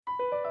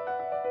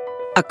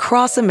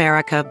Across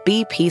America,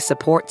 BP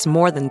supports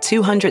more than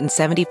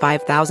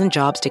 275,000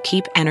 jobs to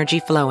keep energy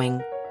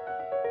flowing.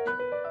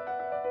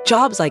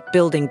 Jobs like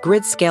building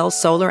grid-scale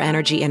solar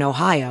energy in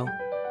Ohio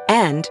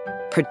and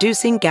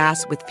producing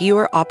gas with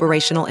fewer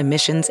operational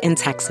emissions in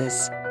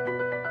Texas.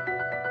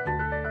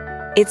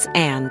 It's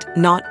and,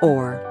 not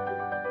or.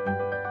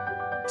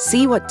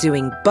 See what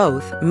doing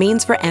both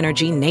means for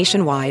energy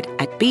nationwide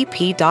at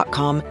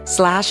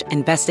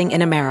bp.com/investing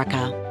in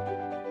America.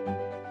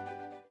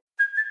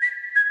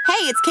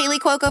 Hey, it's Kaylee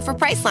Cuoco for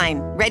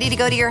Priceline. Ready to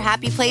go to your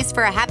happy place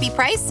for a happy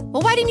price?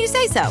 Well, why didn't you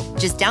say so?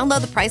 Just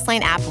download the Priceline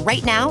app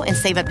right now and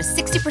save up to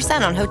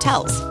 60% on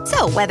hotels.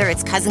 So whether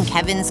it's Cousin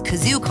Kevin's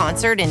Kazoo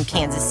Concert in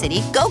Kansas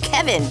City, go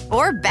Kevin,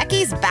 or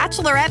Becky's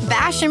Bachelorette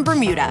Bash in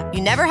Bermuda,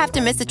 you never have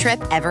to miss a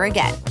trip ever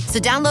again. So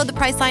download the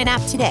Priceline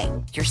app today.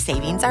 Your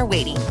savings are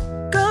waiting.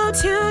 Go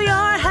to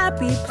your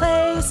happy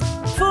place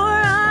for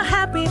a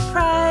happy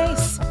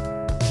price.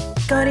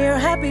 Go to your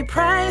happy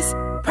price,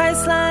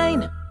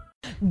 Priceline.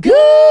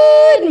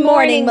 Good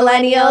morning,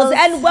 millennials,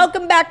 and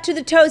welcome back to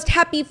The Toast.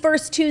 Happy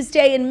first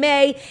Tuesday in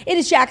May. It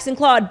is Jackson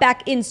Claude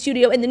back in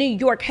studio in the New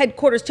York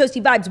headquarters,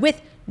 Toasty Vibes,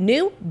 with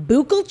new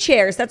buccal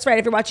chairs. That's right,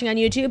 if you're watching on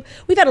YouTube,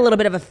 we've had a little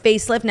bit of a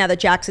facelift now that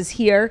Jax is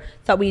here.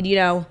 Thought we'd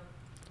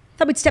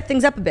step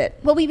things up a bit.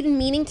 Well, we've been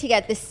meaning to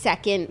get the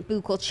second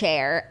buccal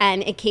chair,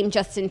 and it came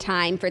just in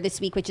time for this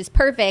week, which is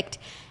perfect.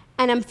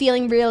 And I'm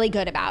feeling really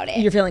good about it.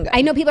 You're feeling good.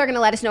 I know people are going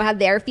to let us know how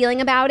they're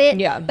feeling about it.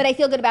 Yeah. But I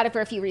feel good about it for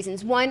a few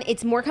reasons. One,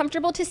 it's more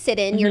comfortable to sit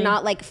in. Mm-hmm. You're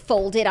not like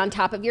folded on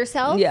top of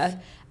yourself. Yeah.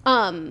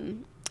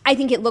 I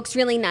think it looks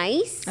really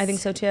nice. I think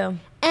so too.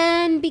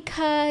 And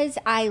because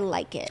I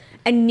like it.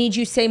 And need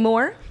you say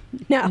more?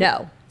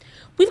 No.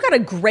 We've got a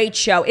great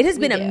show. It has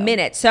been a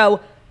minute. So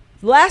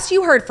last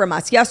you heard from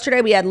us, yesterday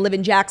we had Liv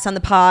and Jax on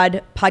the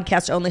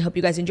podcast only. Hope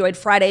you guys enjoyed.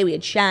 Friday we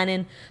had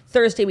Shannon.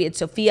 Thursday we had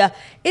Sophia.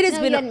 It has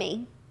been you had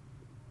me.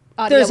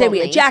 Thursday we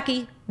had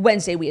Jackie.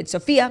 Wednesday we had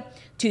Sophia.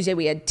 Tuesday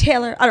we had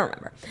Taylor. I don't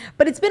remember.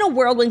 But it's been a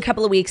whirlwind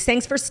couple of weeks.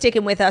 Thanks for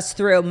sticking with us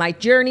through my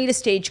journey to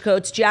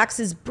Stagecoach,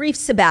 Jax's brief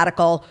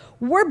sabbatical.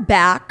 We're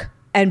back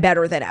and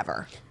better than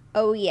ever.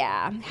 Oh,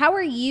 yeah. How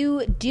are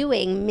you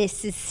doing,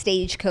 Mrs.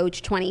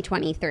 Stagecoach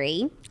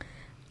 2023?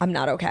 I'm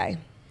not okay.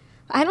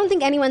 I don't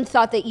think anyone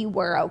thought that you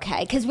were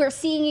okay, because we're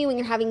seeing you and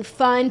you're having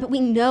fun, but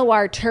we know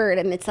our turd,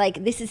 and it's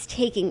like, this is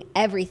taking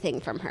everything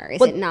from her, is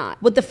it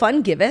not? What the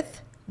fun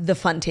giveth, the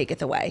fun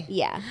taketh away.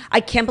 Yeah. I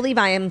can't believe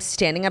I am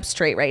standing up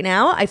straight right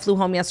now. I flew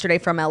home yesterday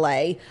from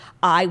LA.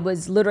 I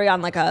was literally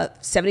on like a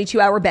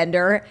 72-hour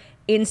bender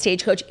in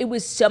Stagecoach. It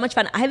was so much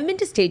fun. I haven't been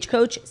to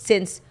Stagecoach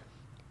since,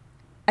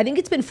 I think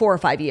it's been 4 or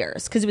 5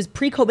 years, because it was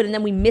pre-COVID, and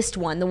then we missed the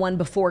one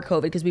before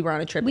COVID, because we were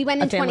on a trip. We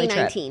went in a family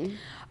 2019. Trip.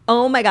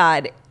 Oh my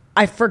God.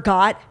 I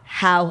forgot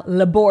how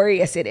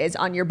laborious it is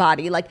on your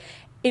body. Like,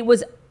 it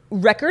was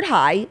record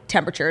high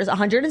temperatures,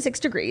 106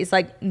 degrees,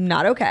 like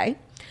not okay.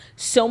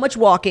 So much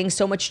walking,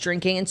 so much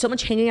drinking, and so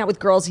much hanging out with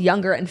girls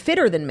younger and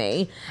fitter than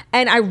me.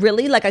 And I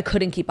really, I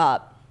couldn't keep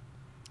up.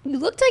 You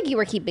looked like you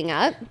were keeping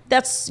up.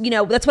 That's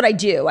what I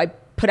do. I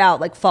put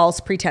out false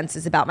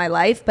pretenses about my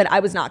life, but I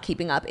was not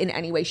keeping up in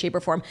any way, shape, or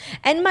form.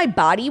 And my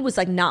body was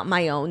not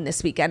my own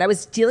this weekend. I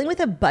was dealing with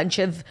a bunch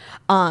of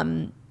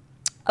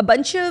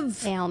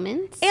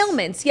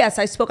ailments. Yes,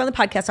 I spoke on the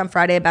podcast on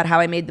Friday about how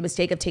I made the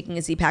mistake of taking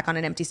a Z-Pack on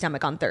an empty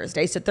stomach on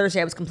Thursday. So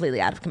Thursday I was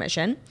completely out of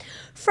commission.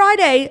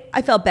 Friday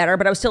I felt better,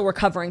 but I was still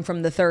recovering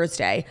from the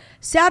Thursday.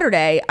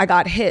 Saturday I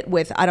got hit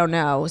with, I don't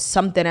know,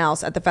 something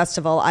else at the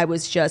festival. I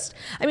was just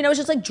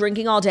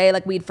drinking all day.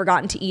 We'd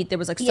forgotten to eat. There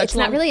was it's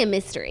not really a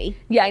mystery.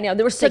 Yeah, I know.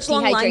 There were such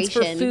long lines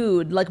for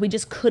food. We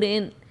just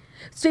couldn't.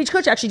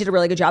 Stagecoach actually did a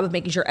really good job of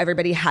making sure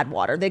everybody had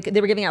water. They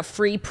were giving out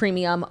free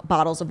premium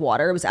bottles of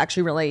water. It was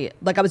actually really,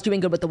 I was doing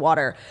good with the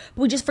water.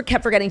 But we just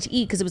kept forgetting to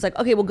eat, because it was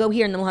okay, we'll go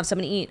here and then we'll have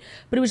something to eat.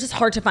 But it was just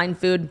hard to find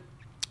food.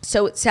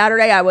 So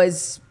Saturday I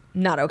was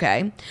not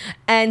okay.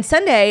 And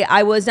Sunday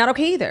I was not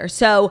okay either.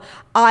 So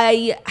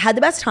I had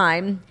the best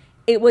time.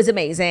 It was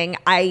amazing.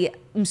 I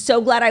am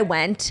so glad I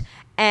went,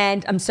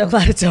 and I'm so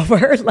glad it's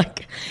over.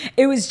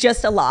 It was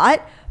just a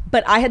lot.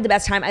 But I had the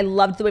best time. I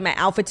loved the way my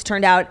outfits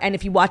turned out. And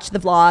if you watch the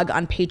vlog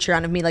on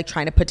Patreon of me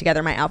trying to put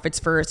together my outfits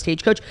for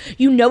Stagecoach,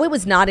 it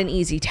was not an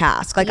easy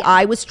task.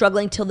 I was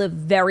struggling till the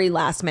very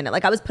last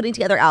minute. I was putting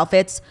together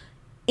outfits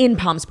in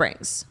Palm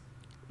Springs.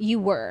 You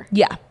were?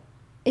 Yeah.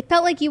 It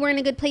felt like you were in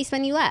a good place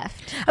when you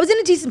left. I was in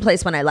a decent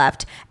place when I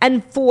left.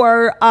 And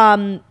for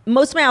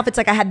most of my outfits,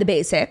 I had the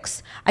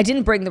basics. I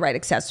didn't bring the right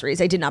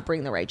accessories. I did not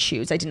bring the right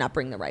shoes. I did not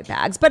bring the right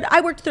bags. But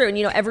I worked through, and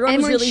everyone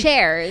was really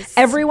shares.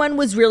 Everyone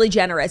was really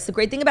generous. The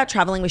great thing about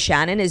traveling with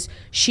Shannon is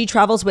she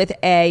travels with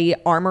a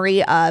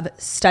armory of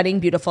stunning,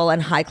 beautiful,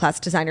 and high-class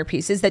designer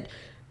pieces that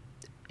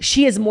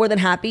she is more than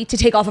happy to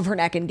take off of her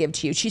neck and give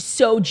to you. She's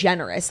so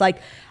generous.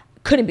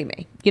 Couldn't be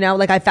me,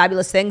 I have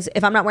fabulous things.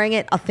 If I'm not wearing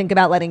it, I'll think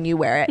about letting you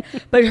wear it.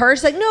 But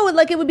hers, no,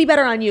 it would be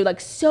better on you.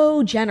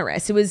 So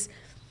generous. It was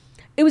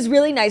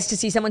really nice to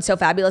see someone so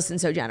fabulous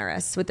and so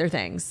generous with their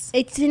things.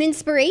 It's an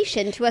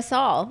inspiration to us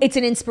all. It's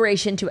an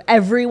inspiration to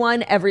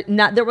everyone.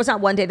 There was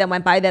not one day that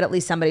went by that at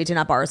least somebody did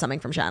not borrow something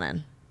from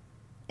Shannon.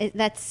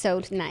 That's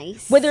so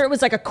nice. Whether it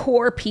was like a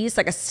core piece,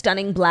 like a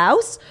stunning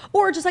blouse,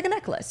 or just like a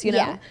necklace, you know?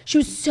 Yeah. She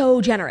was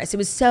so generous. It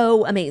was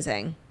so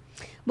amazing.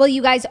 Well,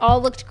 you guys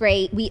all looked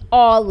great. We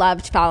all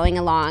loved following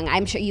along.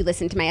 I'm sure you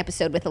listened to my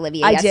episode with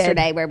Olivia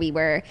yesterday where we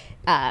were...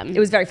 it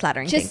was very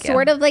flattering, just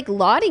sort of like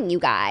lauding you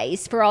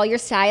guys for all your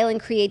style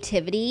and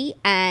creativity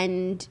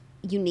and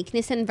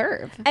uniqueness and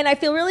verve. And I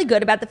feel really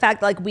good about the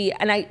fact like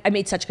I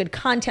made such good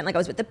content. Like I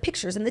was with the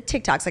pictures and the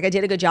TikToks. Like I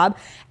did a good job.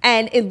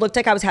 And it looked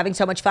like I was having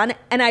so much fun.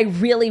 And I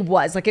really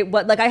was. Like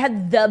I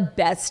had the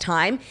best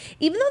time.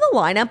 Even though the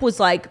lineup was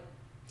like...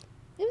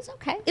 It was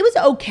okay. It was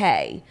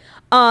okay.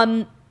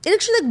 It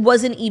actually like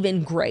wasn't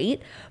even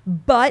great,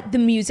 but the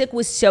music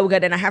was so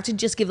good. And I have to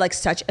just give like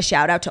such a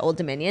shout out to Old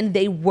Dominion.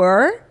 They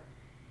weren't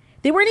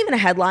even a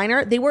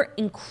headliner. They were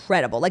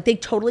incredible. Like they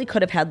totally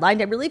could have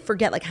headlined. I really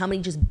forget like how many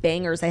just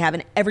bangers they have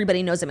and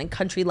everybody knows them and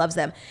country loves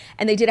them.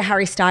 And they did a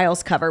Harry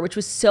Styles cover, which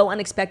was so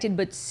unexpected,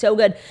 but so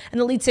good.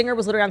 And the lead singer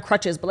was literally on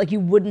crutches, but like you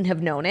wouldn't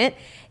have known it.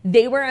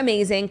 They were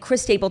amazing.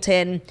 Chris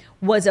Stapleton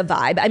was a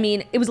vibe. I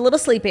mean, it was a little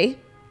sleepy.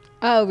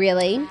 Oh,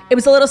 really? It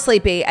was a little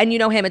sleepy. And you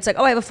know him. It's like,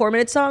 oh, I have a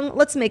 4-minute song.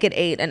 Let's make it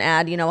 8 and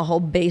add, a whole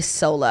bass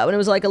solo. And it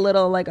was like a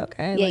little like,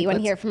 okay. Yeah, like, you want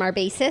to hear from our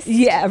bassist?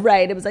 Yeah,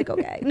 right. It was like,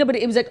 okay. No, but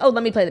it was like, oh,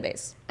 let me play the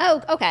bass.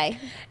 Oh, okay.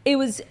 It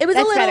was That's a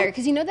little better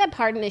because you know that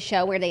part in the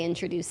show where they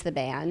introduce the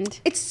band?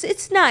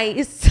 It's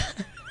nice.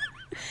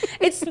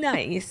 It's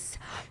nice.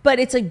 But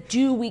it's like,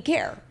 do we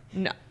care?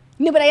 No.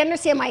 No, but I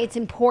understand why it's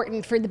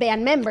important for the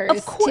band members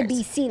Of course. to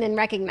be seen and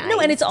recognized. No,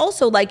 and it's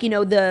also like,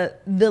 the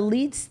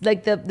leads,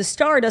 like the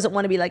star doesn't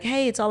want to be like,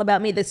 hey, it's all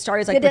about me. The star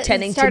is like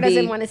pretending to be. The star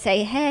doesn't want to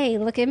say, hey,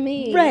 look at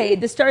me.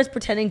 Right. The star is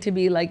pretending to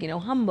be like,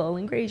 humble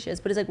and gracious,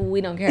 but it's like, well,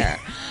 we don't care.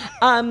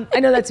 I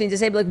know that's mean to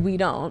say, but like, we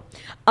don't.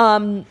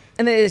 And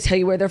then they tell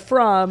you where they're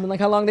from and like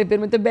how long they've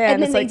been with the band.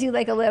 And then it's they like, do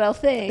like a little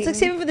thing. It's like,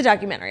 save it for the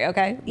documentary,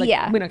 okay? Like,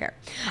 yeah. We don't care.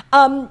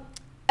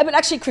 But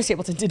actually, Chris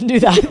Stapleton didn't do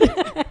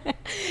that.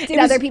 Did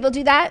other people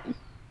do that?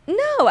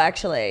 No,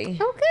 actually.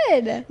 Oh,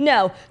 good.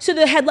 No. So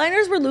the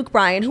headliners were Luke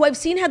Bryan, who I've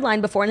seen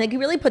headline before, and like he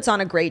really puts on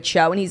a great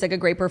show, and he's like a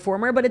great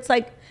performer. But it's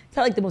not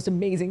like the most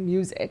amazing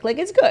music. Like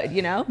it's good,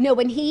 No,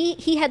 when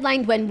he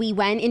headlined when we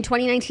went in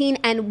 2019,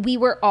 and we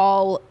were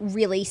all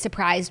really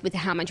surprised with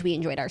how much we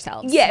enjoyed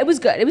ourselves. Yeah, it was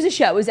good. It was a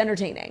show. It was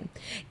entertaining.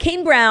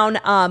 Kane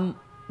Brown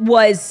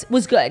was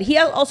good. He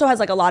also has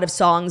like a lot of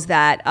songs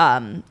that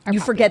you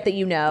forget that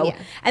Yeah.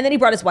 And then he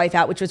brought his wife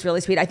out, which was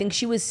really sweet. I think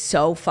she was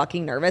so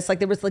fucking nervous. Like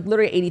there was like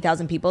literally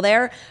 80,000 people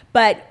there,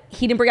 but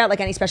he didn't bring out like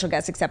any special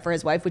guests except for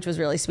his wife, which was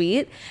really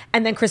sweet.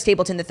 And then Chris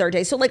Stapleton the third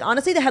day. So like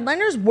honestly, the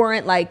headliners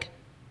weren't like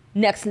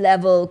next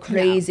level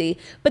crazy,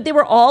 but they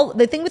were all,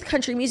 the thing with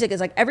country music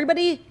is like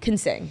everybody can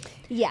sing.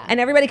 Yeah.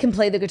 And everybody can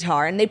play the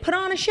guitar and they put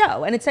on a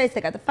show and it's nice.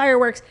 They got the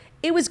fireworks.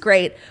 It was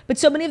great. But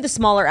so many of the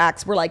smaller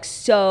acts were like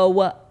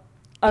so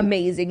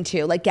amazing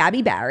too. Like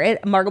Gabby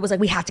Barrett, Margot was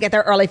like, we have to get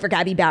there early for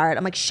Gabby Barrett.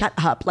 I'm like, shut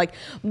up. Like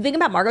the thing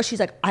about Margot, she's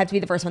like, I have to be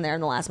the first one there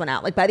and the last one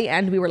out. Like by the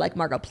end we were like,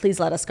 Margot, please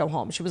let us go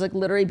home. She was like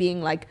literally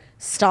being like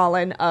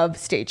Stalin of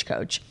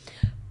Stagecoach.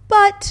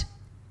 But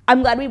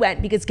I'm glad we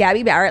went because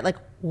Gabby Barrett like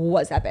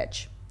was that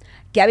bitch.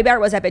 Gabby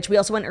Barrett was that bitch. We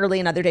also went early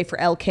another day for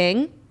Elle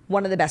King.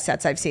 One of the best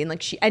sets I've seen.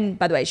 Like and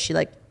by the way, she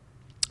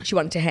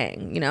wanted to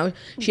hang,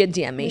 She had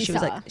DM'd me. She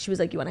was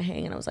like, you want to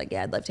hang? And I was like,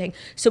 yeah, I'd love to hang.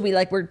 So we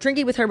were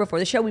drinking with her before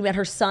the show. We met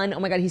her son.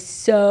 Oh my God, he's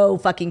so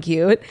fucking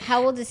cute.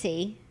 How old is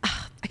he?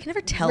 I can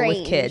never tell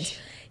with kids.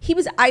 He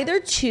was either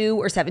 2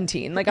 or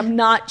 17. Like, I'm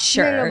not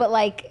sure. No, but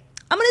like.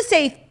 I'm going to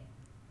say,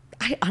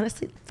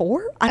 honestly,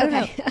 4? I don't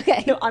know.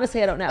 Okay. No,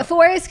 honestly, I don't know.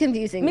 4 is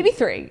confusing. Maybe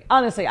 3.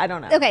 Honestly, I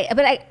don't know. Okay,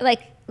 but I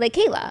like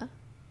Kayla.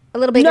 A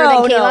little bigger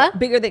than Kayla? No,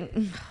 bigger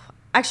than.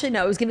 Actually,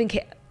 no, it was giving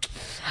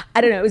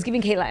I don't know. It was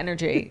giving Kayla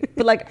energy,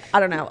 but like I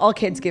don't know. All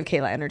kids give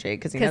Kayla energy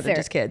because they're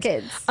just kids.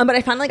 But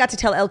I finally got to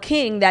tell Elle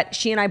King that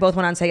she and I both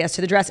went on Say Yes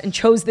to the Dress and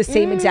chose the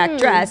same exact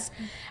dress,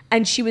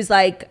 and she was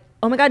like,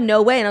 "Oh my God,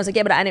 no way!" And I was like,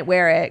 "Yeah, but I didn't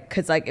wear it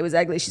because like it was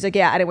ugly." She's like,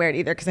 "Yeah, I didn't wear it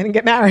either because I didn't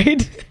get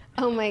married."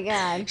 Oh my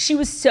God. She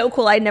was so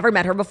cool. I'd never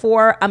met her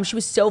before. She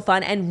was so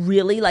fun and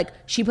really like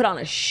she put on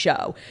a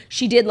show.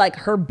 She did like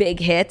her big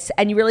hits,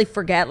 and you really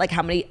forget like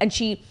how many. And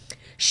she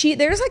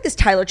there's like this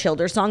Tyler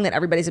Childers song that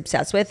everybody's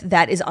obsessed with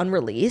that is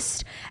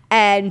unreleased.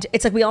 And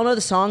it's like we all know the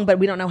song, but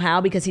we don't know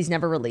how because he's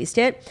never released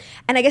it.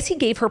 And I guess he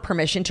gave her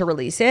permission to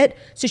release it.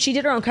 So she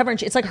did her own cover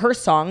and it's like her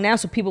song now.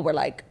 So people were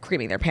like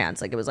creaming their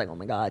pants. Like it was like, oh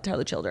my God,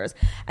 Tyler Childers.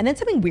 And then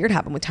something weird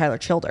happened with Tyler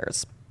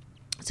Childers.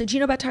 So do you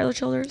know about Tyler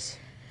Childers?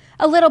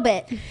 A little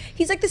bit.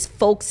 He's like this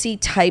folksy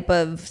type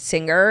of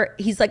singer.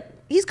 He's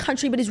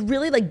country, but he's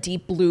really like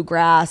deep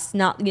bluegrass,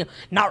 not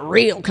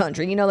real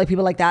country. Like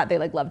people like that, they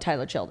like love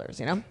Tyler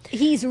Childers,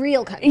 He's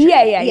real country.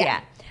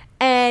 Yeah.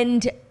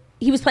 And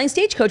he was playing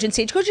Stagecoach, and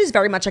Stagecoach is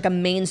very much like a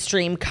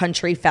mainstream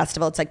country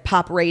festival. It's like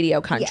pop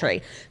radio country.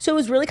 Yeah. So it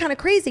was really kind of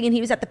crazy. And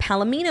he was at the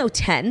Palomino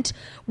tent,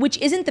 which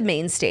isn't the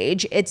main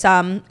stage. It's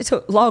a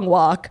long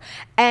walk,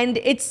 and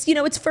it's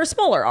it's for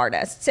smaller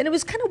artists. And it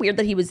was kind of weird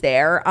that he was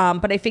there.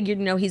 But I figured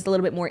he's a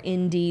little bit more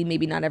indie.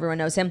 Maybe not everyone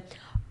knows him.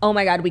 Oh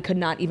my God, we could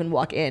not even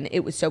walk in.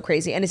 It was so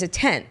crazy. And it's a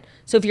tent.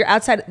 So if you're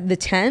outside the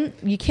tent,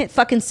 you can't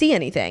fucking see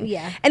anything.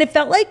 Yeah. And it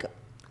felt like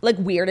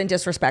weird and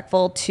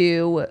disrespectful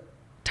to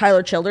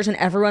Tyler Childers, and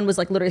everyone was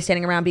like literally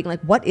standing around being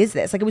like, what is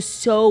this? Like, it was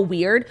so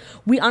weird.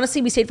 We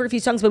stayed for a few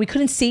songs, but we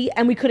couldn't see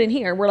and we couldn't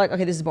hear. We're like,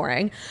 okay, this is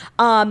boring.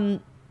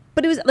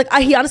 But it was like,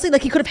 he honestly,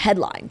 like, he could have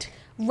headlined.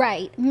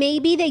 Right.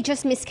 Maybe they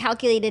just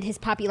miscalculated his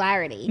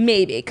popularity.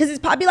 Maybe. Because his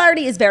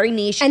popularity is very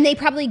niche. And they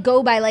probably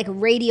go by like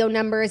radio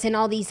numbers and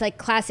all these like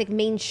classic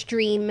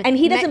mainstream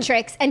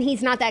metrics. And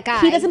he's not that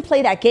guy. He doesn't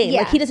play that game.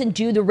 Yeah. Like, he doesn't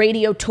do the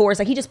radio tours.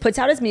 Like, he just puts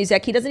out his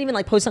music. He doesn't even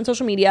like post on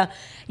social media.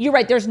 You're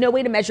right. There's no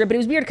way to measure it. But it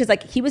was weird because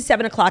like he was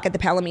 7 o'clock at the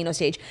Palomino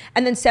stage.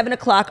 And then 7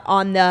 o'clock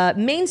on the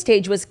main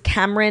stage was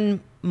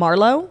Cameron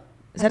Marlowe.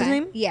 Is that his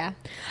name? Yeah.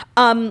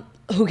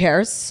 Who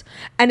cares?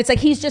 And it's like,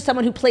 he's just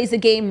someone who plays the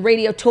game,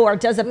 radio tour,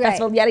 does a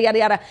festival, yada, yada,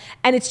 yada.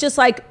 And it's just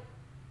like,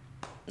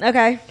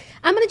 okay.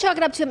 I'm going to chalk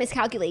it up to a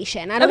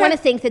miscalculation. I don't want to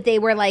think that they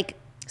were like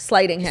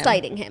slighting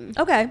him.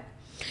 Okay.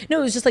 No,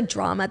 it was just like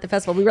drama at the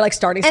festival. We were like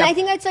starting stuff. And I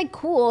think that's like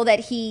cool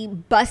that he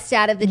busts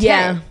out of the tent.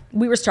 Yeah.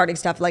 We were starting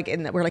stuff like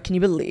we're like, can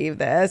you believe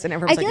this? And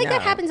everyone's I feel like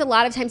that happens a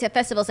lot of times at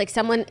festivals. Like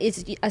someone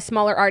is a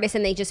smaller artist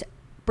and they just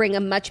bring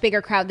a much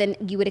bigger crowd than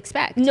you would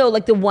expect. No,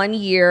 like the one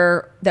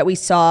year that we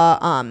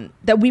saw,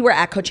 that we were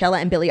at Coachella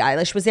and Billie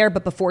Eilish was there,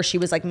 but before she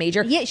was like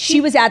major. Yeah,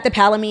 she was at the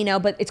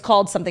Palomino, but it's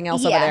called something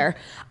else over there.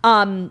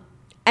 And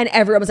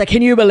everyone was like,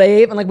 can you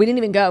believe? And like, we didn't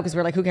even go because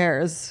we're like, who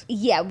cares?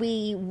 Yeah,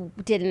 we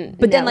didn't.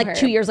 But then like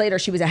 2 years later,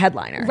 she was a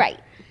headliner. Right.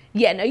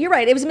 Yeah, no, you're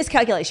right. It was a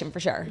miscalculation for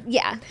sure.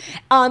 Yeah.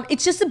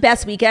 It's just the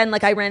best weekend.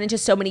 Like, I ran into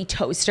so many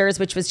toasters,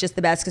 which was just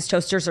the best because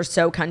toasters are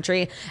so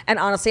country. And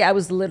honestly, I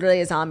was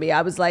literally a zombie.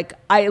 I was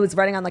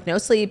running on like no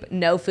sleep,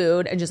 no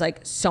food, and just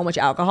like so much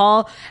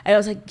alcohol. And I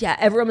was like, yeah,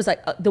 everyone was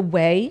like, the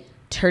way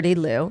Turdy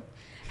Lou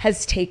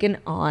has taken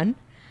on.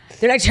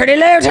 They're like, Turdy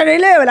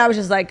Lou. And I was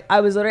just like,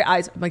 I'm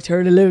like,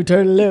 Turdy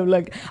Lou.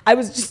 Like, I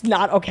was just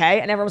not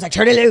okay. And everyone was like,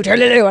 Turdy Lou.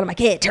 And I'm like,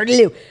 yeah, Turdy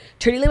Lou.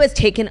 Turdy Lou has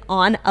taken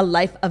on a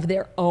life of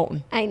their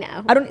own. I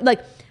know. I don't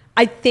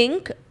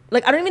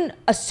even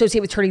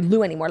associate with Turdy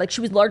Lou anymore. Like,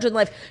 she was larger than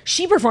life.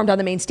 She performed on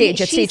the main stage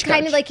at Stagecoach. She's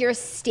kind of like your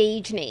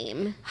stage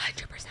name.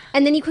 100%.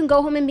 And then you can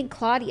go home and be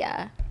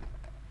Claudia.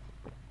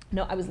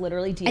 No, I was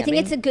literally DMing. I think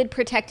it's a good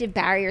protective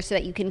barrier so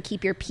that you can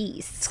keep your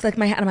peace. It's like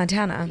my Hannah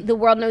Montana. The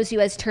world knows you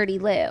as Turdy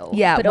Lou.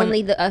 Yeah. But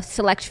only a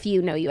select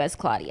few know you as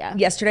Claudia.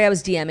 Yesterday I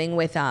was DMing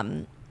with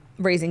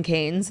Raising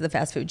Cane's, the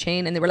fast food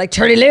chain, and they were like,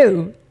 Turdy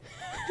Lou.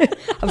 I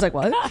was like,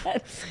 what?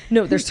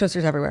 No, there's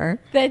toasters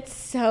everywhere. That's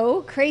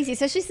so crazy,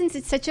 especially since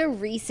it's such a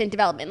recent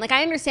development. Like,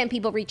 I understand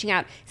people reaching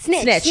out.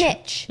 Snitch.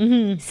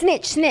 Mm-hmm.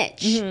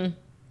 Snitch. Mm-hmm.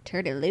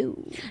 Turdy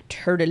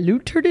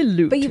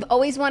Lou. But you've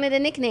always wanted a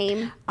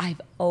nickname. I've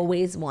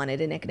always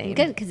wanted a nickname.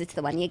 Good, because it's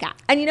the one you got.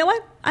 And you know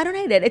what? I don't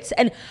hate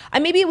it.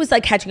 Maybe it was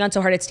like catching on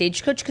so hard at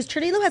Stagecoach because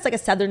Turdy Lou has like a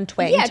southern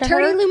twang. Yeah,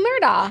 Turdy Lou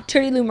Murdaugh.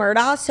 Turdy Lou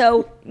Murdaugh.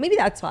 So maybe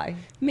that's why.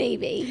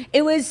 Maybe.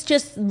 It was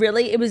just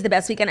really, it was the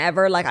best weekend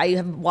ever. Like, I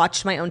have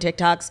watched my own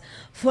TikToks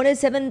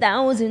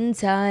 47,000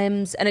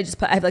 times. And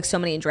I have like so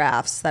many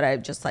drafts that I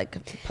just like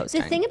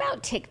posting. The thing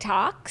about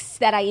TikToks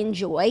that I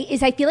enjoy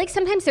is I feel like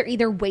sometimes they're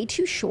either way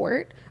too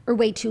short or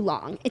way too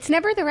long. It's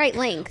never the right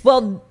length.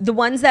 Well, the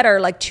ones that are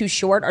like too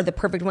short are the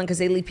perfect one because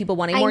they leave people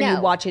wanting more and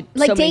you watch it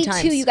like so many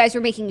times. Day 2, you guys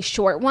were making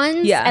short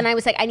ones. Yeah. And I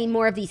was like, I need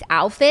more of these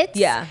outfits.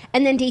 Yeah.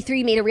 And then day 3,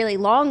 you made a really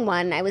long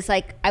one. I was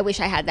like, I wish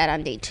I had that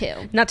on day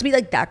 2. Not to be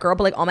like that girl,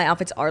 but like all my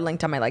outfits are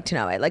linked on my like to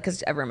know. I like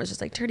because everyone was just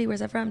like, Turdy,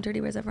 where's that from?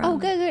 Turdy, where's that from? Oh,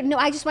 good. No,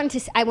 I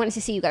wanted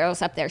to see you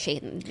girls up there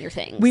shaking your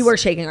things. We were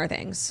shaking our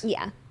things.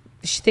 Yeah.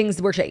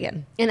 Things were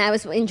shaking. And I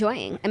was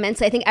enjoying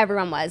immensely. I think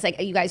everyone was. Like,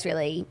 you guys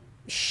really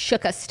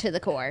shook us to the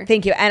core.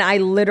 Thank you. And I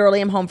literally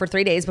am home for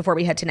 3 days before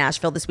we head to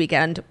Nashville this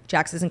weekend.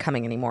 Jax isn't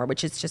coming anymore,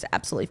 which is just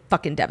absolutely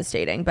fucking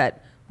devastating.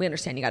 But we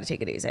understand you got to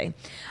take it easy.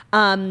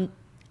 And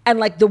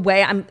like the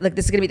way I'm like,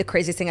 this is gonna be the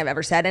craziest thing I've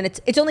ever said, and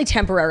it's only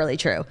temporarily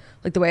true.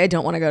 Like the way I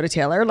don't want to go to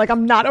Taylor, like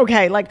I'm not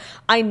okay. Like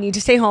I need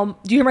to stay home.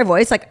 Do you hear my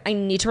voice? Like I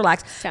need to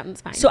relax. Sounds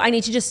fine. So I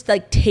need to just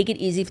like take it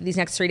easy for these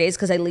next 3 days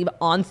because I leave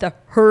on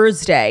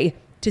Thursday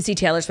to see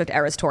Taylor Swift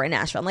Eras Tour in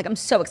Nashville. I'm like, I'm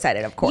so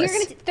excited. Of course,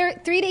 you're gonna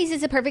 3 days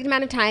is a perfect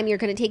amount of time. You're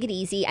gonna take it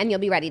easy, and you'll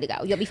be ready to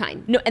go. You'll be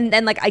fine. No, and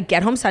then like I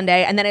get home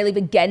Sunday, and then I leave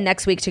again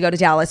next week to go to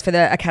Dallas for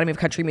the Academy of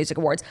Country Music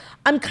Awards.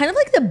 I'm kind of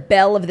like the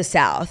belle of the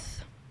South.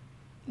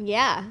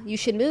 Yeah, you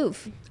should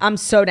move. I'm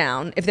so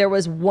down. If there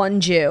was one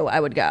Jew, I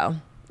would go.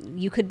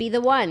 You could be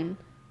the one.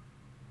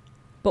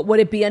 But would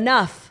it be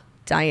enough?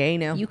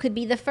 Diana. You could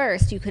be the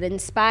first. You could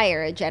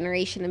inspire a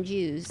generation of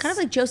Jews. Kind of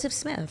like Joseph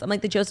Smith. I'm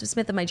like the Joseph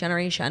Smith of my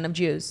generation of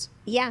Jews.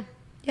 Yeah.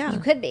 Yeah. You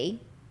could be.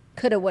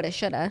 Coulda, woulda,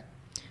 shoulda.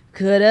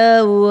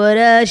 Coulda,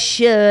 woulda,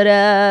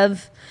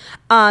 should've.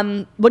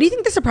 What do you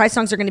think the surprise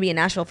songs are going to be in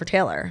Nashville for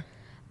Taylor?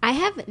 I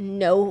have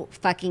no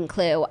fucking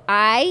clue.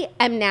 I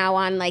am now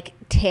on like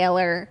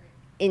Taylor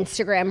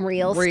Instagram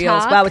Reels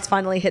talk. Wow, it's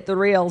finally hit the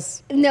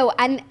Reels. No,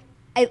 and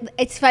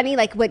it's funny,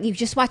 like when you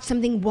just watch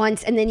something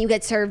once and then you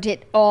get served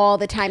it all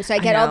the time. So I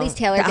get all these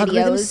Taylor videos. The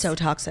algorithm is so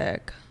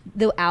toxic.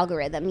 The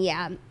algorithm,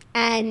 yeah.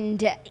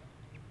 And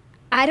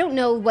I don't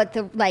know what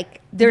the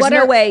There's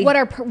no way.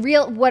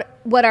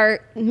 What are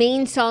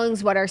main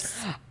songs? What are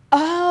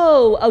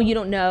Oh, you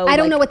don't know. I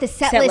don't know what the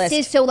set list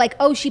is. So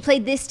she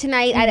played this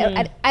tonight.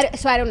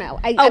 So I don't know.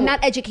 I'm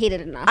not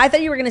educated enough. I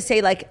thought you were gonna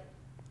say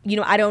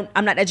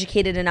I'm not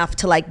educated enough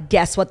to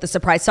guess what the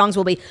surprise songs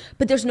will be.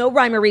 But there's no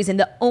rhyme or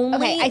reason.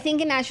 I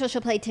think in Nashville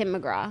she'll play Tim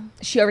McGraw.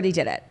 She already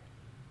did it.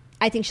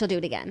 I think she'll do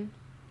it again.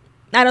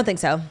 I don't think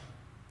so.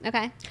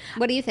 Okay.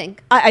 What do you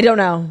think? I don't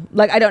know.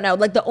 I don't know.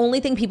 The only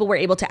thing people were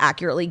able to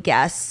accurately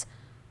guess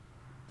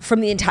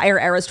from the entire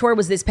Eras tour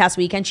was this past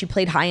weekend. She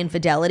played High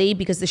Infidelity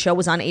because the show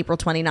was on April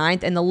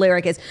 29th. And the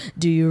lyric is,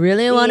 do you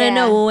really want to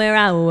know where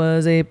I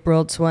was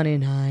April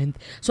 29th?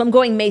 So I'm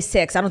going May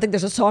 6th. I don't think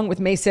there's a song with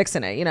May 6th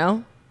in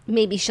it,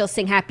 Maybe she'll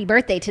sing Happy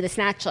Birthday to the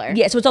Snatchler.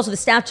 Yeah, so it's also the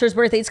Snatchler's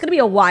birthday. It's going to be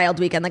a wild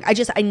weekend.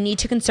 I need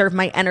to conserve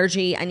my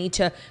energy. I need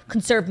to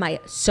conserve my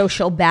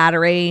social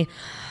battery.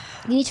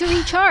 You need to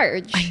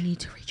recharge. I need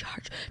to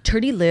recharge.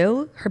 Turdy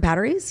Lou, her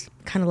battery's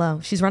kind of low.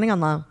 She's running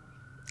on low.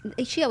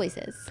 She always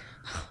is.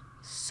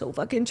 So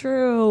fucking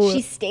true.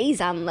 She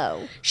stays on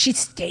low. She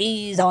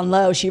stays on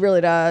low. She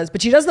really does.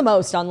 But she does the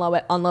most on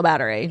low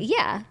battery.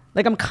 Yeah.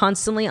 I'm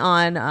constantly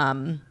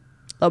on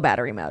low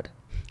battery mode.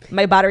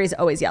 My battery is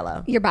always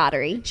yellow. Your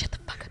battery. Shut the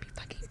fuck up, you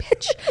fucking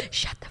bitch.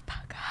 Shut the fuck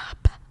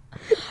up.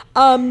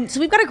 So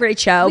we've got a great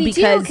show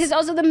because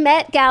also the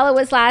Met Gala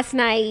was last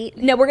night.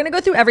 No, we're gonna go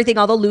through everything,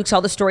 all the looks,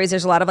 all the stories.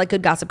 There's a lot of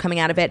good gossip coming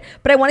out of it.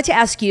 But I wanted to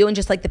ask you and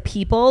just the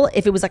people,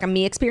 if it was a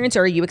me experience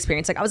or a you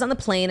experience. I was on the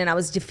plane and I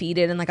was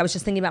defeated and I was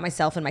just thinking about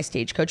myself and my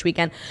Stagecoach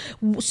weekend.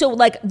 So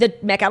the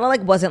Met Gala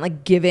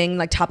wasn't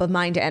giving top of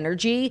mind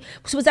energy.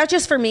 So was that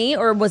just for me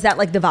or was that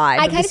the vibe?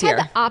 I kind of had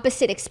the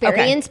opposite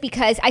experience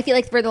because I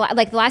feel for the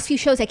last few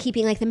shows I keep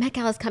being the Met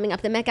Gala's coming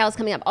up. The Met Gala's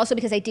coming up. Also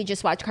because I did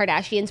just watch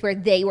Kardashians where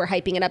they were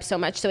hyping it up so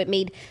much, so it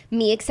made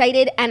me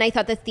excited. And I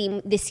thought the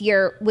theme this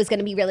year was going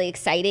to be really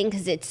exciting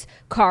because it's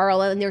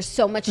Carl and there's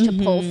so much to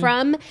pull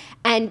from.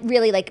 And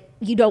really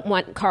you don't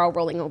want Carl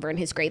rolling over in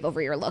his grave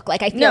over your look.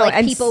 I feel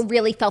people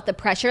really felt the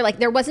pressure.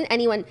 There wasn't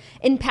anyone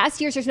in past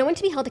years. There's no one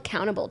to be held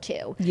accountable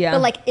to. Yeah.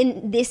 But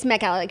in this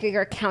Met Gala,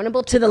 you're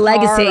accountable to the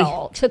legacy,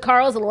 to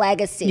Carl's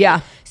legacy.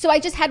 Yeah. So I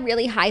just had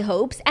really high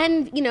hopes,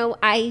 and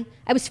I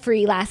was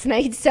free last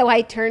night, so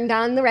I turned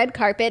on the red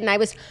carpet and I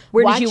was.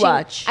 Where did you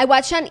watch? I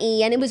watched on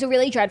E, and it was a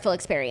really dreadful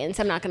experience.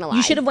 I'm not gonna lie.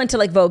 You should have went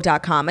to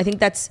Vogue.com. I think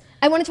that's.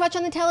 I wanted to watch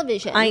on the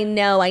television. I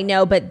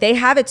know, but they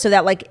have it so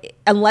that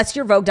unless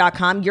you're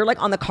Vogue.com, you're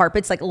on the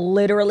carpets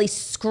literally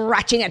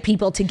scratching at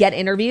people to get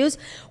interviews.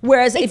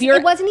 Whereas it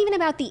wasn't even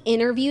about the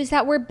interviews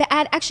that were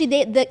bad.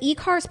 Actually, the E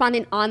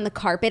correspondent on the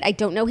carpet, I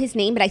don't know his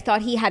name, but I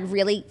thought he had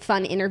really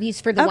fun interviews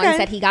for the ones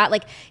that he got.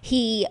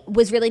 He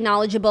was really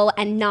knowledgeable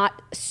and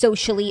not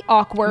socially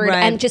awkward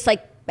and just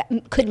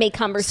could make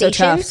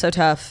conversation. So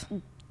tough.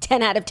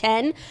 10 out of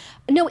 10.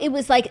 No, it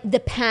was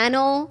the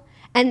panel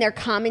and their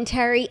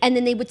commentary, and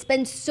then they would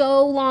spend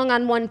so long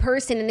on one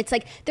person, and it's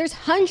there's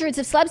hundreds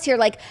of celebs here.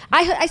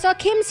 I saw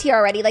Kim's here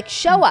already.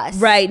 Show us.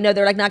 Right. No,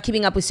 they're not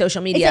keeping up with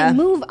social media. It's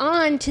move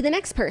on to the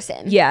next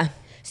person. Yeah.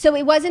 So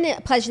it wasn't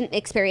a pleasant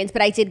experience,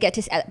 but I did get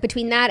to,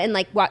 between that and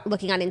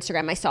looking on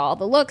Instagram, I saw all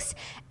the looks,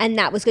 and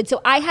that was good.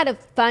 So I had a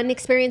fun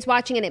experience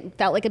watching, and it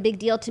felt like a big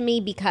deal to me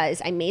because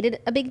I made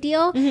it a big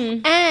deal.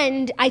 Mm-hmm.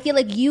 And I feel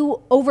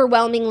you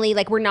overwhelmingly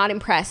were not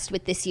impressed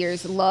with this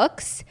year's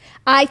looks.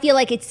 I feel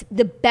it's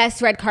the best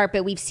red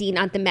carpet we've seen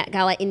at the Met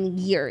Gala in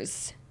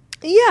years.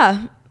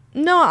 Yeah.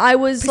 No, I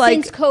was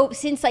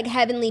since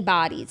Heavenly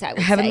Bodies, I would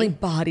say. Heavenly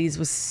Bodies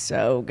was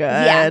so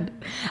good.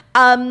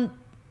 Yeah.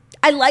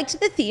 I liked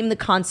the theme, the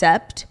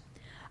concept.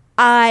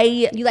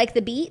 You like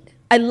the beat?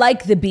 I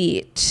like the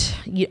beat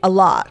a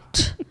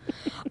lot.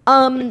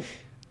 Yeah,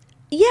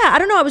 I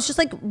don't know. I was just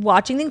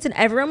watching things and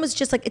everyone was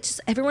just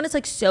everyone is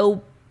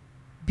so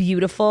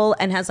beautiful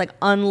and has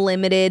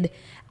unlimited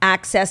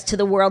access to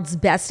the world's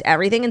best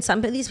everything. And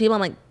some of these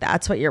people, I'm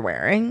that's what you're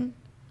wearing,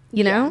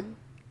 you know?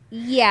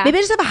 Yeah. Maybe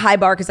I just have a high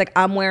bar because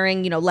I'm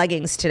wearing,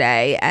 leggings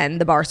today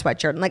and the bar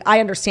sweatshirt. And I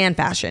understand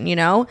fashion,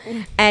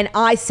 and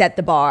I set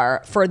the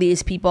bar for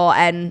these people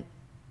and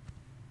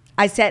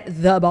I set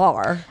the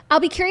bar. I'll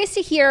be curious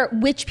to hear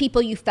which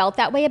people you felt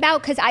that way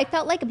about, because I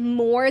felt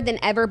more than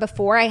ever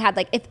before I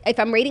had if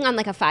I'm rating on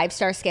a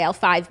 5-star scale,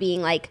 5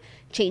 being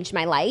changed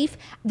my life,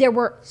 there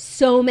were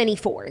so many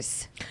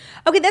 4s.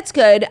 Okay, that's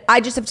good. I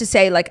just have to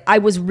say I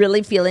was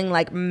really feeling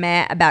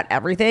meh about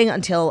everything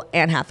until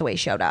Anne Hathaway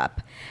showed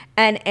up.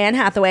 And Anne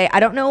Hathaway, I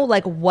don't know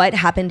what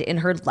happened in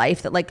her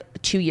life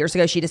that 2 years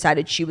ago she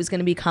decided she was going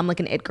to become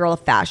an it girl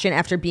of fashion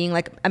after being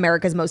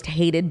America's most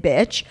hated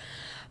bitch.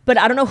 But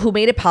I don't know who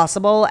made it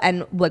possible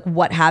and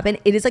what happened.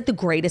 It is the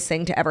greatest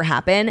thing to ever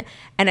happen.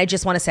 And I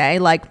just want to say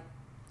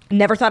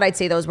never thought I'd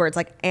say those words.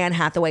 Anne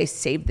Hathaway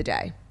saved the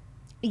day.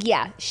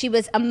 Yeah, she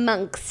was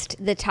amongst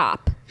the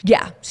top.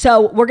 Yeah.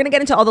 So we're going to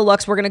get into all the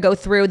looks. We're going to go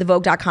through the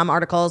Vogue.com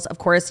articles. Of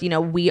course,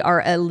 we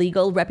are a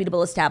legal,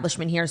 reputable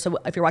establishment here. So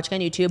if you're watching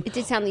on YouTube.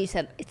 It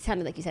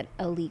sounded like you said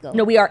illegal.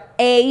 No, we are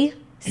a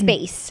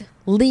space.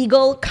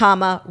 Legal,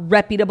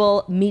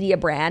 reputable media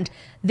brand.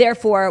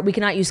 Therefore, we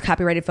cannot use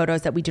copyrighted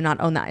photos that we do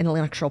not own that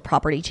intellectual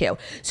property to.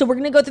 So we're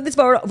going to go through this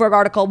Vogue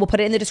article. We'll put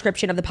it in the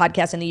description of the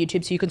podcast and the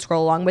YouTube so you can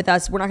scroll along with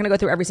us. We're not going to go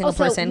through every single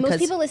person. Most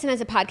people listen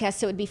as a podcast,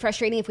 so it would be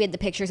frustrating if we had the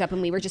pictures up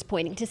and we were just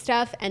pointing to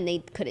stuff and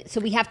they couldn't.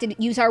 So we have to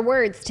use our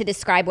words to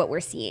describe what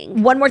we're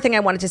seeing. One more thing I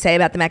wanted to say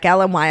about the Met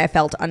Gala and why I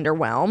felt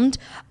underwhelmed.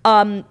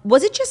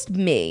 Was it just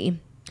me?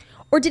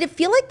 Or did it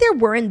feel like there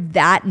weren't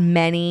that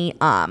many,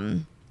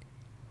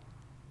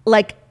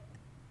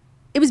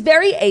 it was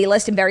very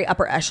A-list and very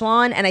upper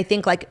echelon. And I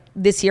think like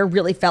this year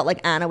really felt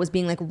like Anna was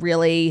being like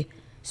really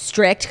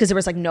strict because there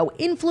was like no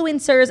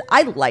influencers.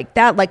 I like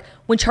that. Like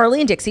when Charlie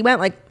and Dixie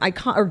went, like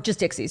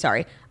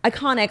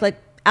iconic, like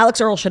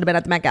Alex Earl should have been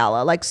at the Met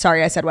Gala. Like,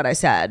 sorry, I said what I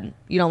said.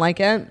 You don't like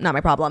it? Not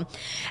my problem.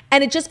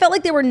 And it just felt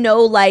like there were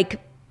no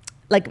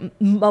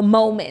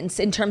moments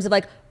in terms of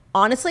like,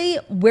 honestly,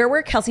 where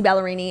were Kelsey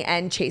Ballerini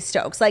and Chase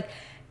Stokes? Like,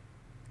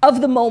 of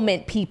the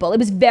moment people. It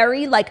was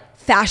very like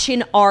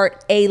fashion,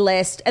 art,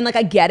 A-list. And like,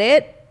 I get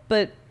it,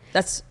 but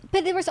that's...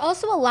 But there was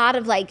also a lot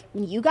of like,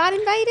 you got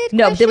invited?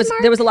 No, there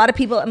was a lot of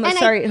people.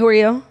 Sorry, who are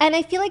you? And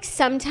I feel like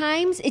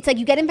sometimes it's like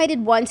you get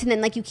invited once and then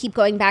like you keep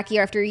going back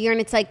year after year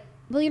and it's like,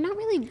 well, you're not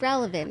really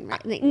relevant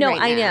right now.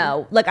 I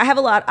know. Like I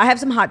have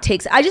some hot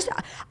takes. I don't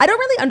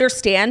really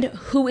understand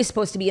who is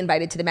supposed to be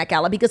invited to the Met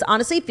Gala because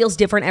honestly it feels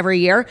different every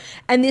year.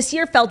 And this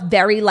year felt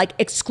very like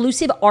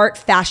exclusive art,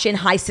 fashion,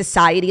 high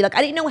society. Like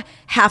I didn't know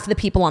half the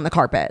people on the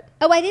carpet.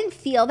 Oh, I didn't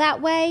feel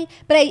that way.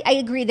 But I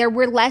agree. There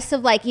were less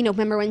of like,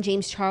 remember when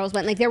James Charles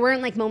went? Like there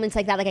weren't like moments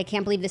like that. Like I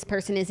can't believe this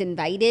person is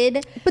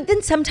invited. But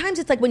then sometimes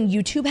it's like when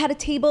YouTube had a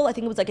table, I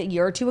think it was like a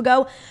year or two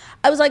ago.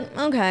 I was like,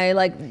 okay,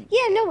 like.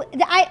 Yeah, no,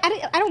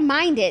 I don't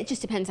mind it. It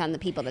just depends on the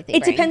people that they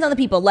bring. It depends on the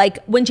people.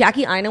 Like when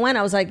Jackie Aina went,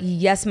 I was like,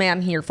 yes, ma'am,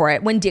 here for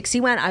it. When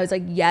Dixie went, I was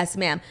like, yes,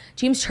 ma'am.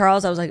 James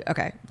Charles, I was like,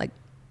 okay, like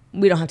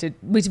we don't have to,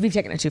 we've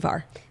taken it too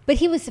far. But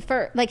he was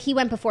he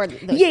went before those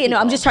people.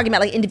 I'm just talking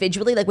about like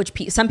individually, like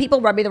some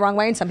people rub me the wrong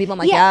way and some people I'm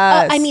like,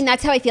 yes. I mean,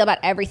 that's how I feel about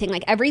everything.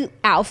 Like every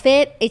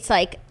outfit, it's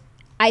like,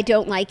 I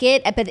don't like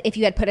it. But if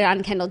you had put it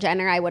on Kendall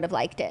Jenner, I would have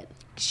liked it.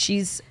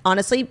 She's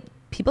honestly,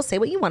 people say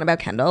what you want about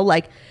Kendall.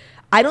 Like,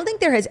 I don't think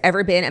there has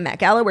ever been a Met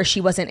Gala where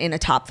she wasn't in a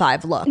top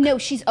 5 look. No,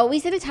 she's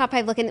always in a top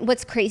 5 look. And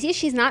what's crazy is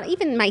she's not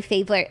even my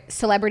favorite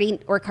celebrity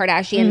or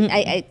Kardashian.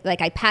 Mm-hmm.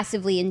 I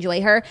passively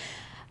enjoy her.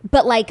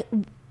 But like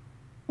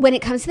when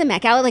it comes to the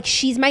Met Gala, like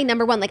she's my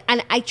number one. Like,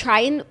 and I try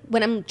and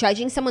when I'm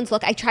judging someone's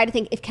look, I try to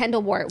think if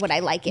Kendall wore it, would I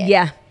like it?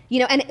 Yeah.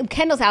 And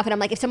Kendall's outfit, I'm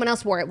like, if someone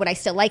else wore it, would I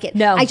still like it?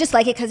 No. I just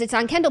like it because it's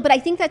on Kendall. But I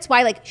think that's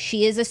why, like,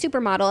 she is a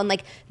supermodel. And,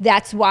 like,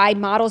 that's why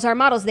models are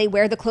models. They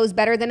wear the clothes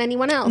better than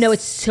anyone else. No,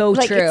 it's so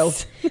true.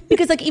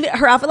 Because, like, even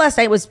her outfit last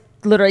night was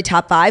literally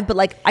top 5. But,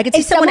 like, I could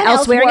see someone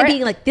else wearing it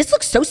being like, this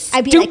looks so stupid.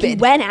 I'd be like, you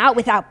went out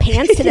without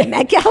pants to the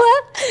Met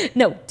Gala?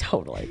 No,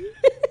 totally.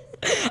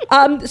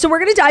 So we're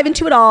going to dive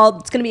into it all.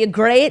 It's going to be a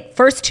great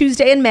first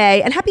Tuesday in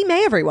May. And happy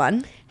May,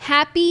 everyone.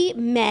 Happy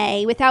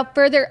May. Without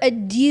further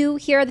ado,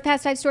 here are the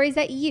past 5 stories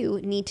that you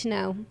need to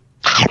know.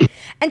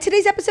 And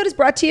today's episode is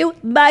brought to you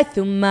by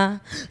Thuma.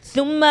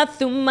 Thuma,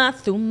 Thuma,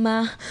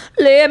 Thuma.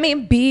 Let me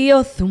be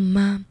your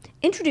Thuma.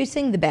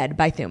 Introducing the bed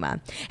by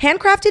Thuma.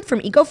 Handcrafted from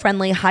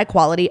eco-friendly,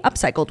 high-quality,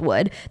 upcycled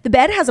wood, the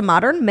bed has a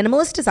modern,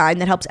 minimalist design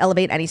that helps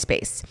elevate any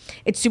space.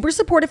 It's super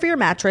supportive for your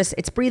mattress,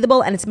 it's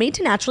breathable, and it's made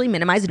to naturally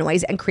minimize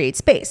noise and create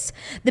space.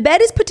 The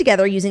bed is put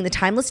together using the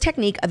timeless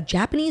technique of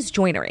Japanese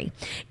joinery.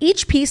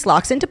 Each piece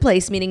locks into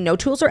place, meaning no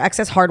tools or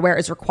excess hardware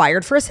is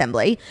required for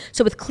assembly.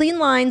 So with clean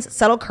lines,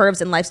 subtle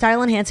curves, and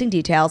lifestyle-enhancing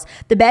details,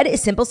 the bed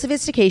is simple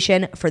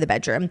sophistication for the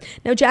bedroom.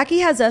 Now, Jackie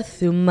has a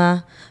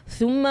Thuma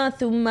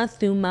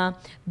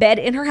bed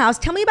in her house.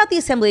 Tell me about the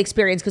assembly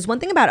experience, because one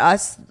thing about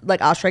us,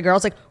 like Oshtray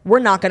girls, like we're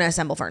not going to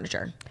assemble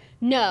furniture.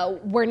 No,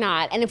 we're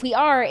not. And if we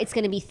are, it's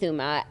going to be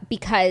Thuma,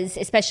 because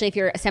especially if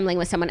you're assembling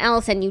with someone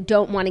else and you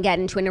don't want to get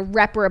into an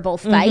irreparable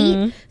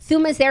fight,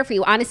 Thuma's there for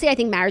you. Honestly, I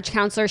think marriage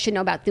counselors should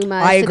know about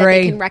Thuma so that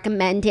they can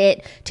recommend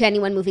it to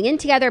anyone moving in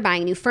together,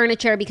 buying new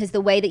furniture, because the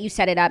way that you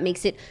set it up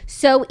makes it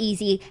so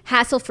easy,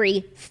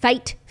 hassle-free,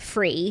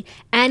 fight-free.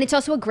 And it's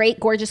also a great,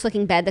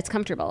 gorgeous-looking bed that's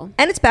comfortable.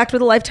 And it's backed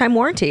with a lifetime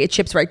warranty. It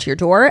ships right to your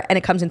door, and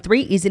it comes in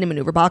 3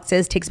 easy-to-maneuver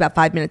boxes. Takes about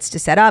 5 minutes to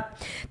set up.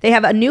 They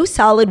have a new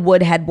solid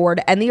wood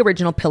headboard and the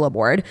original pillow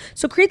board.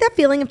 So create that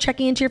feeling of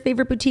checking into your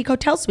favorite boutique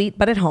hotel suite,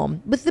 but at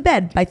home, with the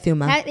bed by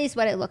Thuma. That is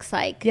what it looks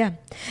like. Yeah.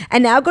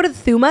 And now go to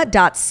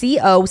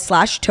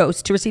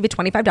thuma.co/toast to receive a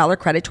 $25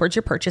 credit towards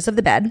your purchase of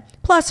the bed,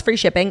 plus free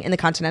shipping in the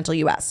continental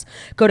US.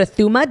 Go to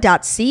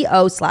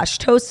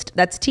thuma.co/toast.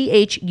 That's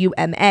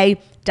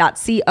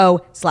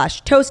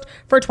THUMA.co/toast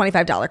for a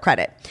 $25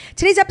 credit.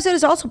 Today's episode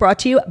is also brought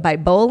to you by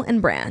Boll &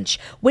 Branch.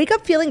 Wake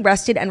up feeling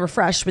rested and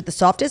refreshed with the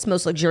softest,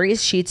 most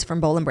luxurious sheets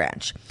from Boll &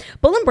 Branch.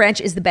 Boll & Branch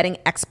is the bedding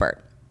expert.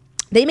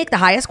 They make the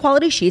highest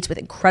quality sheets with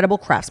incredible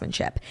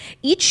craftsmanship.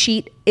 Each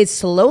sheet is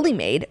slowly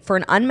made for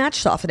an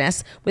unmatched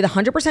softness with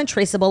 100%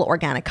 traceable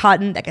organic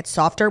cotton that gets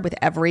softer with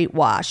every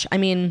wash. I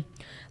mean,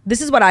 this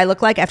is what I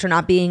look like after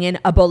not being in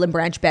a Boll &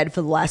 Branch bed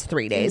for the last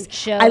 3 days. It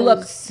shows. I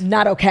look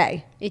not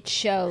okay. It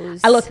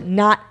shows. I look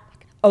not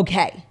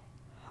okay.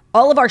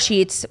 All of our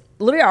sheets,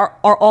 literally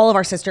are all of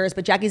our sisters,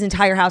 but Jackie's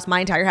entire house, my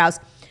entire house,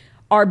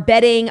 our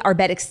bedding, our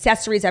bed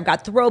accessories. I've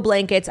got throw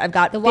blankets. I've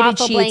got the fitted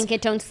waffle sheets.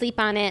 blanket. Don't sleep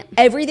on it.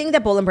 Everything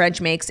that Boll &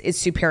 Branch makes is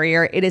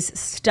superior. It is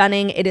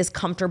stunning. It is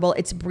comfortable.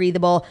 It's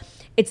breathable.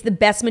 It's the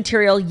best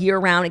material year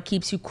round. It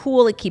keeps you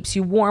cool. It keeps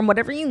you warm.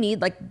 Whatever you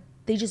need, like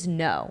they just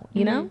know,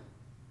 you know?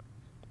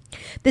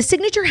 The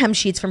signature hem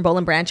sheets from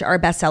Boll & Branch are a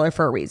bestseller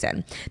for a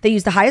reason. They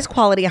use the highest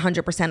quality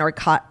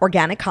 100%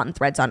 organic cotton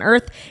threads on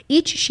earth.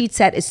 Each sheet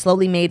set is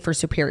slowly made for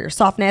superior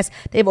softness.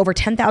 They have over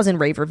 10,000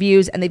 rave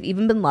reviews, and they've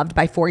even been loved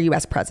by 4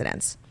 U.S.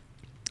 presidents.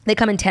 They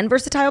come in 10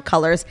 versatile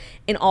colors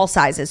in all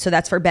sizes. So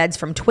that's for beds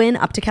from twin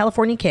up to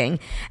California king.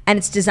 And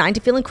it's designed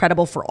to feel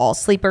incredible for all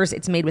sleepers.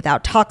 It's made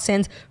without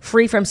toxins,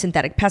 free from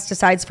synthetic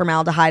pesticides,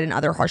 formaldehyde, and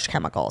other harsh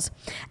chemicals.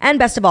 And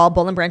best of all,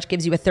 Boll & Branch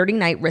gives you a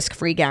 30-night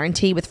risk-free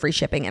guarantee with free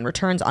shipping and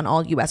returns on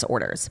all U.S.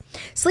 orders.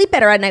 Sleep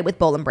better at night with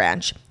Boll &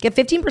 Branch. Get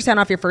 15%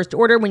 off your first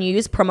order when you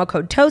use promo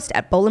code TOAST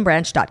at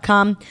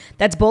bollandbranch.com.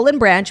 That's Boll &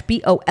 Branch,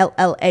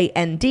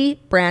 BOLLAND,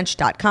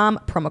 branch.com,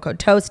 promo code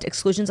TOAST.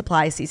 Exclusions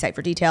apply. See site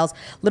for details.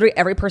 Literally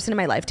every person in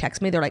my life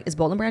texts me. They're like, is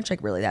Boll & Branch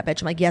like really that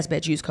bitch? I'm like, yes,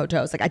 bitch, use code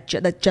TOAST. Like,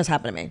 that just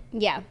happened to me.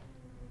 Yeah.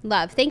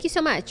 Love. Thank you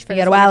so much for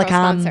You're those wonderful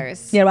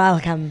sponsors. You're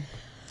welcome.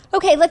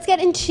 Okay, let's get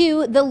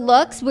into the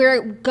looks.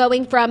 We're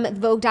going from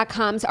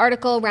Vogue.com's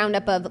article,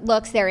 roundup of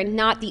looks. They're in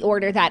not the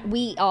order that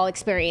we all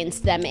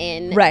experienced them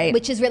in. Right.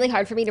 Which is really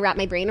hard for me to wrap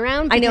my brain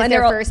around. I know, because and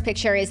their first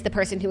picture is the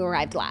person who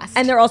arrived last.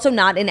 And they're also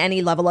not in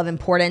any level of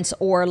importance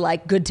or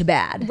like good to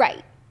bad.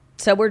 Right.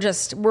 So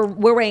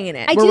we're weighing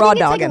it. I we're do raw think it's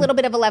dogging. like a little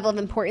bit of a level of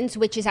importance,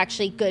 which is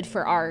actually good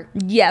for our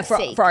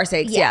for our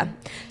sakes, yeah.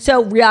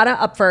 So Rihanna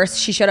up first.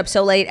 She showed up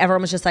so late.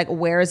 Everyone was just like,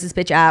 where is this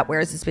bitch at? Where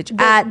is this bitch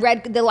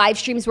at? The live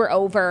streams were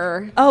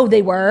over. Oh,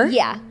 they were?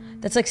 Yeah.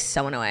 That's like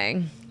so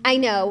annoying. I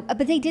know,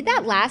 but they did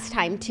that last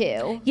time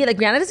too. Yeah, like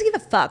Rihanna doesn't give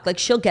a fuck. Like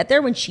she'll get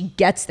there when she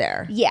gets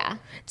there. Yeah.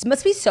 It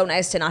must be so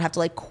nice to not have to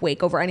like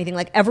quake over anything.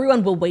 Like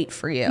everyone will wait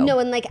for you. No,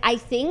 and like I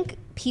think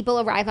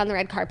people arrive on the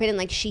red carpet and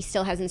like she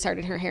still hasn't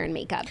started her hair and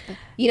makeup.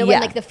 You know,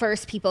 when like the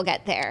first people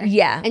get there.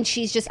 Yeah. And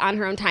she's just on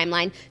her own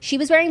timeline. She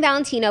was wearing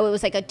Valentino. It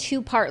was like a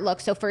 2-part look.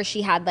 So first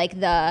she had like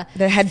the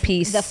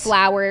headpiece. The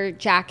flower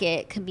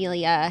jacket,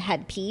 camellia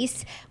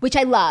headpiece, which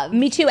I love.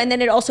 Me too. And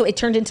then it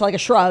turned into like a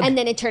shrug. And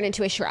then it turned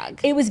into a shrug.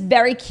 It was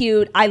very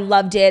cute. I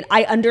loved it.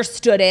 I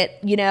understood it,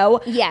 you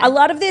know? Yeah. A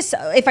lot of this,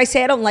 if I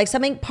say I don't like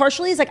something,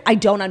 partially is like I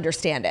don't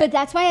understand it. But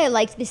that's why I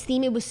liked this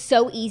theme. It was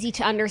so easy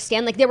to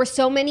understand. Like there were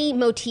so many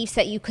motifs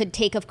that you could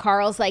take of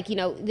Carl's, like, you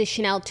know, the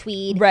Chanel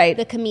tweed, right?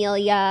 The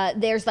camellia.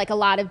 There's like a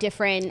lot of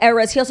different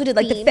eras. He also did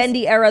like themes. The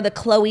Fendi era, the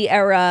Chloe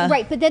era.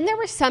 Right. But then there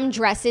were some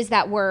dresses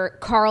that were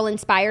Carl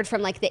inspired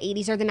from like the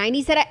 80s or the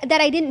 90s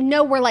that I didn't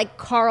know were like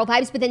Carl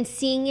vibes. But then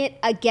seeing it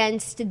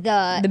against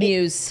the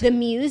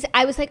Muse,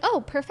 I was like,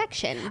 oh,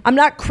 perfection. I'm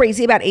not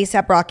crazy about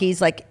A$AP Rocky's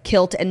like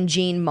kilt and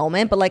jean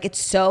moment, but like it's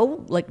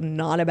so like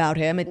not about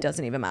him. It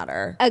doesn't even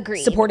matter.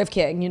 Agreed. Supportive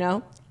king, you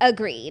know?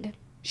 Agreed.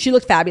 She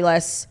looked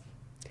fabulous.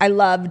 I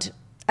loved.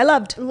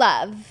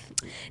 Love.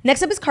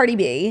 Next up is Cardi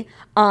B.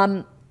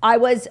 I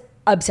was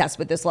obsessed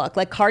with this look.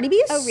 Like Cardi B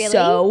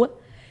is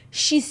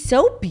she's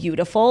so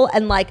beautiful,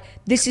 and like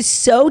this is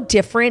so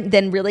different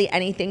than really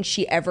anything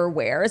she ever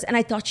wears, and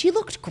I thought she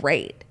looked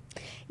great.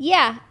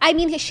 Yeah, I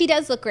mean she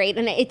does look great,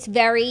 and it's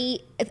very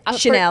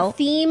Chanel.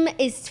 Theme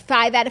is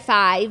 5 out of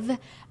 5.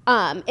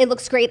 It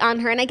looks great on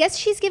her, and I guess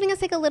she's giving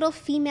us like a little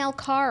female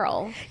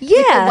Carl. Yeah,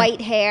 with the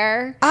white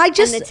hair and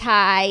the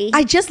tie.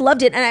 I just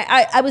loved it, and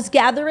I was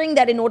gathering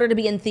that in order to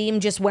be in theme,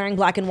 just wearing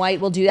black and white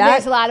will do that.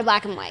 There's a lot of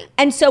black and white,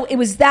 and so it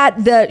was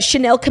the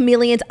Chanel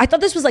chameleons. I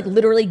thought this was like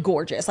literally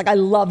gorgeous. Like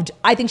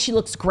I think she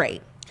looks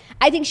great.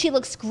 I think she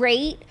looks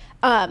great,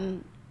 but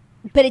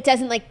it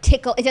doesn't like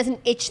tickle. It doesn't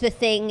itch the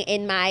thing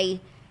in my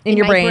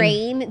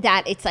brain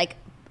that it's like.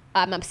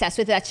 I'm obsessed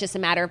with it. That's just a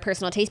matter of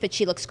personal taste, but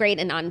she looks great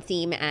and on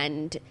theme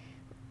and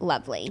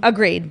lovely.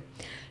 Agreed.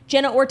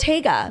 Jenna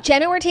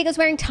Ortega's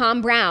wearing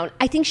Tom Brown.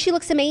 I think she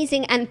looks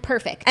amazing and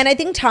perfect. And I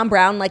think Tom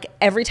Brown, like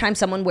every time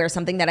someone wears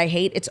something that I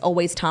hate, it's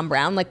always Tom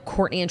Brown, like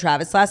Courtney and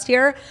Travis last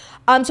year.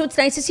 So it's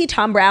nice to see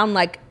Tom Brown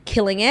like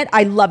killing it.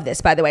 I love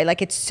this, by the way.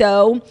 Like it's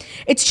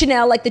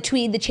Chanel, like the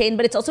tweed, the chain,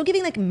 but it's also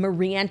giving like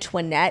Marie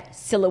Antoinette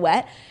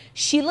silhouette.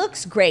 She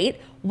looks great.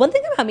 One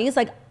thing about me is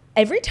like,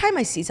 every time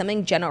I see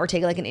something, Jenna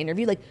Ortega, like an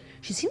interview, like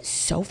she seems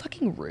so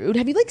fucking rude.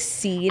 Have you like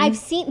seen? I've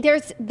seen,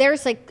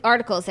 there's like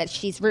articles that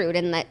she's rude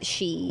and that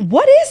she.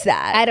 What is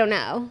that? I don't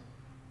know.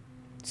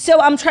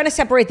 So I'm trying to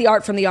separate the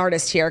art from the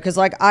artist here. Cause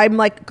like, I'm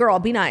like, girl,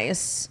 be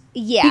nice.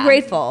 Yeah. Be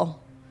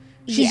grateful.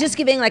 She's just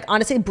giving like,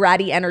 honestly,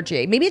 bratty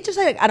energy. Maybe it's just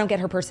like, I don't get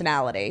her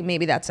personality.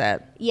 Maybe that's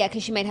it. Yeah.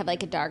 Cause she might have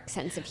like a dark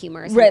sense of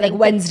humor or something. Right. Like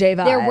Wednesday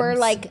vibes. There were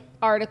like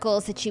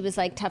articles that she was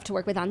like tough to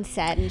work with on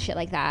set and shit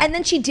like that. And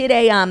then she did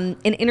an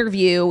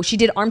interview. She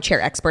did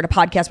Armchair Expert, a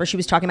podcast where she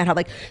was talking about how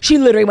like she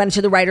literally went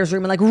into the writer's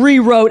room and like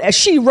rewrote as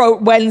she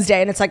wrote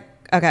Wednesday. And it's like,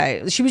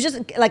 okay, she was just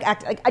like,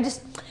 and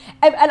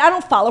I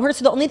don't follow her.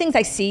 So the only things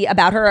I see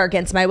about her are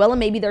against my will. And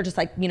maybe they're just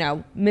like, you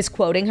know,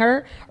 misquoting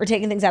her or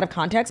taking things out of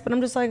context. But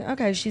I'm just like,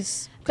 okay,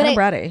 she's kind of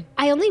bratty.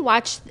 I only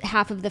watched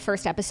half of the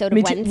first episode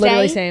of Wednesday.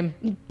 Literally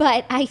same.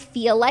 But I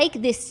feel like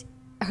this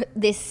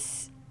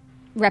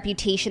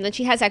reputation that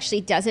she has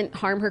actually doesn't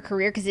harm her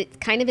career because it's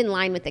kind of in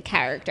line with the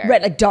character.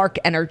 Right, like dark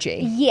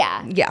energy.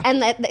 Yeah. Yeah. And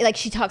like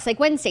she talks like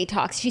Wednesday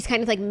talks. She's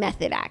kind of like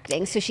method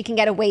acting, so she can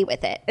get away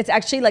with it. It's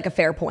actually like a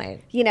fair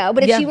point. You know,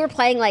 but if she were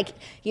playing like,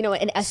 you know,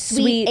 a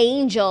sweet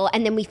angel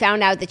and then we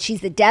found out that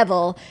she's the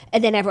devil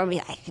and then everyone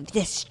would be like,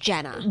 this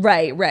Jenna.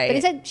 Right. But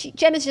instead,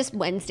 Jenna's just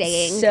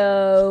Wednesdaying.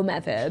 So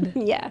method.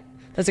 Yeah.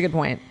 That's a good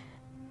point.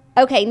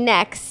 Okay,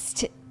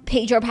 next.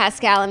 Pedro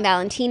Pascal and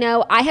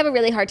Valentino. I have a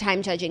really hard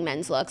time judging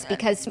men's looks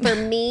because for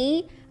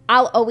me,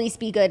 I'll always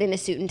be good in a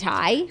suit and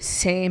tie.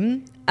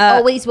 Same.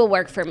 Always will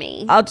work for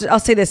me. I'll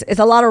say this. It's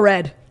a lot of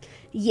red.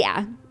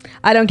 Yeah.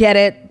 I don't get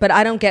it, but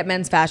I don't get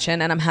men's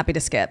fashion and I'm happy to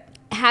skip.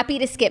 Happy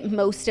to skip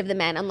most of the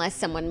men unless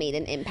someone made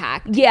an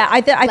impact. Yeah,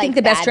 I think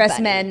the best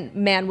dressed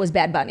man was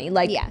Bad Bunny.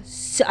 Like, yeah.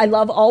 So I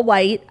love all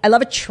white. I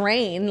love a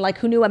train. Like,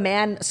 who knew a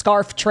man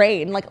scarf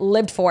train? Like,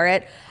 lived for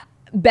it.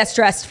 Best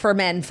dressed for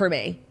men for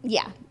me.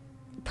 Yeah.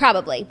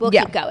 Probably. We'll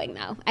keep going,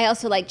 though. I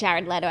also like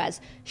Jared Leto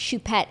as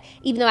Choupette,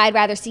 even though I'd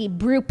rather see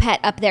Brupette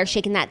up there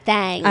shaking that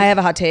thing. I have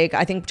a hot take.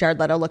 I think Jared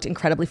Leto looked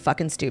incredibly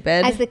fucking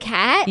stupid. As the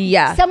cat?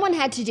 Yeah. Someone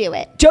had to do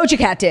it. Doja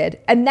Cat did.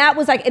 And that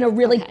was like in a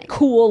really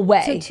cool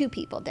way. So 2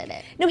 people did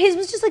it. No, his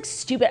was just like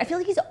stupid. I feel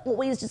like he's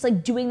always just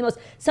like doing the most.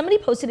 Somebody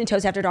posted in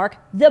Toast After Dark,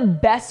 the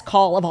best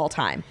call of all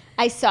time.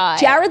 I saw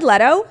it. Jared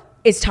Leto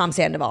is Tom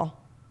Sandoval.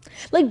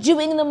 Like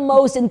doing the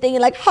most and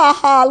thinking like, ha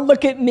ha,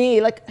 look at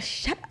me. Like,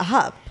 shut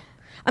up.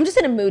 I'm just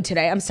in a mood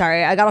today. I'm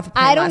sorry. I got off a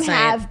plane last night.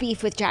 I don't have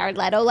beef with Jared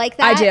Leto like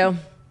that.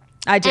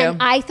 I do.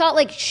 And I thought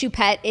like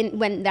Choupette,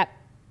 when that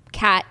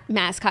cat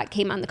mascot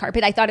came on the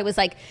carpet, I thought it was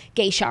like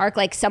Gay Shark,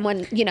 like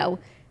someone, you know,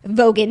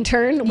 Vogue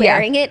intern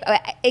wearing it.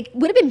 It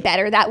would have been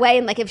better that way.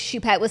 And like if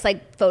Choupette was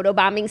like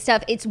photobombing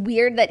stuff, it's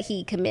weird that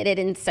he committed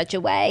in such a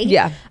way.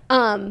 Yeah.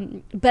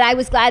 But I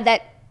was glad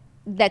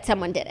that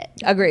someone did it.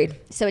 Agreed.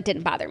 So it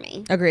didn't bother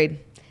me. Agreed.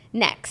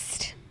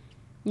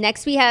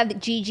 Next, we have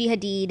Gigi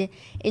Hadid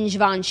in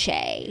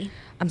Givenchy.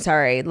 I'm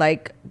sorry.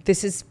 Like,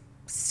 this is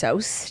so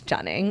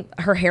stunning.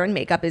 Her hair and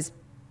makeup is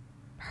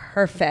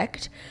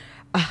perfect.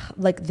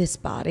 Like, this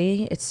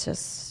body,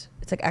 it's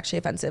like actually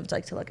offensive to,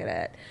 like, to look at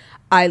it.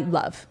 I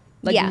love.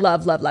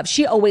 Love.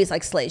 She always,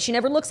 like, slays. She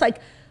never looks like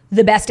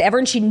the best ever,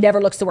 and she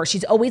never looks the worst.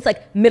 She's always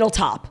like middle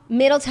top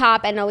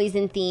and always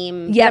in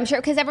theme. Yeah, I'm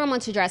sure because everyone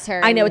wants to dress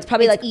her. I know it's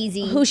probably like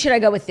easy. Who should I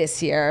go with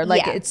this year?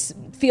 Like it's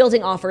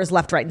fielding offers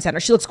left, right, and center.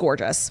 She looks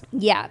gorgeous.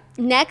 Yeah.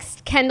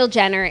 Next, Kendall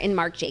Jenner and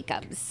Marc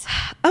Jacobs.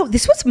 Oh,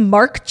 this was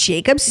Marc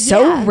Jacobs.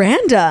 So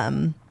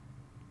random.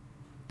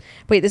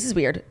 Wait, this is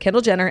weird.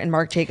 Kendall Jenner and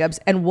Marc Jacobs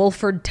and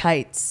Wolford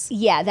tights.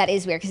 Yeah, that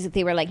is weird because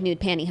they were like nude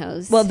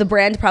pantyhose. Well, the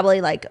brand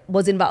probably like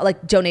was involved,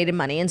 like donated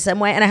money in some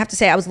way. And I have to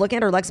say, I was looking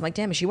at her legs. I'm like,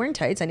 damn, is she wearing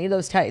tights? I need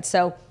those tights.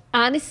 So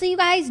honestly, you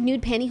guys,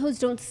 nude pantyhose,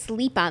 don't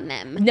sleep on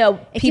them. No,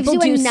 it gives you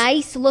a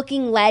nice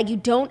looking leg. You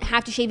don't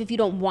have to shave if you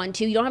don't want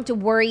to. You don't have to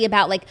worry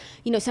about like,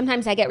 you know,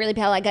 sometimes I get really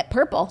pale. I get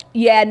purple.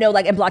 Yeah, no,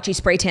 like and blotchy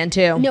spray tan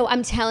too. No,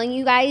 I'm telling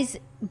you guys.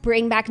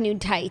 Bring back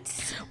nude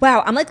tights.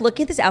 Wow, I'm like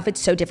looking at this outfit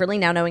so differently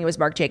now knowing it was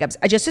Marc Jacobs.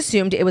 I just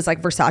assumed it was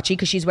like Versace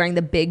because she's wearing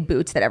the big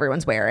boots that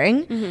everyone's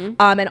wearing. Mm-hmm.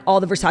 And all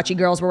the Versace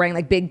girls were wearing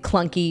like big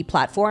clunky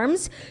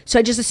platforms. So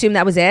I just assumed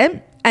that was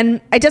it. And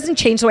it doesn't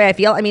change the way I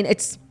feel. I mean,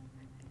 it's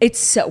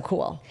so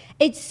cool.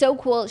 It's so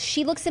cool.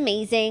 She looks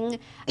amazing.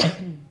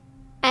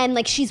 And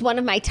like she's one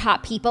of my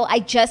top people. I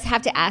just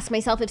have to ask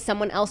myself if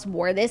someone else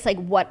wore this, like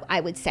what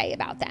I would say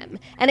about them.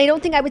 And I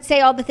don't think I would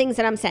say all the things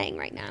that I'm saying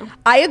right now.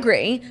 I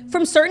agree.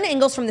 From certain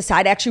angles from the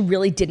side, I actually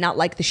really did not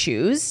like the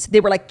shoes.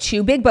 They were like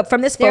too big, but from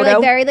this photo, they're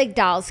like very like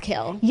doll's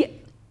kill. Yeah,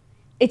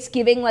 it's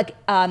giving like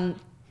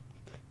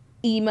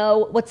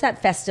emo. What's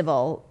that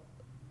festival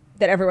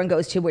that everyone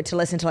goes to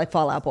listen to like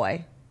Fall Out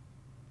Boy?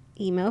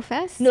 Emo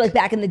Fest? No, like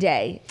back in the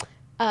day.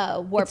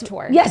 Warped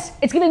Tour. Yes,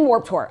 it's giving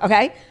Warped Tour.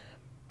 Okay.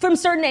 From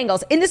certain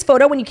angles. In this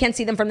photo, when you can't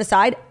see them from the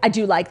side, I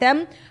do like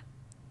them.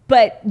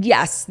 But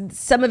yes,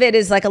 some of it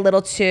is like a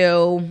little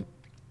too,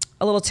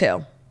 you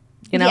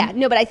know? Yeah,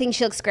 no, but I think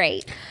she looks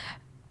great.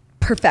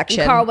 Perfection.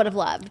 And Carl would have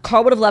loved.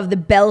 The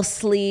bell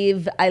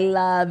sleeve. I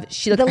love.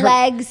 She looked the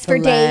legs for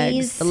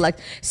days. The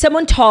legs.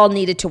 Someone tall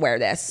needed to wear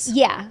this.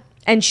 Yeah.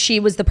 And she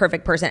was the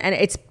perfect person. And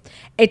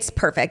it's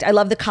perfect. I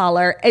love the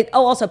collar.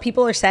 Also,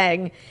 people are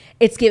saying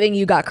it's giving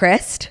You Got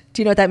Christ.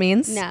 Do you know what that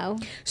means? No.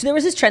 So there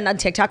was this trend on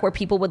TikTok where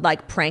people would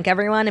like prank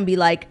everyone and be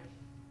like,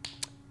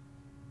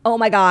 oh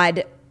my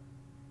God,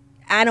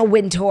 Anna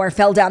Wintour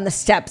fell down the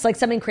steps, like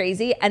something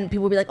crazy. And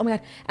people would be like, oh my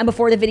God. And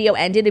before the video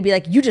ended, it'd be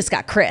like, you just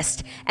got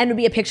Christ. And it would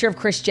be a picture of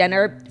Kris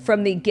Jenner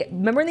from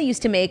remember when they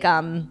used to make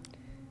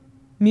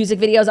music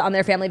videos on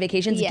their family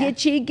vacations. Yeah.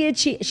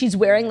 Gitchy. She's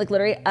wearing like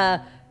literally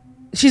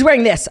she's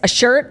wearing a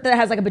shirt that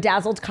has like a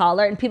bedazzled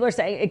collar, and people are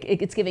saying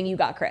it's giving You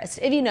Got Chris.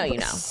 If you know, you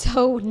know.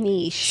 So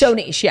niche. So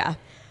niche, yeah.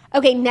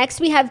 Okay, next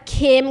we have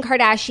Kim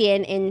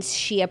Kardashian in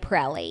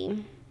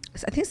Schiaparelli.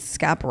 I think it's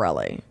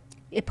Schiaparelli.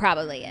 It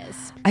probably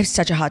is. I have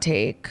such a hot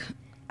take.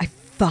 I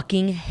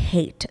fucking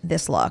hate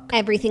this look.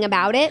 Everything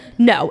about it?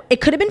 No, it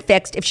could have been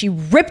fixed if she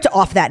ripped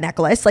off that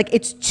necklace. Like,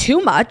 it's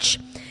too much.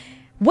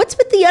 What's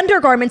with the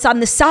undergarments on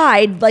the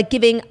side, like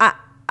giving...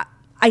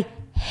 I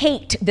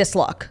hate this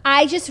look.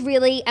 I just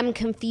really am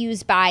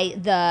confused by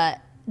the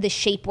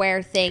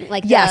shapewear thing.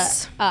 Like,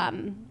 yes.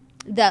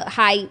 The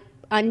high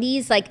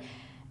undies. Like,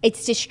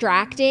 it's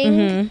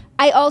distracting.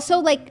 I also,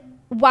 like...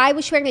 Why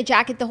was she wearing a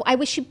jacket? I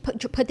wish she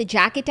put the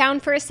jacket down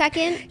for a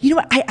second. You know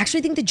what? I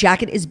actually think the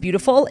jacket is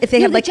beautiful. If they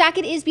the have like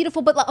jacket is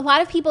beautiful, but a lot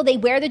of people, they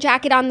wear the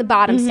jacket on the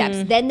bottom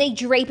steps, then they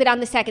drape it on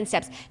the second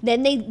steps,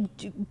 then they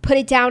put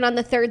it down on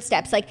the third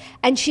steps. Like,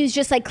 and she's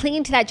just like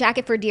clinging to that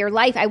jacket for dear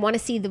life. I want to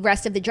see the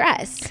rest of the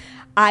dress.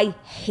 I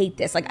hate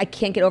this. Like, I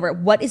can't get over it.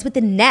 What is with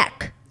the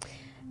neck?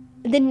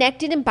 The neck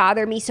didn't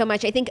bother me so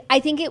much. I think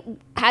it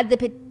had the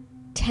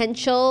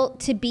potential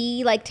to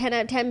be like 10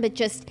 out of 10, but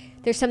just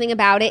there's something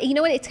about it. You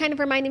know what? It's kind of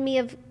reminded me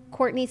of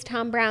Kourtney's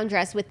Tom Brown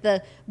dress with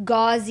the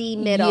gauzy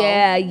middle.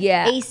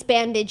 Yeah. Ace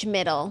bandage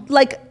middle.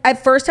 Like,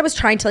 at first I was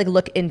trying to like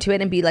look into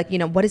it and be like, you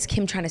know, what is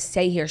Kim trying to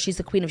say here? She's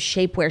the queen of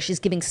shapewear. She's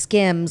giving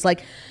Skims.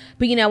 Like,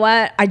 but you know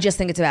what? I just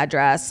think it's a bad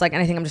dress. Like,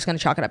 and I think I'm just going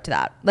to chalk it up to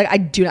that. Like, I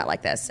do not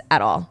like this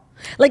at all.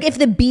 Like, if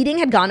the beading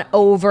had gone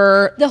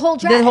over the whole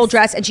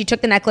dress and she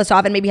took the necklace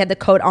off and maybe had the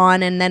coat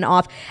on and then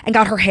off and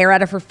got her hair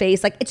out of her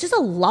face, like, it's just a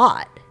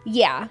lot.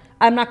 Yeah.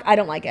 I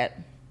don't like it.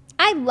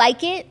 I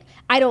like it.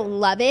 I don't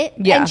love it.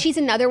 Yeah. And she's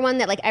another one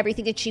that, like,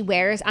 everything that she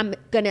wears, I'm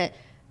going to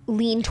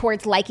lean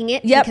towards liking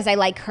it because I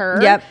like her.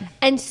 Yep.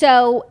 And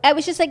so I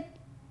was just like,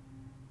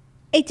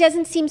 it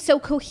doesn't seem so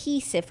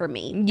cohesive for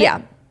me.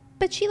 Yeah.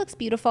 But she looks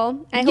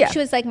beautiful. I hope she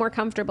was like more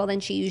comfortable than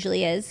she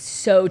usually is.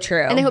 So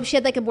true. And I hope she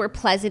had like a more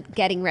pleasant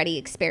getting ready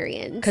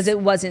experience. Because it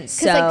wasn't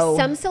so. Because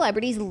like some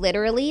celebrities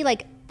literally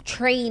like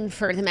train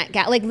for the Met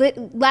Gala. Like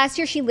last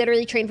year, she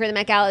literally trained for the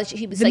Met Gala.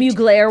 She was the like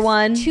Mugler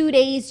one. 2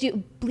 days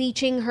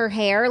bleaching her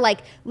hair.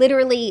 Like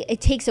literally,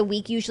 it takes a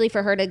week usually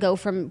for her to go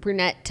from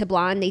brunette to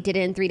blonde. They did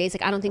it in 3 days.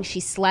 Like I don't think she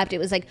slept. It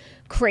was like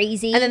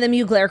crazy. And then the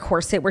Mugler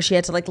corset where she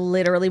had to like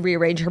literally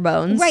rearrange her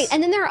bones. Right.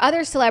 And then there are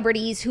other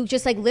celebrities who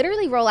just like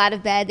literally roll out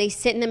of bed. They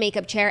sit in the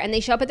makeup chair and they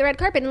show up at the red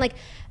carpet and like.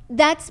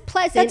 That's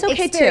pleasant. That's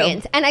okay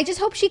experience. too. And I just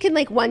hope she can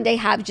like one day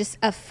have just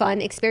a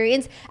fun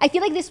experience. I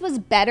feel like this was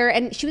better.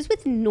 And she was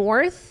with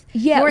North.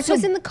 Yeah. North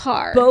was in the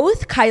car.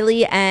 Both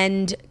Kylie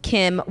and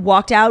Kim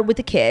walked out with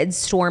the kids,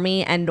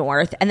 Stormi and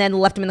North, and then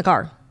left them in the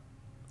car.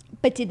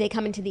 But did they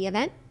come into the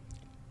event?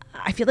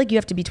 I feel like you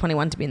have to be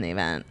 21 to be in the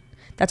event.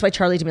 That's why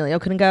Charli D'Amelio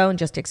couldn't go and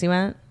just Dixie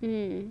went.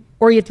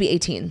 Or you have to be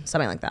 18,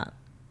 something like that.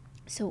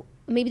 So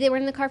maybe they were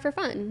in the car for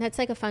fun. That's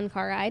like a fun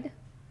car ride.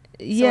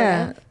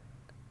 Yeah. Sort of.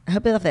 I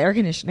hope they left the air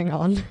conditioning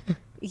on.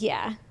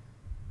 Yeah.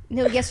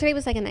 No, yesterday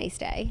was like a nice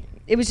day.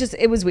 It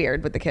was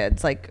weird with the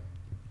kids. Like,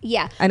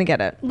 yeah. I didn't get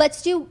it.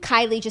 Let's do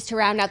Kylie just to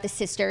round out the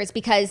sisters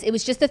because it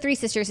was just the 3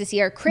 sisters this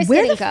year. Chris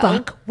Where didn't the go.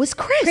 fuck was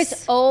Chris?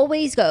 Chris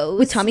always goes.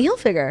 With Tommy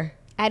Hilfiger.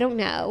 I don't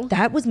know.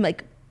 That wasn't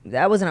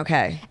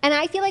okay. And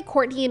I feel like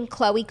Kourtney and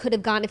Khloe could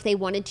have gone if they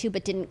wanted to,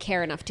 but didn't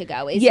care enough to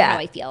go, is how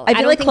I feel. I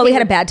feel like Khloe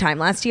had a bad time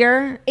last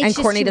year, and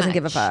Kourtney doesn't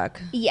give a fuck.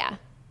 Yeah.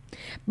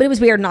 But it was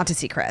weird not to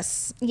see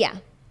Chris. Yeah.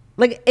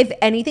 Like, if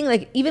anything,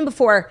 like, even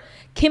before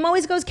Kim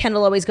always goes,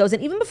 Kendall always goes,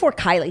 and even before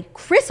Kylie,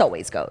 Chris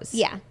always goes.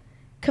 Yeah.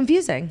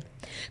 Confusing.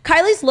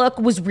 Kylie's look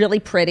was really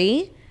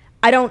pretty.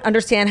 I don't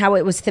understand how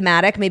it was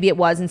thematic. Maybe it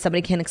was, and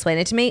somebody can explain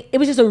it to me. It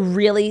was just a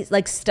really,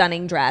 like,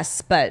 stunning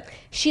dress, but...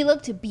 She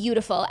looked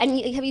beautiful. And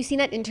have you seen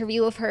that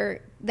interview of her,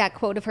 that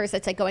quote of hers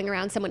that's, like, going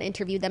around? Someone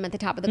interviewed them at the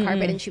top of the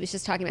carpet, and she was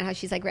just talking about how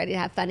she's, like, ready to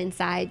have fun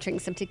inside, drink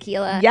some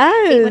tequila.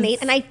 Yes. 818.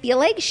 And I feel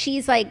like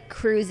she's, like,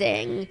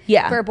 cruising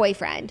for a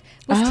boyfriend.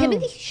 Was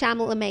Timothée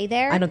Chalamet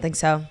there? I don't think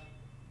so.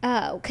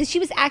 Oh, because she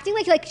was acting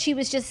like she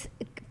was just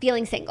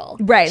feeling single.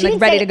 Right, she like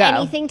didn't ready say to go.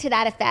 Anything to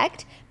that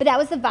effect, but that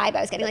was the vibe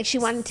I was getting. Like she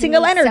wanted to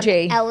single meet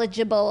energy, some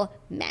eligible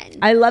men.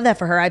 I love that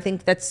for her. I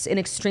think that's an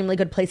extremely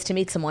good place to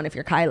meet someone if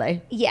you're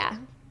Kylie. Yeah.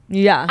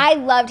 Yeah. I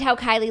loved how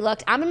Kylie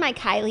looked. I'm in my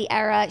Kylie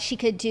era. She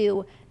could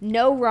do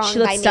no wrong she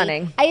looked by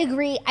stunning. me. I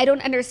agree. I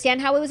don't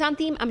understand how it was on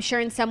theme. I'm sure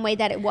in some way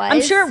that it was.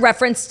 I'm sure it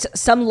referenced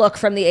some look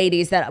from the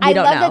 80s that we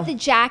don't know. I love that the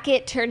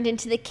jacket turned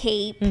into the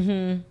cape.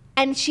 Mm-hmm.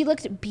 And she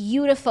looked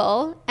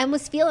beautiful and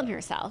was feeling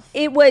herself.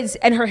 It was,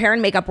 and her hair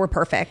and makeup were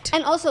perfect.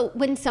 And also,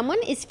 when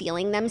someone is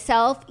feeling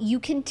themselves, you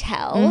can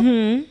tell.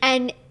 Mm-hmm.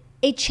 And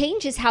it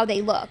changes how they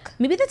look.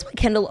 Maybe that's why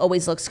Kendall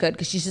always looks good,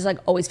 because she's just like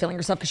always feeling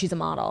herself because she's a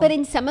model. But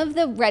in some of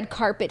the red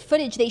carpet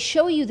footage, they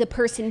show you the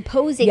person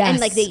posing and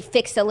like they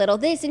fix a little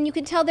this, and you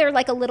can tell they're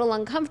like a little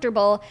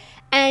uncomfortable.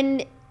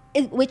 And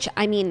Which,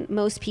 I mean,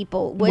 most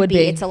people would be.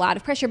 It's a lot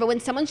of pressure. But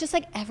when someone's just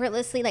like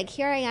effortlessly like,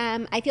 here I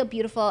am, I feel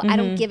beautiful, I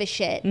don't give a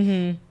shit,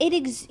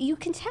 you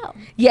can tell.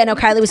 Yeah, no,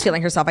 Kylie was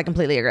feeling herself. I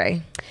completely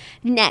agree.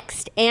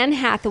 Next, Anne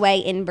Hathaway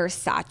in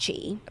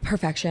Versace.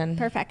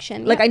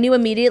 Perfection. Like, I knew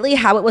immediately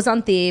how it was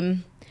on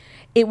theme.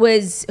 It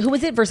was, who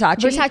was it?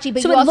 Versace,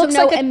 but so you also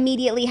know like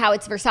immediately how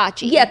it's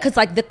Versace. Yeah, because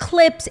like the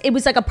clips, it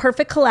was like a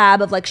perfect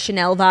collab of like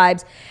Chanel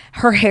vibes.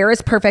 Her hair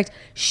is perfect.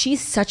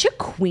 She's such a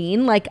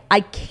queen. Like, I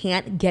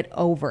can't get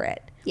over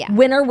it. Yeah.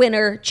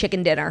 Winner,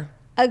 chicken dinner.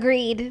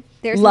 Agreed.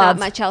 There's not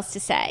much else to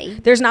say.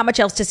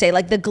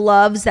 Like the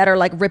gloves that are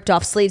like ripped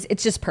off sleeves,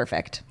 it's just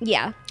perfect.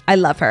 Yeah. I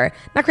love her.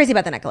 Not crazy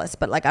about the necklace,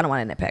 but like I don't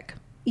want to nitpick.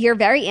 You're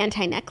very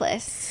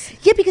anti-necklace.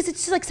 Yeah, because it's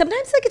just like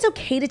sometimes like it's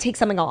okay to take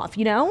something off,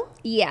 you know?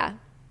 Yeah.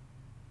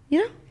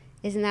 You know?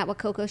 Isn't that what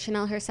Coco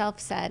Chanel herself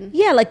said?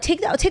 Yeah, like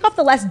take off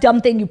the last dumb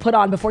thing you put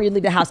on before you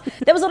leave the house.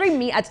 That was literally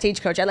me at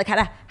Stagecoach. I like had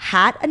a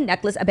hat, a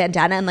necklace, a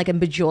bandana, and like a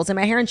bejewels in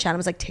my hair. And Shannon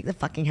was like, take the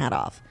fucking hat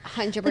off.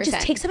 100%. Like, just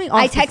take something off.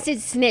 I texted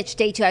Snitch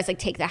day 2. I was like,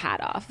 take the hat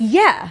off.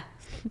 Yeah.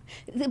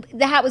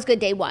 The hat was good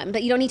day 1,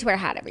 but you don't need to wear a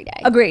hat every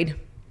day. Agreed.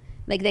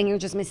 Like then you're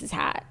just Mrs.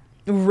 Hat.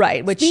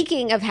 Right.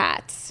 Speaking of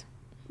hats,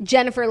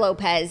 Jennifer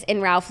Lopez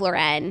in Ralph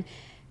Lauren.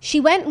 She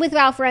went with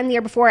Ralph Lauren the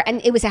year before,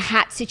 and it was a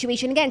hat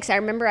situation again. Because I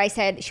remember I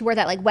said she wore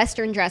that like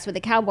Western dress with a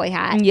cowboy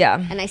hat.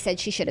 Yeah. And I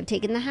said she should have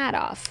taken the hat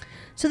off.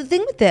 So the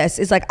thing with this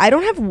is like I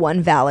don't have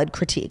one valid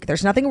critique.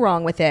 There's nothing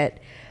wrong with it.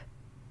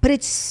 But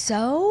it's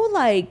so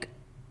like,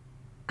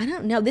 I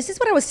don't know. This is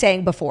what I was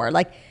saying before.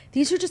 Like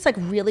these are just like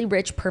really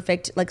rich,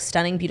 perfect, like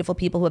stunning, beautiful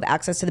people who have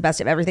access to the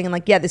best of everything. And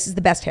like, yeah, this is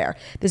the best hair.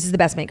 This is the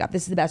best makeup.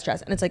 This is the best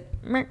dress. And it's like,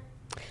 meh.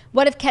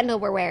 What if Kendall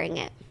were wearing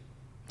it?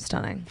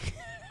 Stunning.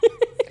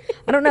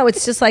 I don't know.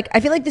 It's just like, I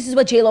feel like this is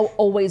what J-Lo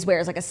always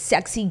wears, like a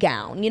sexy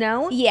gown, you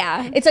know?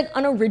 Yeah. It's like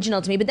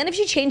unoriginal to me. But then if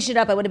she changed it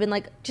up, I would have been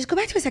like, just go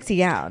back to a sexy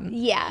gown.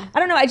 Yeah. I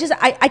don't know.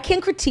 I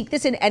can't critique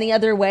this in any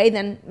other way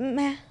than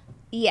meh.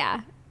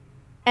 Yeah.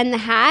 And the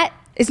hat?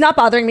 It's not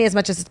bothering me as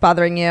much as it's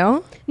bothering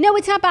you. No,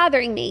 it's not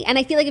bothering me. And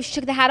I feel like if she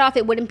took the hat off,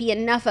 it wouldn't be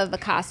enough of a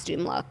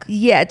costume look.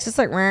 Yeah, it's just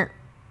like, meh.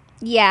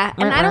 Yeah.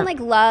 And I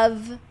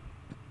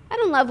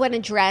don't love when a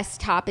dress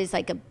top is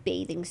like a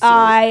bathing suit.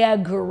 I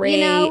agree.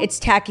 You know? It's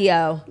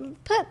tacky-o.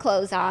 Put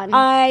clothes on.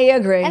 I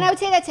agree. And I would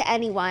say that to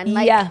anyone.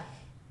 Like, yeah.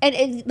 And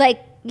it's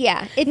like,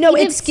 yeah.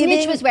 If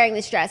Snitch was wearing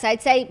this dress,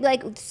 I'd say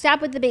like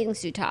stop with the bathing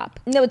suit top.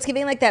 No, it's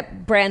giving like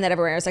that brand that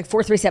everyone wears, like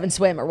 437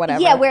 Swim or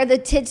whatever. Yeah, where the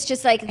tits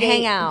just like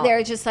hang out.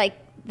 They're just like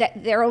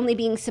that. They're only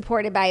being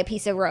supported by a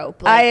piece of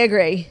rope. Like, I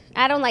agree.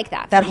 I don't like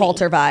that. That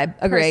halter vibe.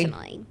 Agree.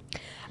 Personally.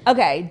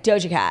 Okay,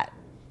 Doja Cat.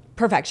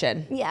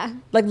 Perfection. Yeah.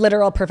 Like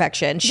literal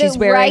perfection. She's the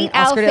wearing right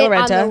Oscar de la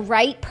outfit Renta. on the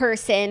right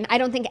person. I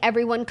don't think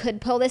everyone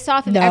could pull this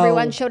off if No.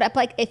 everyone showed up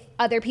if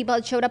other people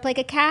had showed up like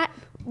a cat.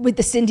 With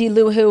the Cindy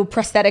Lou Who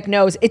prosthetic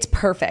nose. It's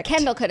perfect.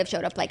 Kendall could have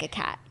showed up like a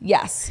cat.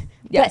 Yes.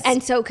 Yes.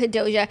 And so could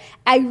Doja.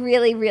 I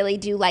really, really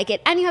do like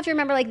it. And you have to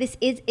remember, like,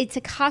 it's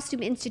a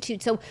costume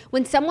institute. So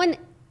when someone,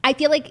 I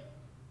feel like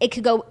it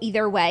could go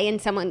either way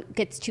and someone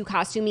gets too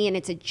costumey and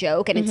it's a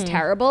joke and it's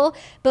terrible.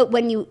 But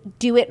when you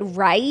do it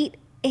right,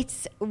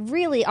 it's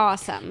really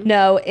awesome.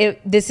 No,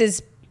 this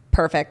is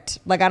perfect.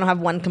 Like, I don't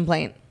have one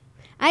complaint.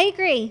 I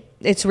agree.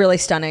 It's really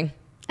stunning.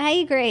 I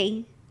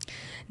agree.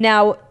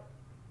 Now,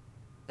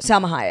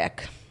 Salma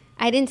Hayek.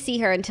 I didn't see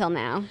her until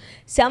now.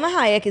 Salma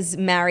Hayek is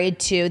married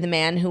to the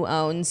man who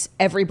owns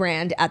every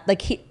brand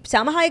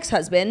Salma Hayek's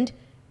husband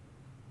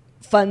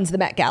funds the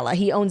Met Gala.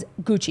 He owns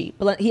Gucci.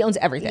 He owns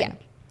everything. Yeah.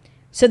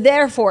 So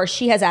therefore,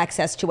 she has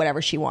access to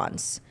whatever she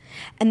wants.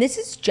 And this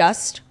is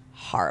just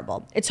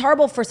horrible. It's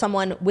horrible for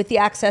someone with the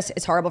access.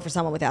 It's horrible for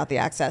someone without the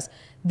access.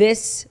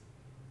 This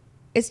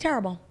is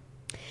terrible.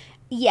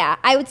 Yeah,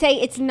 I would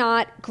say it's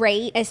not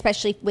great,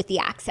 especially with the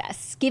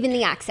access. Given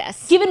the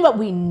access. Given what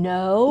we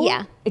know,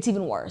 yeah, it's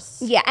even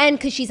worse. Yeah, and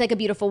because she's like a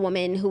beautiful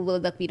woman who will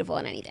look beautiful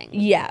in anything.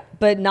 Yeah,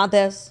 but not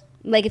this.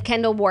 Like if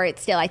Kendall wore it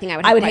still, I think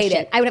I would hate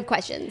it. I would have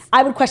questions.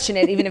 I would question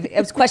it even if I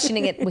was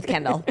questioning it with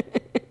Kendall.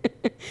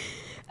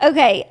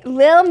 Okay,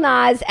 Lil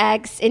Nas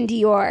X in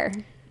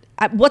Dior.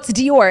 What's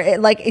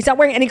Dior? He's not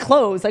wearing any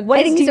clothes. Like, what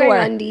is Dior? He's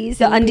wearing undies.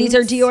 The undies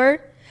are Dior?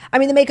 I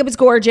mean, the makeup is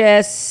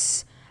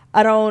gorgeous.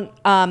 I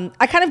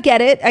kind of get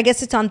it. I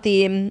guess it's on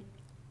theme.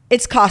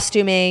 It's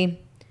costumey.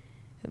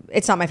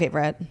 It's not my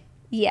favorite.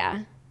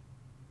 Yeah.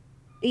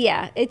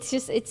 Yeah, it's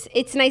just,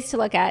 it's nice to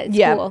look at.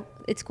 Cool.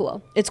 It's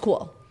cool. It's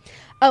cool.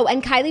 Oh,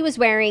 and Kylie was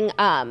wearing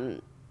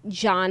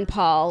Jean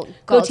Paul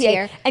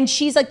Gaultier. And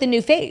she's like the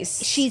new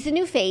face. She's the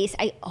new face.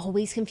 I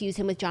always confuse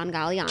him with John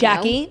Galliano.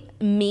 Jackie,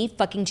 me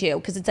fucking too.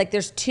 Because it's like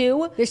there's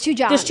two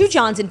Johns. There's two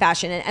Johns in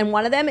fashion. And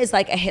one of them is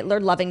like a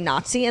Hitler-loving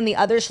Nazi. And the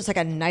other is just like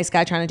a nice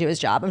guy trying to do his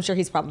job. I'm sure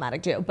he's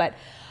problematic too. But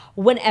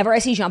whenever I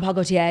see Jean Paul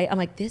Gaultier, I'm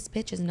like, this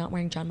bitch is not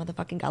wearing John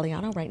motherfucking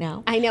Galliano right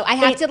now. I know. I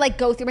have to like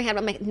go through my head.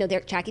 I'm like, no,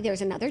 Jackie,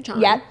 there's another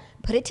John. Yeah.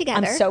 Put it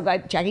together. I'm so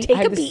glad. Jackie, Take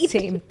I have a the beat.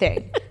 same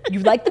thing.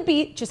 You like the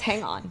beat, just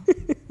hang on.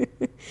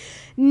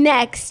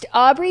 Next,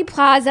 Aubrey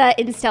Plaza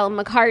in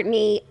Stella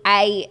McCartney.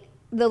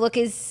 The look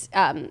is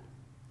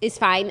is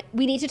fine.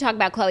 We need to talk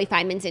about Chloe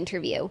Fineman's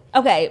interview.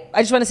 Okay,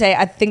 I just want to say,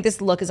 I think this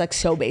look is like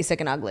so basic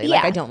and ugly. Yeah.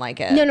 Like, I don't like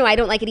it. No, I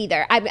don't like it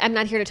either. I'm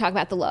not here to talk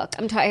about the look.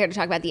 I'm here to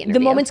talk about the interview.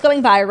 The moment's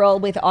going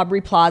viral with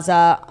Aubrey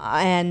Plaza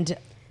and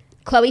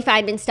Chloe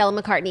Fineman, Stella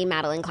McCartney,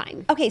 Madeline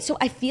Klein. Okay, so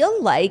I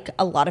feel like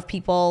a lot of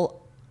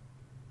people,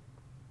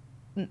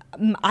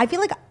 I feel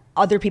like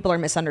other people are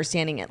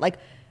misunderstanding it. Like,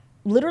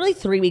 literally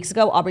 3 weeks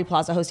ago, Aubrey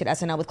Plaza hosted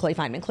SNL with Chloe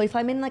Fineman. Chloe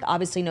Fineman, like,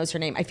 obviously knows her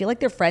name. I feel like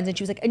they're friends, and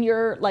she was like, and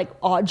you're, like,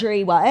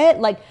 Audrey what?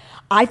 Like,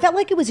 I felt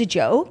like it was a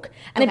joke.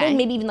 And I feel like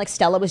maybe even, like,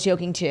 Stella was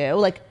joking, too.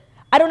 Like,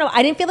 I don't know.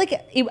 I didn't feel like,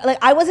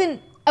 I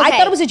wasn't, I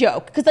thought it was a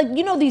joke. Because, like,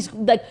 you know, these,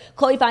 like,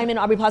 Chloe Fineman,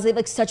 Aubrey Plaza, they have,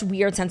 like, such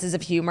weird senses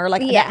of humor.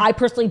 Like, that I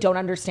personally don't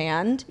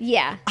understand.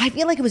 Yeah. I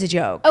feel like it was a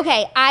joke.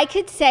 Okay, I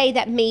could say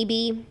that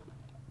maybe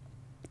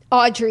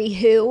Audrey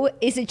Who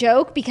is a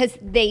joke because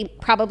they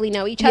probably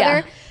know each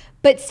other.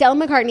 But Stella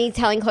McCartney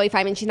telling Chloe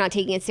Fineman she's not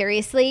taking it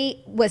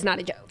seriously was not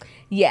a joke.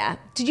 Yeah.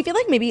 Did you feel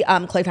like maybe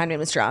Chloe Fineman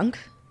was drunk?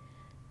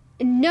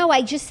 No,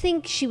 I just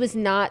think she was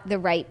not the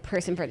right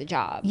person for the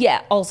job.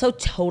 Yeah. Also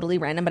totally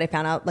random, but I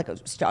found out, like, I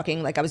was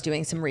stalking, like, I was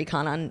doing some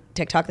recon on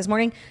TikTok this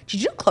morning.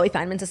 Did you know Chloe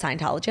Fineman's a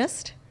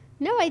Scientologist?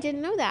 No, I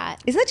didn't know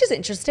that. Isn't that just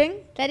interesting?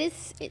 That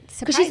is, it's surprising.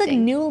 Because she's, like,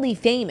 newly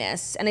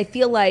famous, and I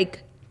feel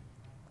like,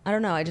 I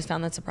don't know, I just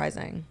found that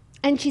surprising.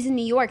 And she's in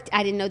New York.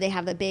 I didn't know they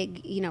have a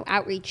big,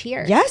 outreach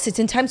here. Yes, it's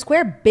in Times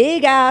Square.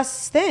 Big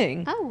ass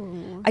thing.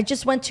 Oh. I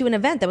just went to an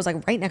event that was,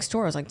 like, right next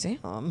door. I was like,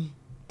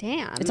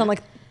 damn. It's on,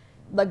 like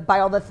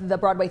by all the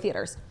Broadway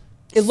theaters.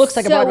 It looks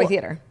like a Broadway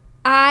theater.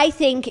 I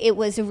think it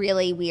was a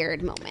really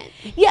weird moment.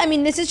 Yeah, I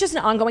mean, this is just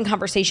an ongoing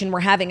conversation we're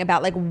having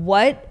about, like,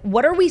 what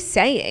are we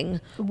saying?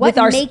 What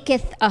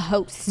maketh a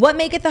host? What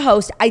maketh a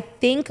host? I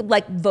think,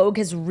 like, Vogue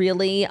has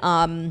really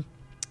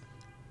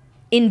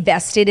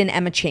invested in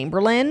Emma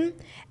Chamberlain.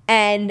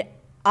 And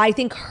I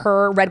think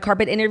her red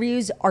carpet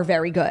interviews are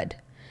very good.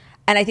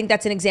 And I think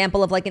that's an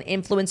example of, like, an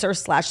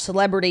influencer /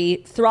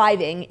 celebrity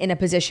thriving in a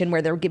position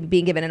where they're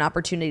being given an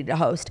opportunity to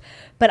host.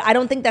 But I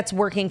don't think that's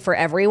working for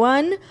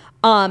everyone.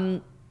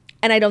 And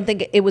I don't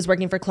think it was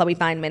working for Chloe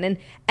Fineman.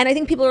 And I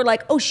think people are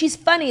like, oh, she's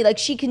funny. Like,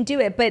 she can do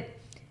it. But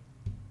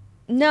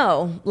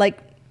no.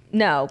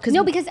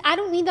 Because I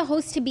don't need the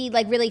host to be,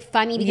 like, really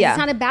funny because it's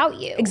not about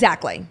you.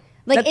 Exactly.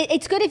 Like,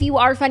 it's good if you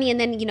are funny and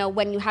then,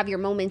 when you have your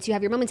moments, you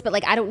have your moments. But,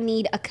 like, I don't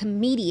need a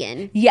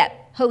comedian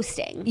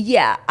hosting.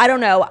 Yeah. I don't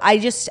know. I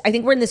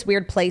think we're in this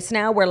weird place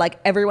now where, like,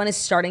 everyone is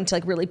starting to,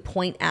 like, really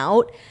point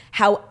out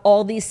how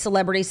all these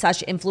celebrities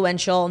 /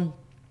 influential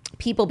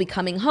people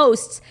becoming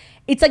hosts,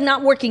 it's, like,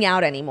 not working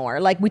out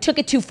anymore. Like, we took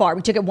it too far.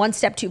 We took it one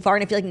step too far.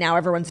 And I feel like now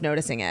everyone's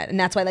noticing it. And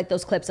that's why, like,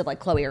 those clips of, like,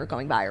 Chloe are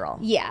going viral.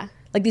 Yeah.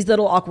 Like, these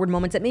little awkward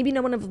moments that maybe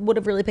no one would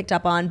have really picked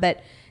up on.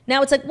 But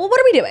now it's like, well,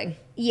 what are we doing?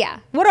 Yeah.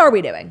 What are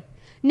we doing?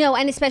 No,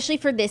 and especially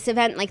for this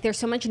event, like, there's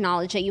so much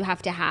knowledge that you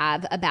have to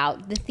have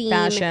about the theme,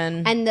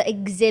 fashion, and the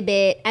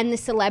exhibit, and the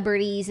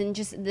celebrities, and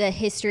just the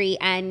history,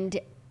 and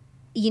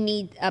you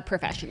need a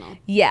professional.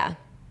 Yeah,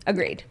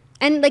 agreed.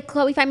 And, like,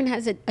 Chloe Fineman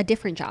has a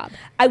different job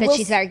that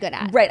she's very good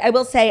at. Right. I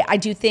will say, I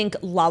do think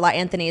Lala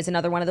Anthony is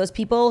another one of those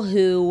people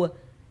who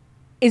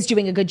is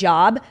doing a good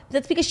job. But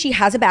that's because she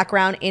has a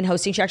background in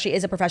hosting. She actually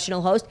is a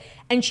professional host.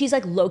 And she's,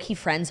 like, low-key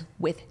friends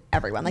with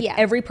everyone. Like,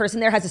 every person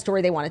there has a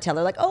story they want to tell.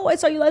 They're like, oh, I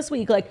saw you last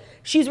week. Like,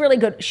 she's really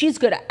good. She's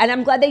good. And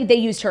I'm glad they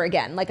used her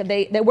again. Like,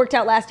 they worked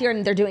out last year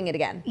and they're doing it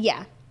again.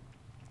 Yeah.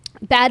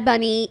 Bad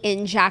Bunny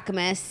in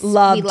Jacquemus.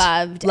 Loved. We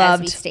loved, as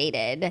we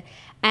stated.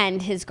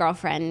 And his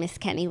girlfriend, Miss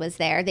Kenny, was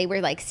there. They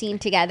were, like, seen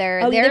together.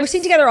 Oh, they were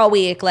seen together all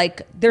week.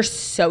 Like, they're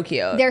so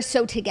cute. They're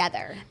so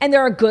together. And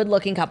they're a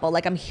good-looking couple.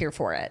 Like, I'm here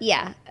for it.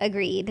 Yeah,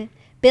 agreed.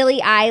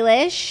 Billie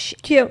Eilish.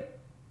 Cute.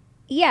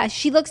 Yeah,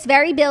 she looks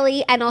very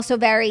Billie and also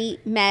very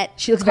Met.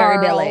 She looks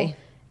Carl. very Billie.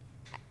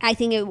 I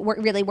think it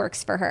really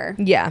works for her.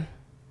 Yeah.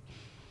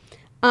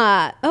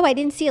 I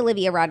didn't see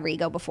Olivia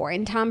Rodrigo before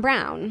in Tom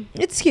Brown.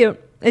 It's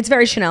cute. It's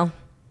very Chanel.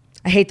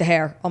 I hate the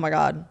hair. Oh, my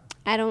God.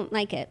 I don't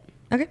like it.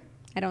 Okay.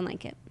 I don't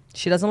like it.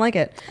 She doesn't like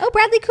it. Oh,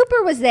 Bradley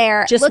Cooper was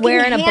there. Just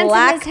wearing a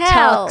black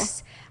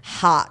tux.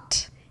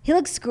 Hot. He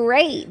looks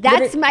great.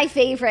 That's my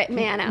favorite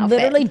man outfit.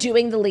 Literally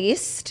doing the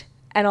least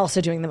and also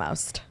doing the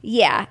most.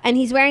 Yeah. And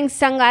he's wearing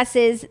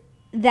sunglasses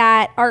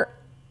that are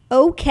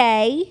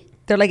okay.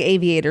 They're like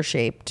aviator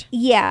shaped.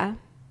 Yeah.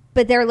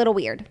 But they're a little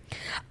weird.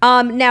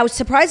 Now,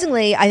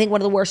 surprisingly, I think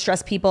one of the worst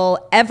dressed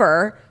people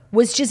ever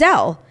was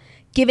Giselle,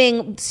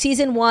 giving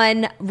season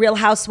 1 Real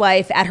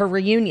Housewife at her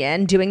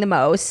reunion, doing the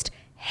most.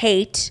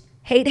 Hate.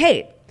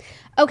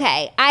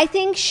 Okay, I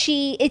think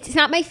it's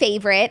not my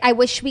favorite. I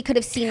wish we could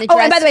have seen the dress. Oh,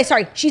 and by the way,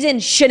 sorry, she's in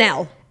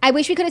Chanel. I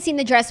wish we could have seen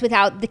the dress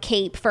without the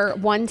cape for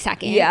 1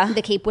 second. Yeah.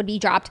 The cape would be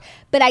dropped.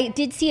 But I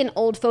did see an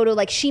old photo,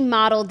 like she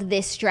modeled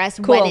this dress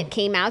when it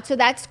came out. So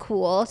that's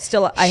cool.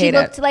 Still, I hate it.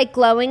 She looked like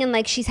glowing and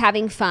like she's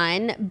having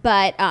fun.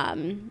 But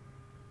I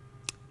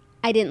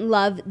didn't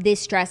love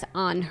this dress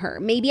on her.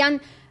 Maybe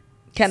on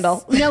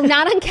Kendall. No,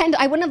 not on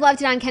Kendall. I wouldn't have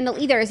loved it on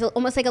Kendall either. It's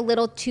almost like a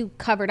little too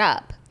covered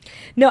up.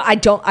 No, I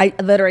don't. I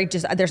literally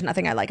just, there's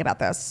nothing I like about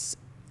this.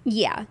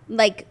 Yeah.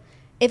 Like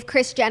If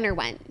Kris Jenner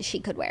went, she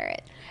could wear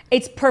it.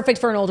 It's perfect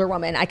for an older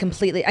woman. I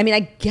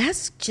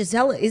guess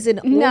Giselle is an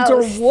older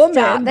woman.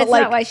 Stop. That's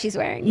but not why she's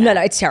wearing that.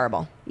 No, it's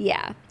terrible.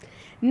 Yeah.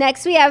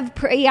 Next, we have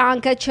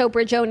Priyanka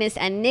Chopra Jonas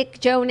and Nick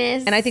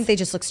Jonas. And I think they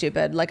just look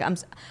stupid. Like, I'm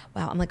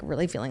like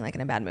really feeling like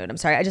in a bad mood. I'm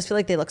sorry. I just feel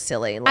like they look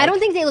silly. Like, I don't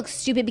think they look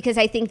stupid because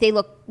I think they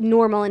look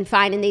normal and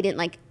fine and they didn't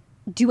like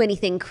do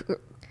anything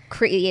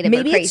creative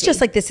maybe or crazy. It's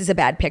just like this is a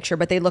bad picture,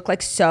 but they look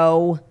like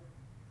so,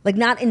 like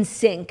not in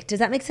sync. Does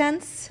that make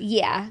sense?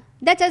 Yeah,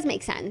 that does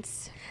make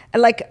sense.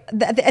 Like,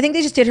 I think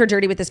they just did her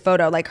dirty with this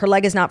photo. Like, her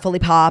leg is not fully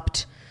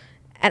popped.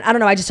 And I don't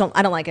know.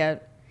 I don't like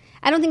it.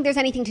 I don't think there's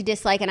anything to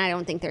dislike, and I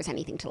don't think there's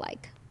anything to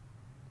like.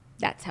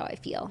 That's how I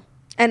feel.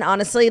 And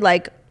honestly,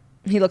 like,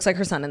 he looks like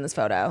her son in this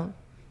photo.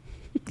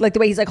 Like, the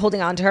way he's, like,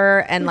 holding on to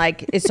her and,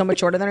 like, is so much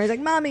shorter than her. He's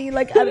like, mommy.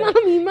 Like, mommy.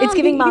 It's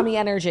giving mommy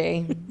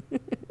energy.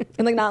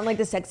 And, like, not in, like,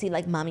 the sexy,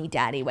 like, mommy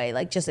daddy way.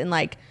 Like, just in,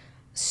 like,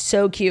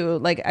 so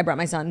cute. Like, I brought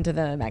my son to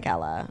the Met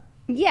Gala.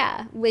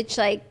 Yeah, which,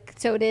 like,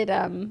 so did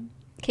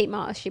Kate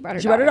Moss. She brought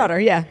her daughter,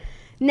 yeah.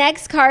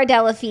 Next, Cara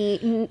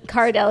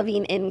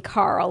Delevingne in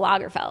Karl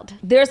Lagerfeld.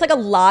 There's, like, a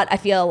lot, I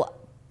feel,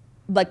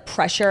 like,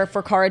 pressure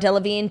for Cara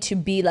Delevingne to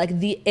be, like,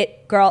 the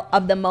it girl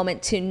of the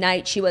moment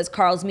tonight. She was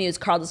Carl's muse.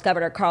 Carl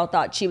discovered her. Carl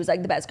thought she was,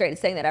 like, the best,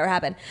 greatest thing that ever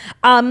happened.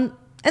 And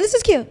this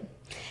is cute.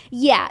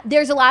 Yeah,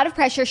 there's a lot of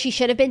pressure. She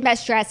should have been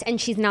best dressed,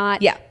 and she's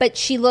not. Yeah. But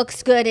she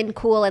looks good and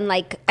cool and,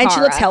 like, Cara. And she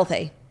looks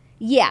healthy.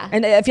 Yeah.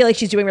 And I feel like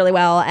she's doing really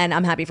well, and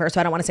I'm happy for her, so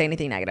I don't want to say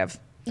anything negative.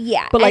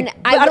 Yeah. But, like,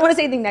 I don't want to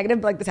say anything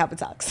negative, but, like, this outfit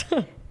sucks.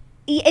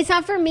 It's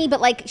not for me, but,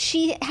 like,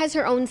 she has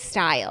her own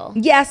style.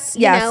 Yes.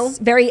 You know?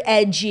 Very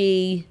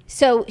edgy.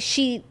 So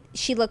she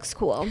looks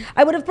cool.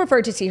 I would have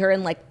preferred to see her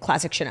in, like,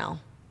 classic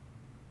Chanel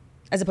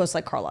as opposed to,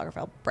 like, Karl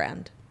Lagerfeld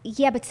brand.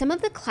 Yeah, but some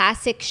of the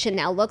classic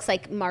Chanel looks,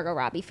 like Margot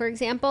Robbie, for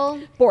example,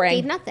 boring.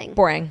 Gave nothing.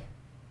 Boring.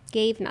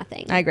 Gave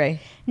nothing. I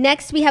agree.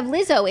 Next, we have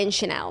Lizzo in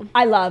Chanel.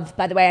 I love,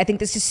 by the way, I think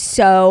this is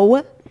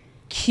so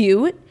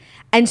cute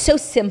and so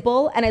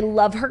simple, and I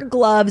love her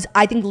gloves.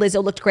 I think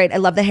Lizzo looked great. I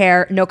love the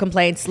hair. No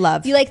complaints.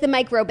 Love. You like the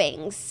micro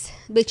bangs,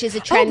 which is a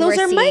trend we're seeing.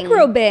 Oh, those are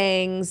micro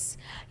bangs.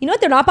 You know what?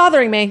 They're not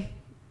bothering me.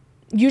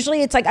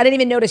 Usually it's like, I didn't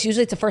even notice.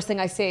 Usually it's the first thing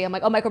I see. I'm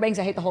like, oh, micro bangs.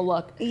 I hate the whole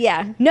look.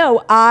 Yeah.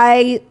 No,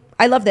 I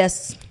love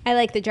this. I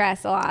like the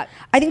dress a lot.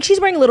 I think she's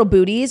wearing little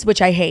booties,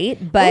 which I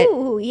hate, but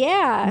ooh,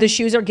 yeah. The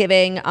shoes are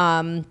giving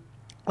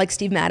like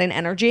Steve Madden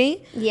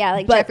energy. Yeah,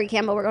 like Jeffrey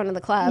Campbell, we're going to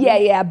the club.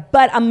 Yeah.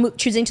 But I'm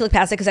choosing to look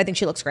past it because I think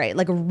she looks great.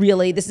 Like,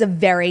 really, this is a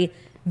very,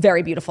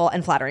 very beautiful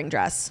and flattering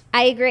dress.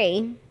 I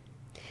agree.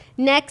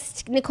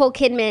 Next, Nicole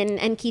Kidman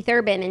and Keith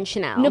Urban in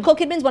Chanel. Nicole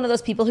Kidman's one of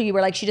those people who you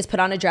were like, she just put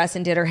on a dress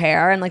and did her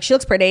hair, and like she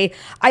looks pretty.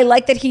 I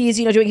like that he's,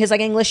 doing his like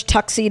English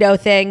tuxedo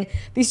thing.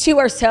 These two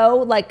are so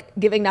like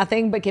giving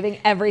nothing but giving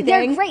everything.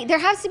 They're great. There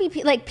has to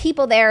be like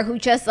people there who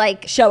just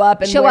like show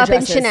up in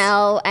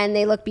Chanel and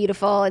they look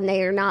beautiful and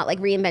they are not like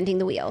reinventing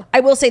the wheel. I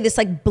will say this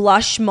like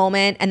blush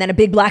moment and then a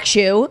big black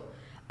shoe.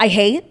 I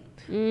hate.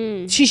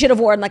 She should have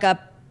worn like an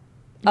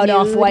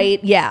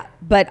off-white. Yeah,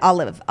 but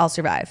I'll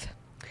survive.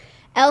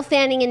 Elle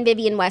Fanning and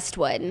Vivienne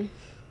Westwood.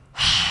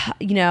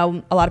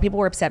 A lot of people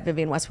were upset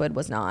Vivienne Westwood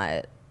was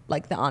not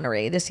like the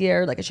honoree this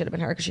year. Like it should have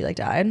been her because she like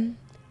died.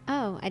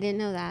 Oh, I didn't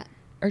know that.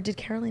 Or did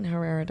Carolina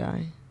Herrera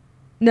die?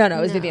 No,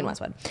 it was Vivienne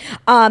Westwood.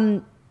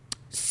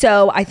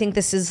 So I think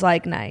this is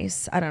like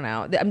nice. I don't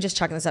know. I'm just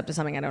chalking this up to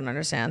something I don't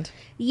understand.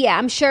 Yeah,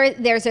 I'm sure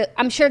there was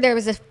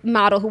a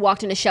model who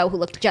walked in a show who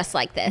looked just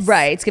like this.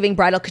 Right. It's giving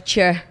bridal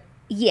couture.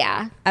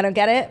 Yeah. I don't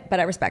get it, but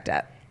I respect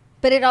it.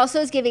 But it also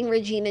is giving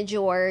Regina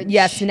George.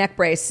 Yes, neck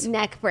brace.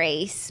 Neck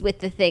brace with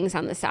the things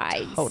on the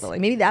sides. Totally.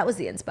 Maybe that was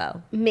the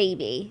inspo.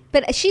 Maybe.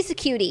 But she's a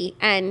cutie,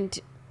 and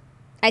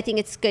I think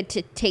it's good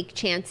to take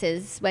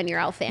chances when you're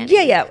Elle Fanning.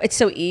 Yeah. It's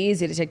so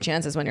easy to take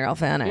chances when you're Elle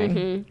Fanning.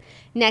 Mm-hmm.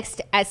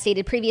 Next, as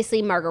stated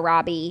previously, Margot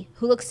Robbie,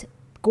 who looks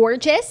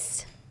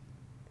gorgeous,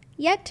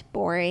 yet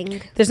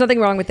boring. There's nothing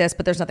wrong with this,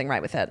 but there's nothing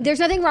right with it. There's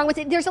nothing wrong with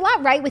it. There's a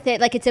lot right with it.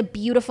 Like, it's a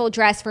beautiful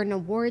dress for an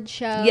award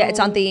show. Yeah,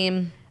 it's on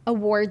theme.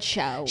 Award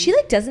show. She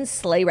like doesn't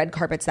slay red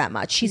carpets that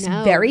much. She's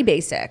very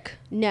basic.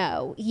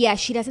 No. Yeah,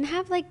 she doesn't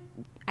have like,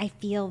 I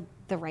feel,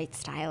 the right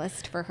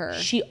stylist for her.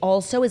 She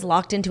also is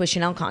locked into a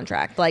Chanel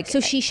contract. Like, so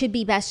she should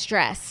be best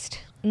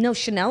dressed. No,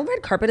 Chanel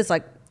red carpet is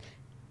like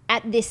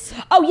at this.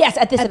 Oh yes,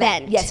 at this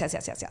event.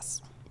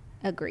 Yes.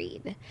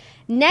 Agreed.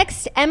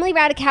 Next, Emily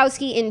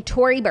Ratajkowski in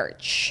Tory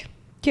Burch.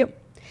 Cute.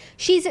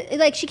 She's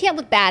like, she can't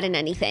look bad in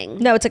anything.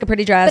 No, it's like a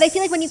pretty dress. But I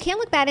feel like when you can't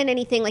look bad in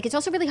anything, like it's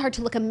also really hard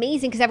to look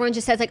amazing because everyone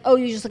just says like, oh,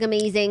 you just look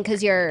amazing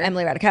because you're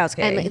Emily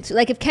Ratajkowski.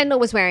 Like if Kendall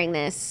was wearing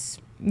this.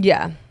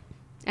 Yeah.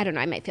 I don't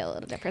know. I might feel a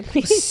little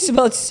differently.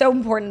 Well, it's so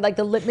important. Like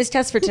the litmus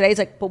test for today is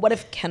like, but what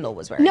if Kendall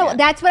was wearing it?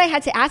 That's what I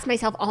had to ask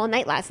myself all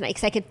night last night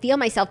because I could feel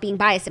myself being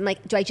biased. I'm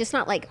like, do I just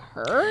not like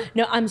her?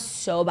 No, I'm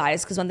so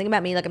biased because one thing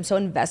about me, like I'm so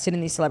invested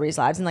in these celebrities'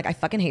 lives and like I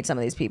fucking hate some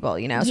of these people,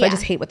 So I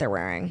just hate what they're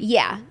wearing.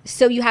 Yeah.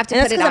 So you have to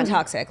and put it on. I'm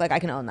toxic. Like I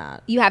can own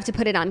that. You have to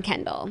put it on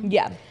Kendall.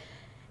 Yeah.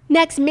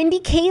 Next, Mindy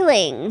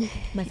Kaling.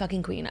 My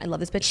fucking queen. I love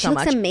this bitch so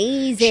much. She looks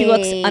amazing. She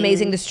looks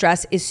amazing. This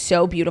dress is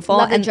so beautiful.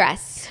 Love the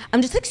dress.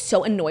 I'm just like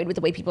so annoyed with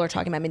the way people are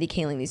talking about Mindy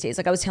Kaling these days.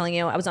 Like I was telling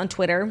you, I was on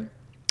Twitter.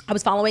 I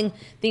was following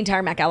the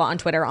entire Met Gala on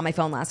Twitter on my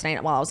phone last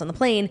night while I was on the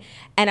plane,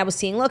 and I was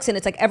seeing looks, and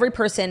it's like every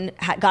person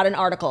got an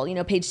article, you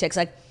know, page 6,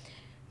 like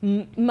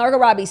Margot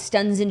Robbie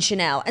stuns in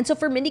Chanel. And so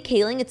for Mindy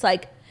Kaling, it's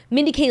like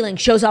Mindy Kaling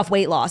shows off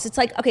weight loss. It's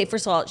like, okay,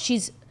 first of all,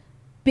 she's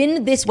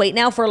been this weight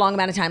now for a long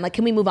amount of time. Like,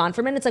 can we move on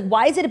from it? It's like,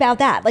 why is it about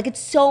that? Like, it's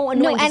so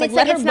annoying. No, and it's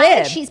let her it's live. not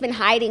like she's been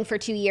hiding for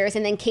 2 years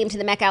and then came to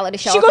the Met Gala to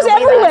show. She off goes her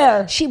weight everywhere.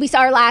 loss. We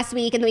saw her last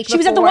week and the week she before.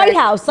 was at the White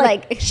House.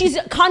 Like she's she's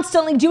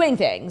constantly doing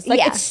things. Like,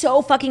 yeah. It's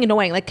so fucking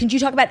annoying. Like, can you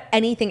talk about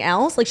anything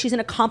else? Like, she's an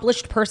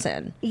accomplished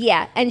person.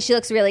 Yeah, and she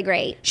looks really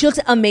great. She looks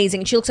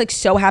amazing. She looks like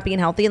so happy and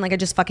healthy, and like I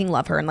just fucking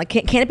love her. And like,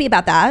 can't it be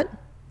about that?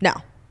 No.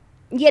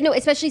 Yeah, no,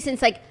 especially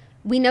since like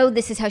we know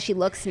this is how she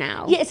looks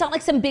now. Yeah, it's not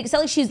like some big. It's not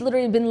like she's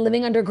literally been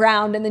living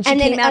underground and then she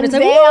came out and it's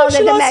like, whoa,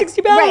 she lost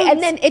 60 pounds. Right,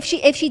 and then if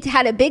she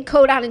had a big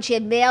coat on and she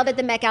had mailed at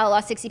the Met Gala,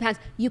 lost 60 pounds,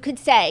 you could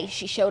say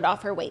she showed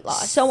off her weight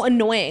loss. So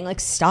annoying. Like,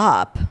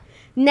 stop.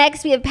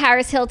 Next, we have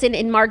Paris Hilton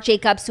and Marc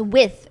Jacobs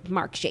with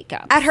Marc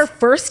Jacobs. At her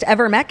first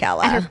ever Met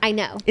Gala. I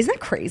know. Isn't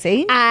that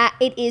crazy?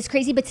 It is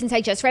crazy, but since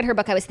I just read her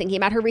book, I was thinking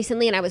about her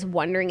recently and I was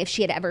wondering if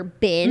she had ever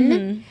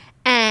been.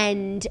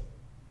 And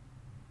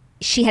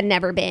she had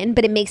never been,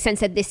 but it makes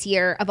sense that this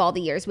year of all the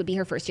years would be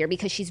her first year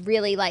because she's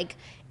really like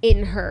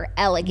in her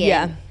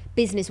elegant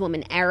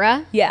businesswoman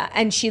era. Yeah,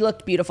 and she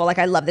looked beautiful. Like,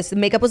 I love this. The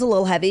makeup was a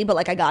little heavy, but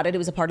like I got it. It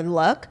was a part of the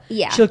look.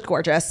 Yeah. She looked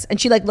gorgeous. And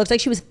she like looked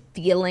like she was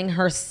feeling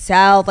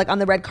herself. Like on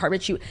the red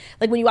carpet, she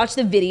like when you watch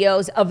the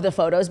videos of the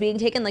photos being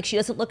taken, like she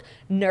doesn't look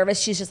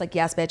nervous. She's just like,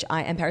 yes, bitch,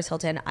 I am Paris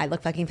Hilton. I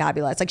look fucking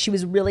fabulous. Like she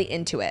was really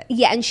into it.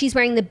 Yeah, and she's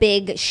wearing the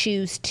big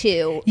shoes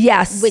too.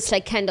 Yes. Which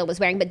like Kendall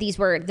was wearing, but these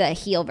were the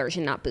heel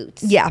version, not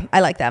boots. Yeah, I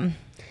like them.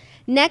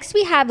 Next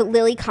we have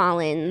Lily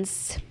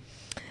Collins.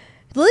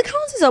 Lily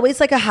Collins is always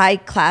like a high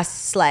class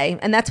slay,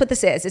 and that's what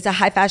this is. It's a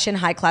high fashion,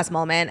 high class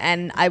moment,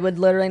 and I would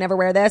literally never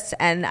wear this,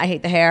 and I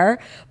hate the hair,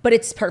 but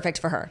it's perfect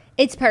for her.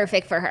 It's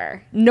perfect for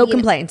her. No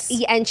complaints.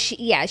 And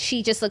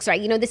she just looks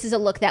right. You know, this is a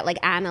look that like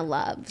Anna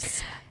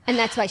loves, and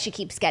that's why she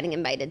keeps getting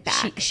invited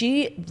back.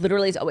 She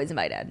literally is always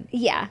invited.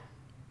 Yeah.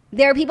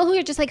 There are people who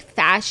are just like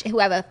fashion, who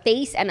have a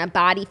face and a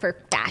body for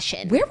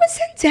fashion. Where was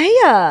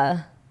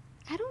Zendaya?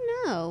 I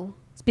don't know.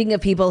 Speaking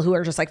of people who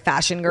are just like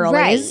fashion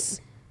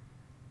girlies.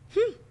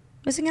 Right.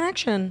 Missing in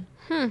action.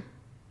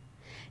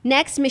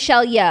 Next,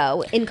 Michelle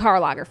Yeoh in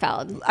Karl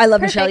Lagerfeld. I love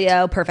Michelle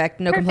Yeoh. Perfect.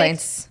 No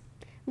complaints.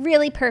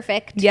 Really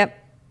perfect. Yep.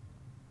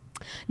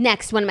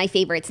 Next, one of my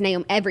favorites,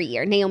 every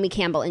year, Naomi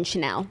Campbell in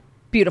Chanel.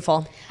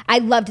 Beautiful. I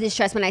loved this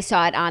dress when I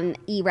saw it on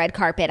red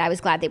carpet. I was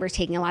glad they were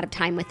taking a lot of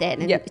time with it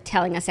and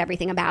telling us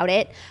everything about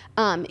it.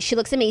 She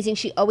looks amazing.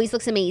 She always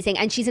looks amazing.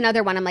 And she's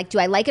another one. I'm like, do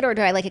I like it or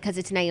do I like it because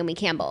it's Naomi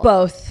Campbell?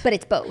 Both. But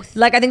it's both.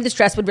 Like, I think this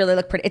dress would really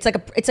look pretty. It's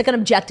like an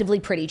objectively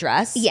pretty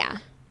dress. Yeah.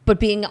 But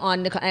being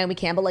on Naomi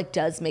Campbell like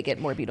does make it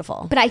more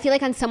beautiful. But I feel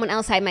like on someone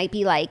else I might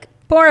be like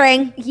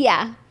boring.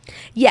 Yeah.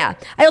 Yeah.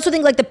 I also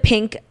think like the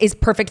pink is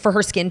perfect for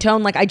her skin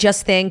tone. Like I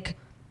just think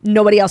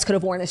nobody else could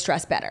have worn this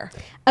dress better.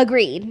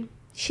 Agreed.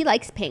 She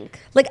likes pink.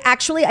 Like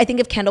actually I think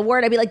if Kendall wore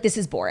it, I'd be like, this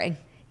is boring.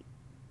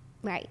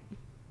 Right.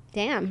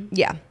 Damn.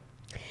 Yeah.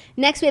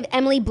 Next we have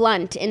Emily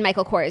Blunt in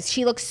Michael Kors.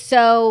 She looks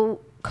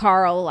so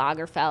Karl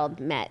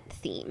Lagerfeld Met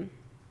theme.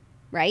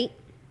 Right?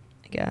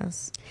 I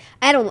guess.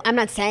 I'm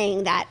not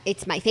saying that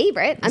it's my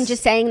favorite. I'm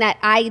just saying that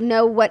I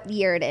know what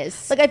year it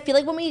is. Like, I feel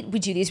like when we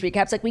do these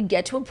recaps, like, we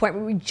get to a point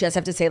where we just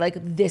have to say, like,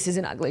 this is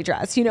an ugly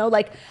dress. You know,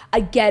 like, I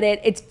get it.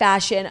 It's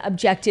fashion,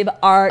 objective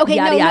art,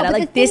 yada, yada.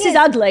 Like, this is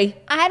ugly.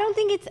 I don't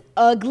think it's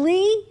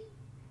ugly.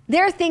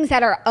 There are things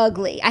that are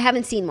ugly. I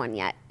haven't seen one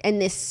yet in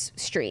this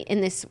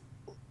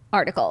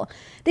article.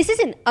 This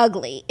isn't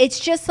ugly. It's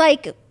just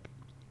like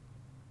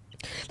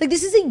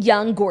this is a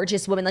young,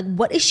 gorgeous woman. Like,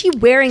 what is she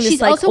wearing? This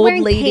she's like also old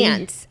wearing lady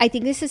pants. I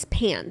think this is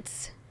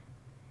pants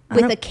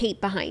with a cape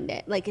behind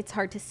it. Like, it's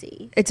hard to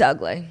see. It's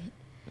ugly.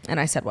 And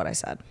I said what I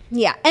said.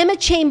 Yeah. Emma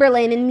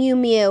Chamberlain in Miu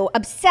Miu.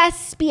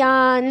 Obsessed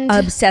beyond.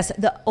 Obsessed.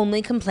 The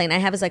only complaint I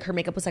have is like her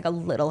makeup was like a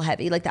little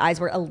heavy. Like the eyes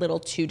were a little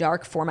too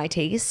dark for my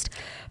taste.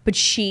 But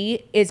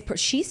she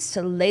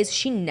slays.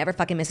 She never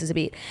fucking misses a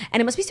beat. And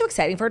it must be so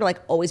exciting for her to like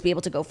always be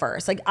able to go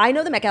first. Like I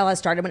know the Met Gala has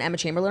started when Emma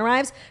Chamberlain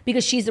arrives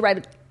because she's the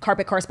red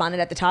carpet correspondent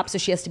at the top. So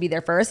she has to be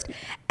there first.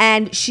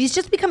 And she's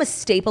just become a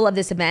staple of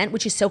this event,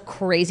 which is so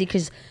crazy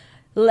because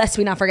lest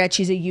we not forget,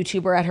 she's a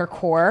YouTuber at her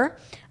core.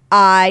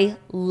 I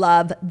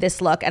love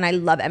this look and I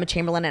love Emma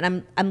Chamberlain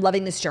and I'm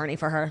loving this journey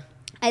for her.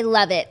 I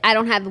love it. I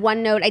don't have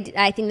one note.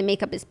 I think the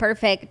makeup is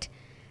perfect.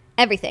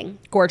 Everything.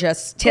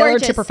 Gorgeous.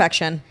 Tailored to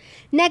perfection.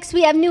 Next,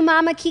 we have new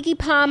mama Keke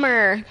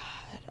Palmer. God,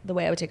 the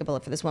way I would take a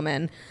bullet for this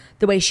woman.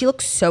 The way she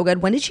looks so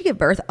good. When did she give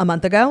birth? A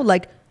month ago?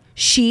 Like,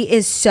 she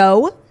is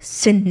so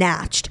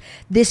snatched.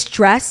 This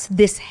dress,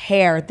 this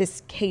hair,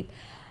 this cape.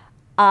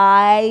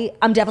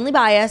 I'm definitely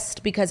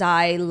biased because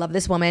I love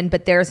this woman,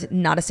 but there's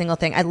not a single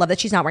thing. I love that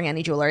she's not wearing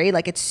any jewelry.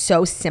 Like, it's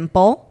so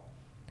simple.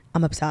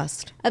 I'm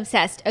obsessed.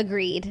 Obsessed.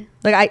 Agreed.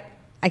 Like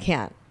I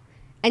can't.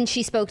 And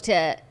she spoke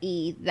to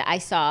E. That I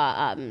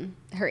saw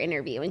her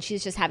interview, and she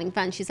was just having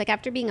fun. She's like,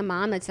 after being a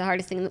mom, that's the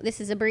hardest thing.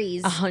 This is a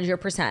breeze.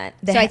 100%.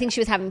 So I think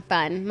she was having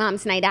fun.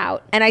 Mom's night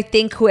out. And I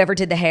think whoever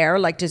did the hair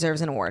like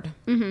deserves an award.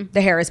 Mm-hmm.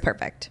 The hair is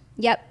perfect.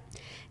 Yep.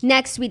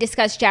 Next, we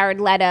discussed Jared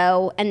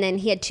Leto, and then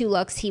he had 2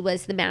 looks. He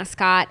was the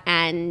mascot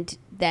and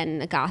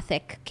then a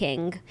gothic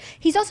king.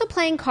 He's also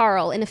playing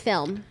Carl in a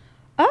film.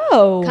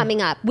 Oh.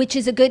 Coming up, which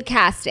is a good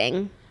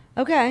casting.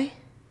 Okay.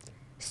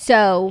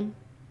 So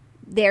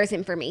there's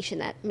information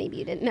that maybe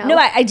you didn't know. No,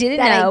 I didn't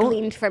know. That I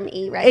gleaned from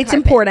E-Red It's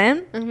Carpet.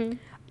 important.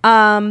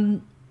 Mm-hmm.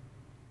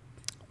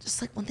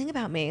 Just like one thing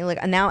about me,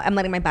 like now I'm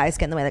letting my bias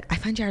get in the way. Like I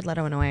find Jared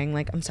Leto annoying.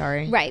 Like I'm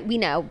sorry. Right. We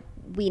know.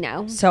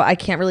 So I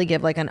can't really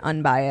give like an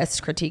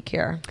unbiased critique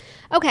here.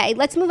 Okay,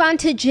 let's move on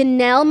to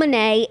Janelle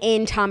Monáe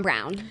in Tom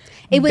Brown.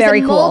 It was Very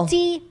a cool.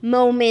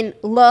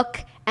 multi-moment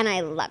look, and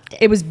I loved it.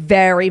 It was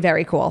very,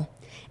 very cool.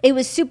 It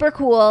was super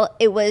cool.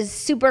 It was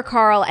super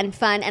Carl and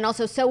fun, and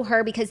also so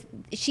her because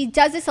she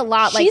does this a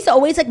lot. She's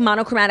always like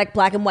monochromatic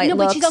black and white looks.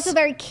 But she's also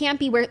very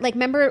campy. Where like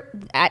remember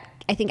at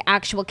I think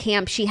actual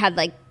camp she had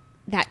like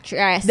that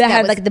dress that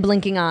had like the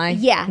blinking eye.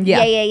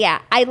 Yeah.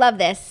 I love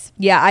this.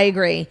 Yeah, I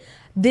agree.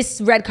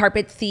 This red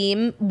carpet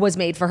theme was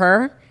made for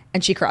her,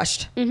 and she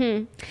crushed.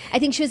 Mm-hmm. I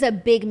think she was a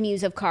big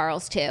muse of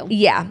Carl's too.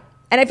 Yeah.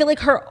 And I feel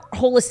like her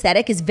whole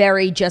aesthetic is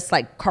very just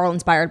like Carl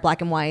inspired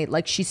black and white.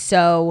 Like she's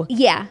so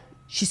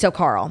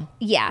Carl.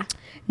 Yeah.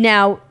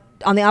 Now,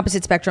 on the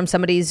opposite spectrum,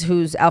 somebody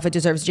whose outfit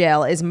deserves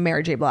jail is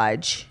Mary J.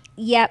 Blige.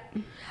 Yep.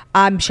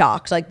 I'm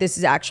shocked. Like this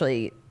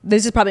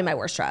is probably my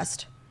worst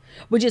dressed,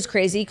 which is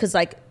crazy because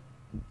like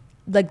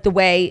the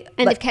way.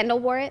 And like, if Kendall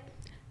wore it?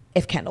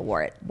 If Kendall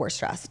wore it,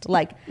 worst dressed.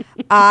 Like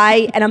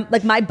I'm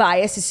like my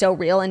bias is so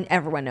real and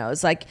everyone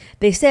knows. Like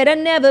they said I'd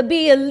never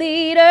be a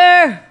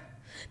leader.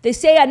 They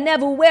say I'd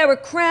never wear a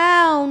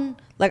crown.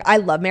 Like I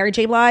love Mary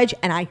J. Blige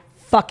and I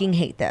fucking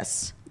hate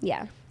this.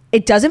 Yeah.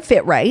 It doesn't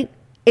fit right.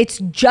 It's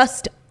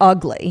just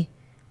ugly.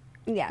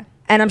 Yeah.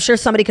 And I'm sure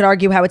somebody could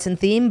argue how it's in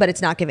theme, but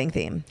it's not giving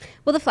theme.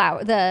 Well,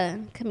 the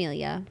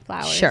camellia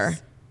flowers. Sure.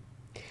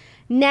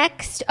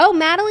 Next,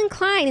 Madeline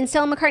Klein and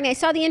Stella McCartney. I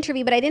saw the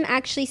interview, but I didn't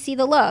actually see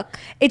the look.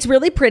 It's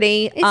really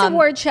pretty. It's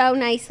award show,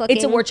 nice looking.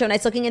 It's award show,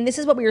 nice looking. And this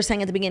is what we were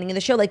saying at the beginning of the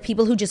show. Like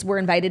people who just were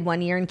invited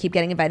one year and keep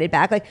getting invited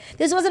back. Like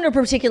this wasn't a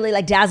particularly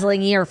like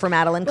dazzling year for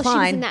Madeline Klein. She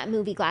was in that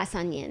movie Glass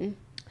Onion.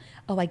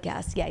 Oh, I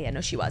guess. Yeah, no,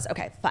 she was.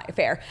 Okay,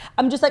 fair.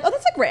 I'm just like, that's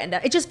like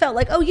random. It just felt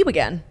like, you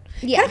again.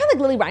 Yeah. Kind of felt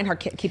like Lily Reinhart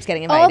keeps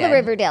getting invited. All the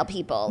Riverdale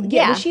people.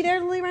 Yeah. Was she there,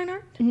 Lily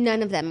Reinhart?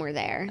 None of them were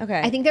there. Okay.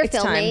 I think they're It's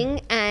filming,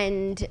 time.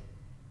 and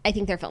I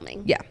think they're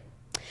filming. Yeah.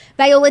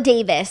 Viola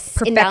Davis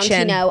in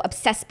Perfection. Valentino,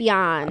 obsessed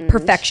beyond.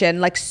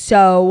 Perfection. Like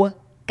so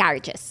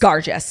Gorgeous.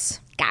 gorgeous.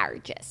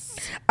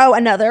 Oh,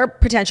 another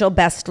potential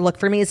best look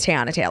for me is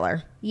Teyana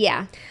Taylor.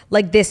 Yeah.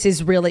 Like this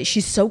is really,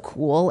 she's so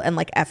cool and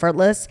like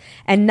effortless,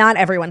 and not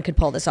everyone could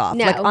pull this off.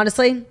 No. Like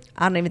honestly,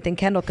 I don't even think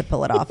Kendall could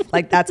pull it off.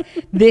 Like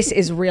this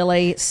is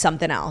really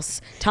something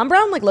else. Tom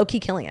Brown like low key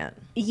killing it.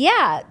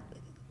 Yeah.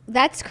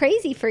 That's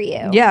crazy for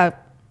you. Yeah.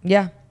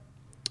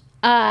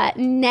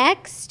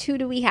 Next, who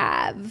do we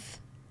have?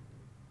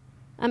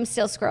 I'm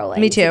still scrolling.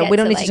 Me too. We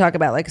don't need like, to talk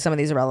about like some of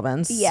these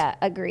irrelevance. Yeah,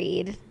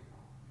 agreed.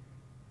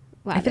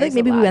 Wow, I feel like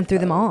maybe we went through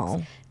them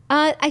all.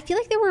 I feel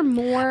like there were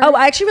more. Oh,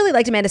 I actually really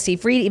liked Amanda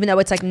Seyfried, even though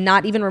it's like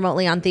not even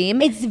remotely on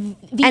theme. It's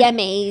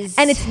VMAs.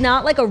 And it's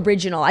not like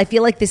original. I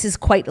feel like this is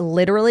quite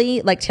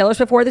literally like Taylor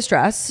Swift wore this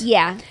dress.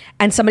 Yeah.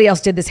 And somebody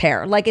else did this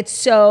hair. Like it's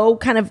so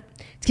kind of,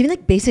 it's giving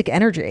like basic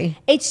energy.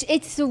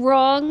 It's the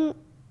wrong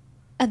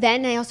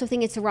event, and I also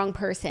think it's the wrong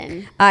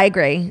person. I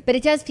agree. But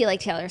it does feel like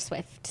Taylor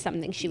Swift,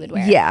 something she would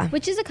wear. Yeah.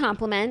 Which is a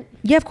compliment.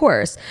 Yeah, of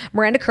course.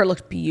 Miranda Kerr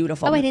looked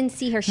beautiful. Oh, I didn't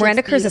see her. She Miranda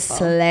looks Kerr's a beautiful.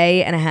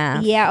 slay and a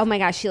half. Yeah, oh my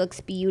gosh, she looks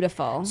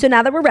beautiful. So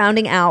now that we're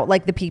rounding out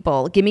like the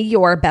people, give me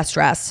your best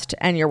dressed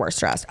and your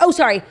worst dressed. Oh,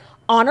 sorry.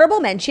 Honorable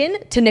mention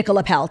to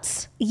Nicola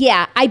Peltz.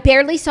 Yeah, I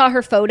barely saw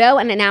her photo,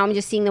 and now I'm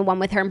just seeing the one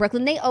with her in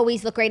Brooklyn. They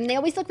always look great, and they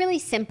always look really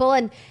simple,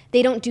 and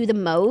they don't do the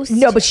most.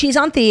 No, but she's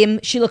on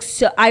theme. She looks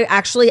so,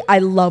 I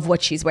love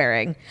what she's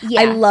wearing.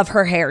 Yeah. I love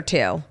her hair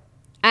too.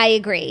 I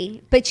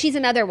agree. But she's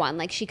another one.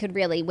 Like, she could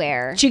really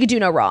wear She could do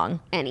no wrong.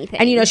 anything.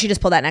 And you know, she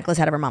just pulled that necklace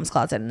out of her mom's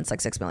closet and it's like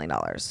 $6 million.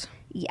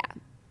 Yeah.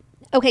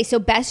 Okay, so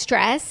best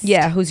dressed.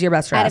 Yeah, who's your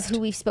best Out dressed? of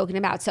who we've spoken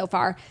about so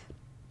far.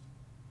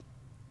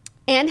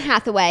 Anne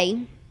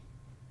Hathaway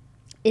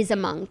is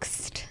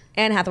amongst.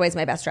 Anne Hathaway's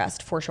my best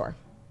dressed, for sure.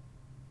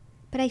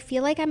 But I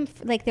feel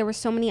like there were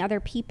so many other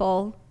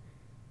people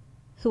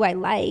who I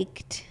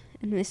liked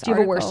in this Do you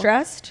have a article. worst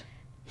dressed?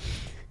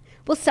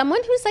 Well,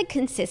 someone who's like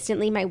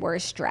consistently my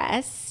worst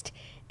dressed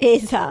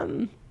is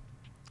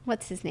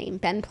what's his name?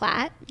 Ben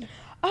Platt.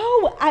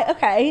 Oh,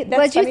 okay. That's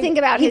What'd you funny. think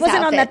about he his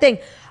wasn't on outfit?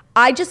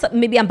 that thing.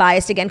 Maybe I'm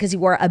biased again because he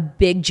wore a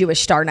big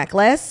Jewish star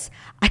necklace.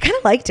 I kind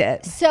of liked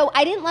it. So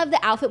I didn't love the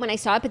outfit when I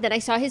saw it, but then I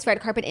saw his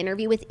red carpet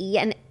interview with E,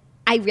 and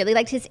I really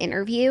liked his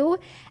interview.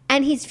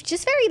 And he's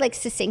just very like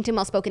succinct and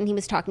well spoken. He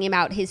was talking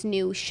about his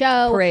new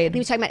show. Parade. He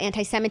was talking about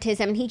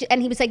anti-Semitism.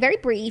 And he was like very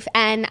brief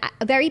and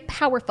very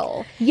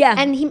powerful. Yeah.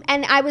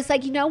 And I was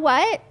like, you know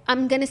what?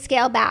 I'm gonna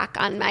scale back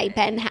on my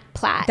Ben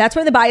Platt. That's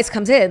where the bias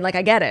comes in. Like,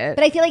 I get it.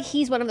 But I feel like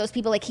he's one of those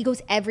people. Like, he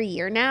goes every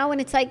year now, and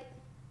it's like,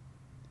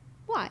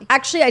 why?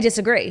 Actually, I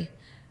disagree.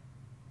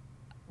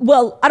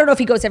 Well, I don't know if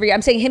he goes every year.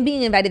 I'm saying him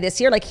being invited this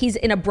year, like he's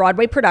in a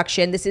Broadway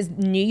production. This is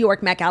New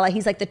York Met Gala.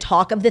 He's like the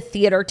talk of the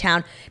theater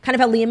town, kind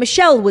of how Lea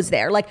Michele was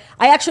there. Like,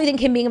 I actually think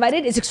him being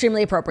invited is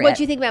extremely appropriate. What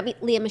do you think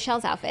about Lea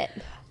Michele's outfit?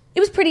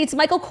 It was pretty. It's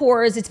Michael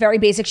Kors. It's very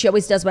basic. She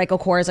always does Michael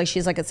Kors. Like,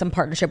 she's like some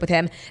partnership with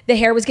him. The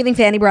hair was giving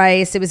Fanny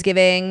Bryce. It was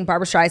giving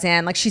Barbara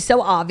Streisand. Like, she's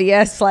so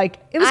obvious. Like,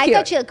 it was cute. I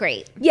thought she looked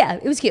great. Yeah,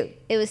 it was cute.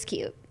 It was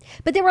cute.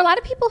 But there were a lot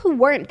of people who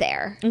weren't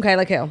there. Okay,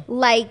 like who?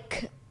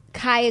 Like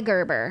Kaya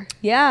Gerber.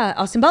 Yeah,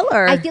 Austin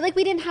Butler. I feel like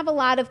we didn't have a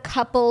lot of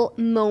couple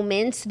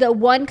moments. The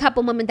one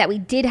couple moment that we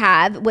did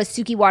have was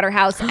Suki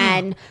Waterhouse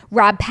and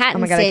Rob Pattinson. Oh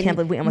my God, I can't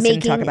believe we almost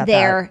didn't talk about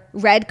their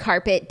red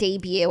carpet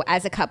debut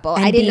as a couple.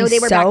 And I didn't know they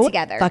were back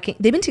together. I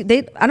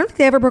don't think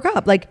they ever broke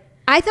up. Like,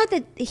 I thought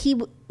that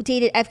he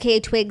dated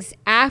FKA Twigs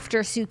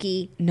after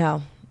Suki.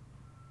 No.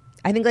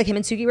 I think like him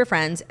and Suki were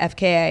friends,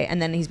 FKA,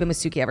 and then he's been with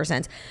Suki ever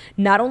since.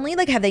 Not only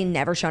like have they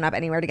never shown up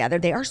anywhere together,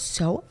 they are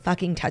so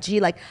fucking touchy.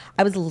 Like,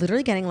 I was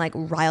literally getting like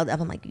riled up.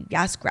 I'm like,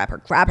 yes, grab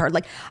her.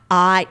 Like,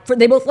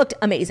 they both looked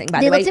amazing, by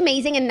the way. They looked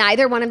amazing, and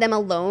neither one of them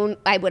alone,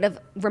 I would have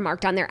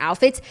remarked on their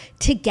outfits.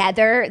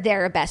 Together,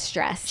 they're best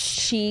dressed.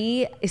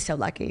 She is so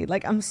lucky.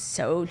 Like, I'm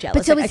so jealous.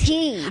 But so like, is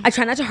he. I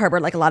try not to harbor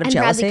like a lot of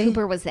jealousy. Bradley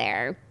Cooper was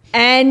there.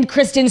 And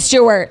Kristen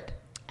Stewart.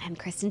 And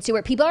Kristen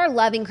Stewart. People are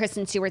loving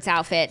Kristen Stewart's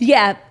outfit.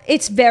 Yeah,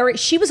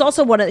 she was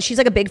also she's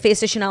like a big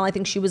face of Chanel. I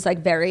think she was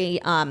like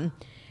very,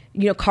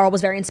 Carl was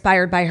very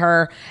inspired by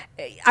her.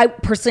 I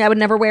would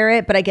never wear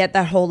it, but I get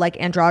that whole like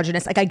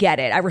androgynous, like I get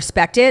it. I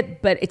respect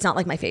it, but it's not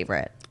like my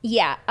favorite.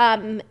 Yeah.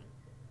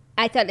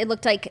 I thought it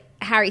looked like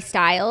Harry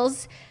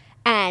Styles.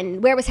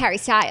 And where was Harry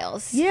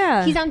Styles?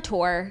 Yeah. He's on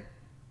tour.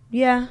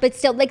 Yeah. But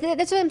still, like,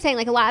 that's what I'm saying.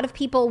 Like, a lot of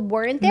people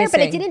weren't there,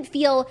 but it didn't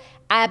feel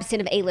absent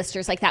of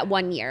A-listers like that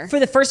one year. For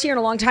the first year in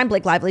a long time,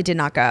 Blake Lively did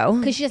not go.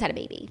 Because she just had a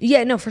baby.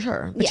 Yeah, no, for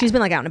sure. But she's been,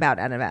 like, out and about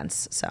at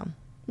events, so.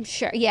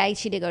 Sure. Yeah,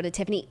 she did go to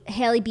Tiffany.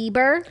 Hailey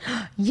Bieber.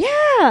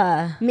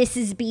 Yeah.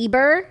 Mrs.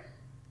 Bieber.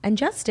 And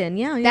Justin,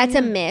 yeah. That's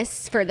a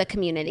miss for the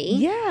community.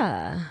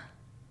 Yeah.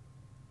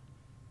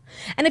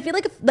 And I feel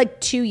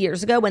like 2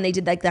 years ago when they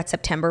did, like, that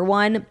September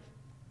one,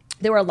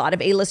 there were a lot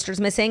of A-listers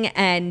missing,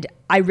 and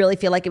I really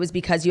feel like it was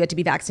because you had to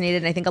be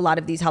vaccinated. And I think a lot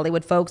of these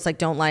Hollywood folks like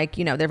don't like,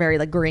 they're very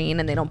like green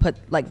and they don't put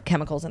like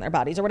chemicals in their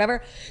bodies or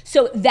whatever.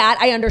 So that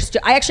I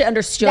actually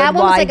understood that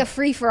one why. Was like a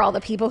free for all the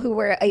people who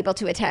were able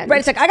to attend. Right.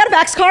 It's like, I got a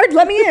vax card,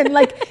 let me in.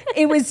 Like,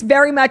 it was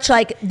very much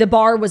like the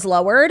bar was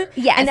lowered.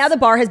 Yes. And now the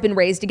bar has been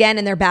raised again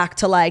and they're back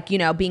to like,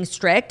 being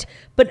strict.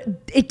 But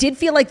it did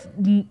feel like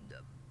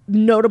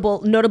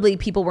notably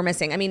people were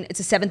missing. I mean, it's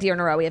the 7th year in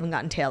a row we haven't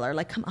gotten Taylor.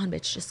 Like, come on,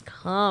 bitch, just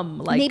come.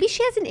 Like, maybe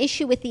she has an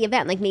issue with the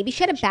event. Like, maybe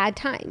she had a bad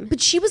time. But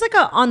she was like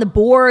on the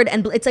board,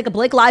 and it's like a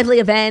Blake Lively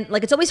event.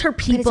 Like, it's always her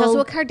people. But it's also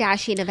a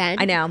Kardashian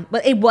event. I know,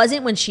 but it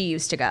wasn't when she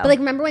used to go. But like,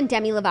 remember when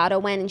Demi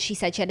Lovato went and she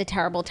said she had a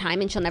terrible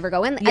time and she'll never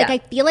go in? Like, I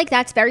feel like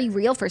that's very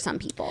real for some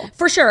people.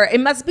 For sure.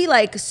 It must be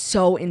like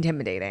so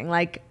intimidating.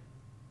 Like,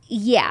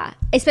 yeah,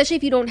 especially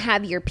if you don't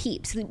have your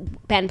peeps.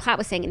 Ben Platt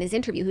was saying in his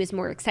interview he was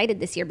more excited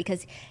this year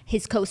because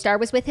his co-star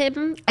was with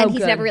him, and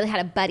he's never really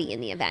had a buddy in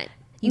the event.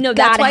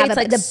 That's why it's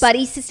like the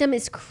buddy system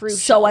is crucial.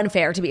 So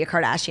unfair to be a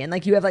Kardashian.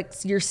 Like, you have like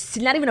you're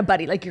not even a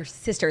buddy, like your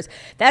sisters.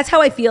 That's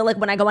how I feel like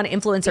when I go on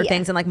influencer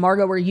things and like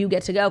Margot, where you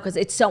get to go, because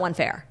it's so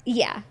unfair.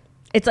 Yeah,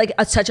 it's like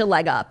such a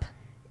leg up.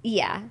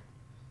 Yeah.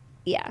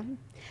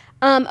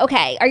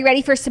 Okay, are you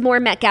ready for some more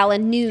Met Gala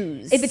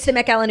news? If it's the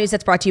Met Gala news,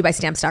 that's brought to you by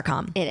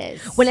Stamps.com. It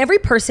is. When every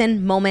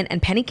person, moment,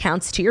 and penny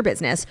counts to your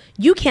business,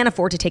 you can't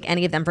afford to take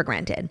any of them for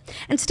granted.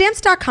 And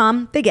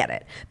Stamps.com, they get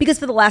it. Because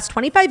for the last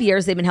 25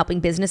 years, they've been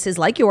helping businesses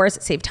like yours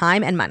save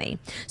time and money.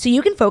 So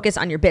you can focus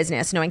on your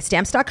business knowing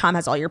Stamps.com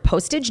has all your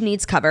postage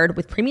needs covered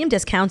with premium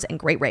discounts and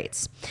great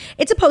rates.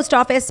 It's a post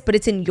office, but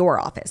it's in your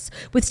office.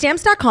 With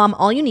Stamps.com,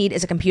 all you need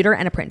is a computer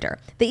and a printer.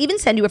 They even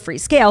send you a free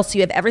scale, so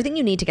you have everything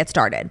you need to get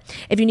started.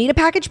 If you need a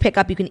package pickup,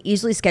 you can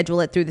easily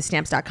schedule it through the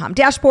Stamps.com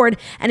dashboard.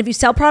 And if you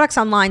sell products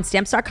online,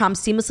 Stamps.com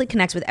seamlessly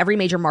connects with every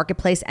major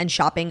marketplace and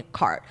shopping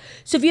cart.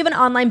 So if you have an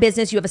online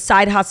business, you have a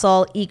side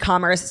hustle,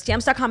 e-commerce,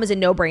 Stamps.com is a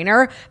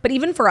no-brainer. But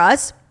even for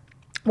us,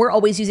 we're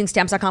always using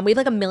Stamps.com. We have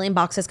like 1 million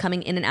boxes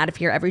coming in and out of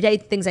here every day.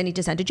 Things I need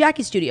to send to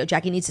Jackie's studio.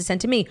 Jackie needs to send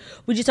to me.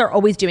 We just are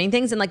always doing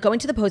things. And like going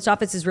to the post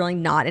office is really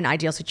not an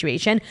ideal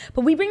situation.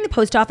 But we bring the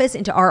post office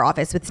into our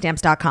office with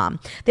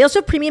Stamps.com. They also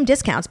have premium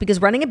discounts because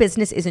running a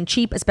business isn't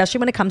cheap, especially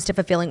when it comes to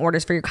fulfilling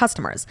orders for your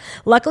customers.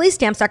 Luckily,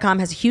 Stamps.com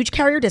has huge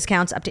carrier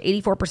discounts up to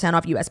 84%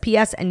 off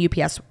USPS and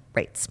UPS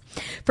rates.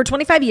 For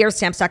 25 years,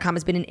 Stamps.com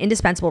has been an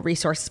indispensable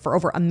resource for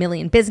over 1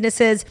 million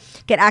businesses.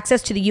 Get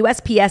access to the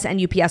USPS and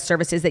UPS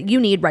services that you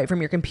need right from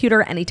your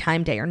computer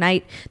anytime, day or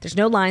night. There's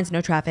no lines,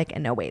 no traffic,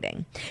 and no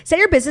waiting. Set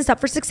your business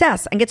up for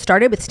success and get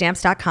started with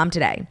Stamps.com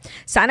today.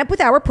 Sign up with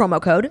our promo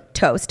code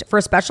TOAST for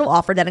a special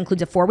offer that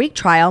includes a 4-week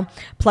trial,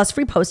 plus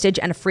free postage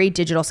and a free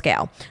digital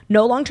scale.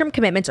 No long-term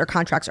commitments or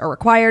contracts are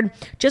required.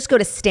 Just go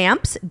to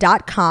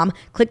Stamps.com,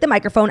 click the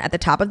microphone at the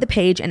top of the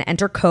page, and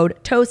enter code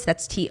TOAST.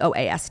 That's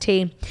TOAST.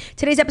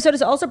 Today's episode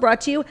is also brought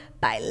to you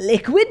by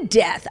Liquid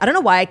Death. I don't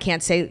know why I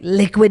can't say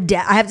Liquid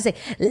Death. I have to say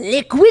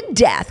Liquid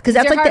Death because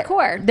that's like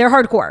hardcore. They're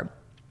hardcore.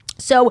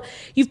 So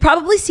you've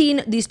probably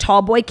seen these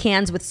tall boy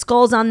cans with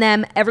skulls on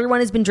them. Everyone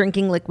has been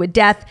drinking Liquid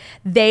Death.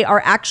 They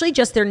are actually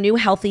just their new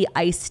healthy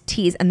iced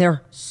teas, and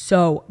they're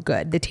so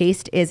good. The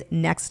taste is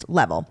next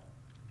level.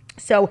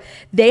 So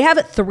they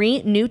have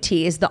 3 new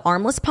teas, the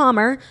Armless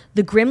Palmer,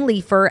 the Grim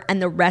Leafer,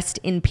 and the Rest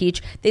in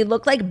Peach. They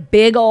look like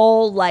big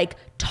old, like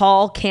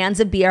tall cans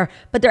of beer,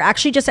 but they're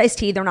actually just iced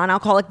tea. They're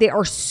non-alcoholic. They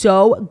are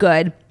so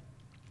good.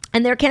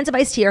 And their cans of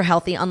iced tea are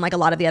healthy, unlike a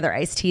lot of the other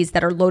iced teas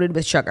that are loaded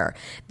with sugar.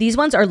 These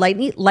ones are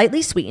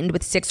lightly sweetened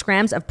with 6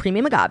 grams of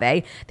premium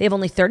agave. They have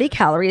only 30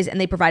 calories, and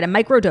they provide a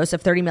microdose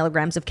of 30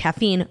 milligrams of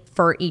caffeine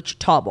for each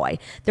tall boy.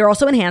 They're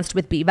also enhanced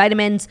with B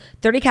vitamins,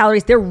 30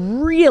 calories. They're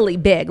really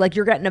big. Like,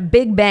 you're getting a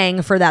big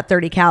bang for that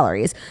 30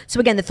 calories. So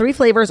again, the 3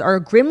 flavors are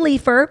Grim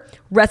Leafer,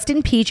 Rest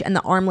in Peach, and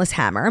the Armless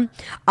Hammer.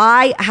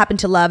 I happen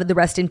to love the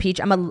Rest in Peach.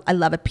 I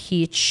love a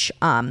peach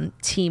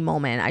tea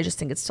moment. I just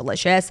think it's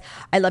delicious.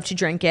 I love to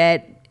drink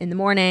it in the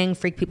morning,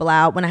 freak people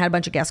out. When I had a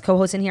bunch of guest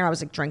co-hosts in here, I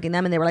was like drinking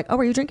them and they were like, oh,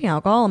 are you drinking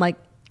alcohol? I'm like,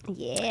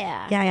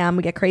 yeah, I am.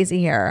 We get crazy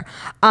here.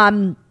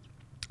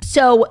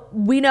 So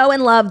we know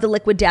and love the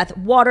Liquid Death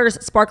waters,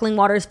 sparkling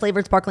waters,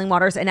 flavored sparkling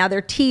waters, and now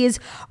their teas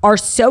are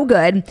so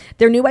good.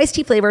 Their new iced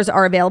tea flavors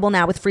are available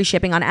now with free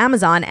shipping on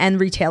Amazon and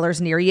retailers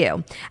near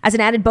you. As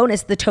an added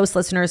bonus, the Toast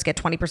listeners get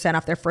 20%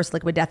 off their first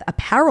Liquid Death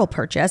apparel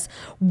purchase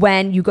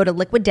when you go to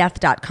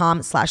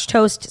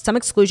liquiddeath.com/toast. Some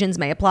exclusions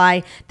may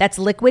apply. That's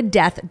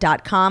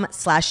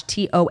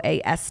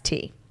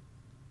liquiddeath.com/TOAST.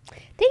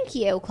 Thank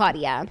you,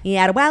 Claudia.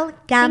 You're welcome.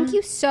 Thank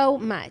you so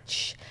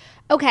much.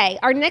 Okay,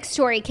 our next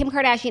story, Kim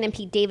Kardashian and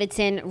Pete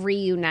Davidson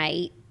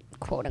reunite,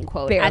 quote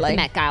unquote, barely, at the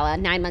Met Gala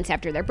 9 months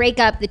after their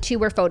breakup. The two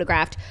were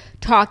photographed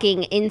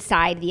talking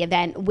inside the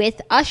event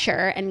with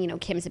Usher. And, you know,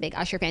 Kim's a big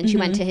Usher fan. She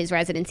went to his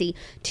residency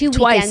twice.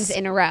 Weekends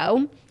in a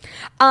row.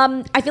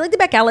 I feel like the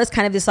Met Gala is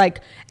kind of this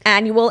like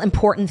annual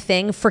important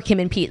thing for Kim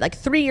and Pete. Like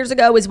 3 years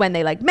ago is when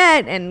they like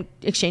met and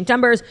exchanged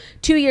numbers.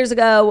 2 years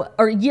ago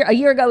or a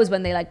year ago is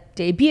when they like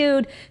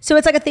debuted. So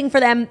it's like a thing for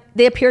them.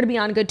 They appear to be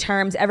on good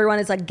terms. Everyone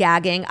is like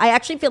gagging. I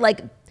actually feel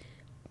like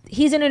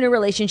he's in a new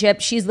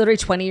relationship. She's literally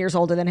 20 years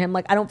older than him.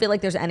 Like, I don't feel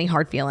like there's any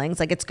hard feelings.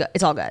 Like, it's good.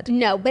 It's all good.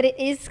 No, but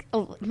it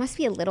must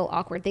be a little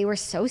awkward. They were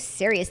so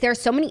serious. There are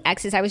so many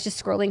exes. I was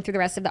just scrolling through the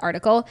rest of the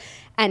article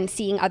and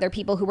seeing other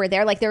people who were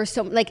there. Like, there were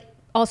so, like,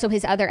 also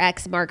his other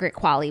ex, Margaret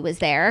Qualley, was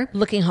there.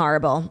 Looking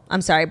horrible.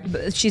 I'm sorry.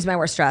 She's my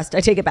worst dressed.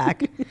 I take it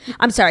back.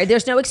 I'm sorry.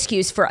 There's no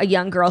excuse for a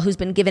young girl who's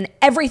been given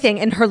everything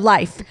in her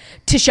life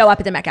to show up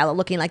at the Met Gala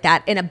looking like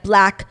that in a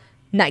black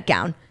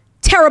nightgown.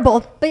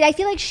 Terrible. But I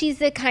feel like she's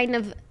the kind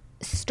of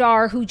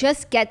star who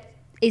just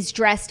is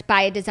dressed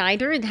by a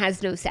designer and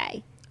has no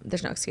say.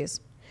 There's no excuse.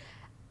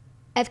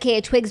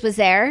 FKA Twigs was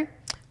there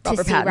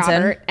to see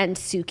Robert and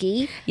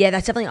Suki. Yeah,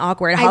 that's definitely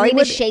awkward.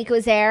 Irina Shayk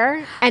was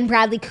there, and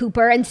Bradley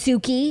Cooper and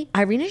Suki.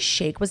 Irina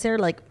Shayk was there,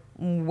 like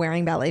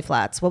wearing ballet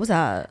flats. What was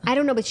that? I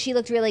don't know, but she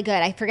looked really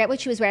good. I forget what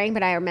she was wearing,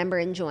 but I remember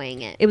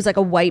enjoying it. It was like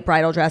a white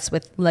bridal dress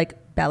with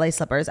like ballet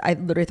slippers. I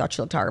literally thought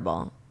she looked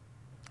horrible.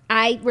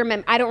 I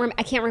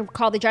can't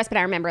recall the dress, but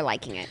I remember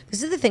liking it.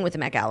 This is the thing with the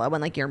Met Gala when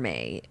like you're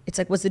me. It's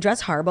like, was the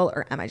dress horrible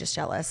or am I just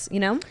jealous?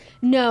 You know?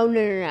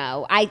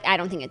 No. I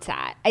don't think it's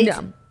that.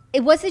 No.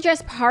 It was the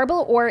dress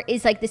horrible, or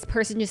is like this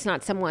person just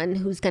not someone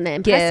who's going to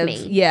impress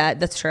me? Yeah,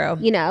 that's true.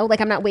 You know,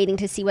 like I'm not waiting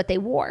to see what they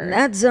wore.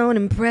 That don't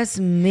impress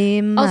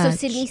me much. Also,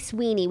 Sydney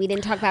Sweeney. We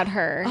didn't talk about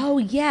her. Oh,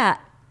 yeah.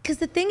 Because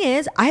the thing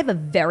is, I have a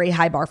very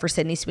high bar for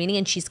Sydney Sweeney,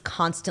 and she's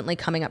constantly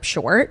coming up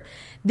short.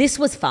 This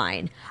was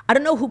fine. I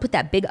don't know who put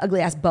that big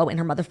ugly ass bow in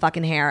her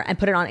motherfucking hair and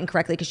put it on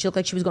incorrectly because she looked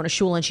like she was going to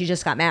shul and she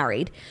just got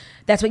married.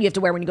 That's what you have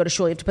to wear when you go to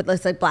shul. You have to put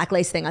this like black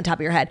lace thing on top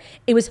of your head.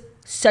 It was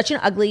such an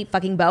ugly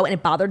fucking bow, and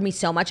it bothered me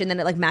so much. And then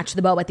it like matched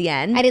the bow at the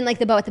end. I didn't like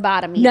the bow at the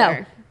bottom either.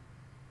 No,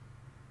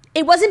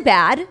 it wasn't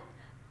bad.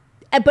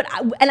 But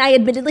I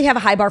admittedly have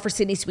a high bar for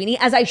Sydney Sweeney,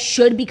 as I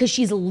should, because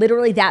she's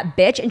literally that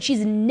bitch, and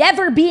she's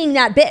never being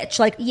that bitch.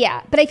 Like,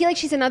 yeah, but I feel like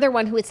she's another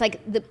one who it's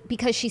like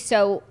because she's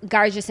so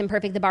gorgeous and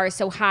perfect, the bar is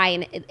so high,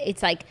 and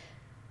it's like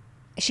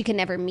she could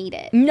never meet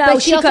it. No,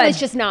 but she also could. is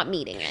just not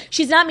meeting it.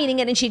 She's not meeting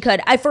it, and she could.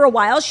 For a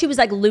while, she was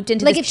like looped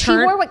into like this if she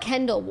wore what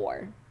Kendall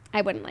wore,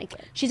 I wouldn't like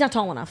it. She's not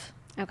tall enough.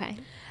 Okay.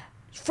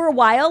 For a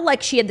while,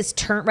 like she had this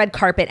turnt red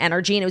carpet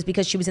energy, and it was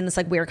because she was in this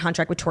like weird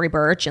contract with Tory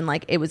Burch, and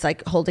like it was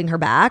like holding her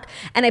back.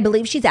 And I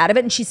believe she's out of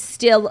it, and she's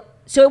still.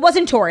 So it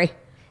wasn't Tory.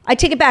 I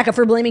take it back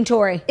for blaming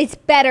Tory. It's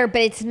better,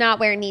 but it's not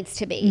where it needs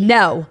to be.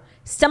 No,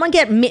 someone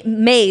get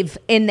Maeve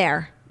in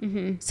there.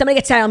 Mm-hmm. Somebody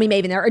get Salome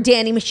Maeve in there, or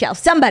Danny Michelle.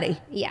 Somebody.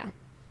 Yeah.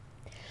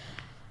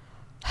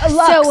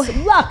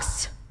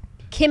 Lux.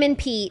 Kim and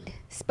Pete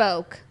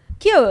spoke.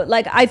 Cute.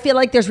 Like, I feel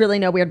like there's really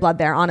no weird blood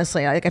there,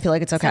 honestly. Like, I feel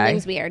like it's okay.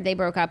 Something's weird. They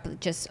broke up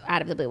just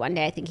out of the blue one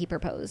day. I think he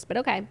proposed, but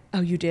okay.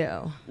 Oh, you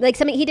do? Like,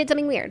 he did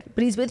something weird.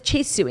 But he's with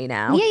Chase Sui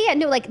now. Yeah.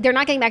 No, like, they're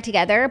not getting back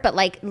together, but,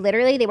 like,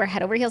 literally, they were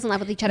head over heels in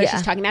love with each other. Yeah.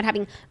 She's talking about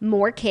having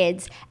more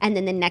kids, and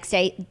then the next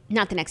day,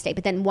 not the next day,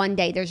 but then one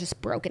day, they're just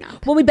broken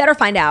up. Well, we better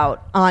find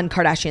out on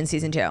Kardashian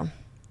season 2.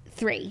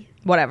 3.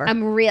 Whatever.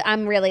 I'm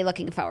really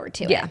looking forward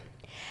to it.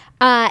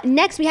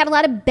 Next, we had a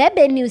lot of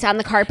Bebe news on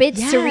the carpet.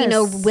 Yes.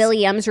 Serena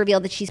Williams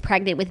revealed that she's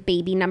pregnant with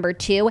baby number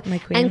 2. My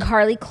queen. And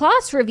Karlie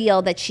Kloss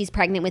revealed that she's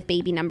pregnant with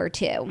baby number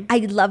 2. I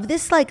love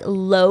this like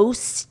low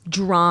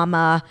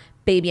drama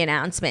baby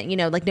announcement, you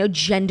know, like no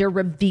gender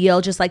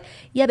reveal, just like,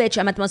 yeah, bitch,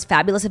 I'm at the most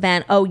fabulous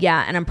event. Oh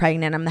yeah, and I'm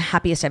pregnant. I'm the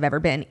happiest I've ever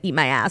been. Eat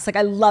my ass. Like,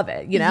 I love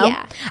it, you know?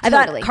 Yeah, I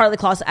totally. thought Karlie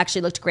Kloss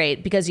actually looked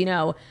great because, you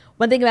know,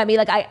 one thing about me,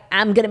 like, I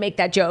am going to make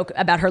that joke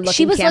about her looking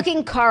She was camp.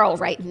 looking Carl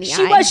right in the eye.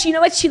 She was. You know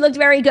what? She looked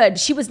very good.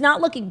 She was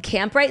not looking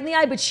camp right in the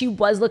eye, but she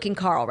was looking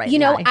Carl right in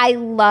the eye. You know, I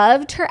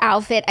loved her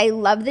outfit. I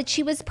loved that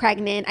she was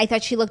pregnant. I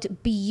thought she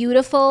looked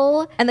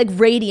beautiful. And like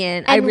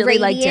radiant. I really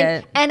liked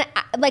it. And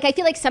like, I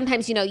feel like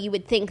sometimes, you know, you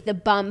would think the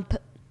bump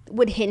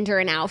would hinder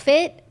an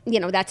outfit. You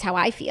know, that's how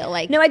I feel.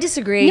 Like, no, I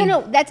disagree.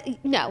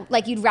 No,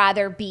 like you'd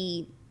rather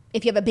be,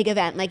 if you have a big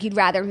event, like you'd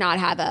rather not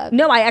have a.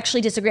 No, I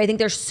actually disagree. I think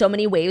there's so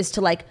many ways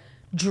to like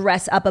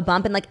dress up a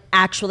bump and like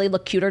actually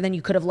look cuter than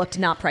you could have looked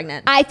not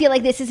pregnant. I feel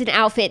like this is an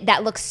outfit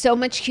that looks so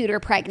much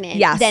cuter pregnant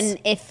than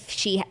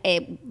if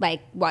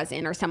it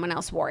wasn't or someone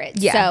else wore it.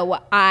 Yeah.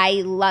 So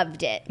I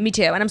loved it. Me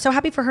too. And I'm so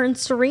happy for her and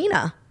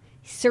Serena.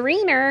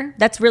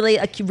 That's really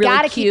a really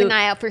Gotta cute. keep an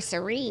eye out for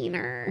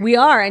Serena. We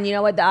are. And you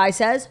know what the eye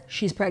says?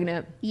 She's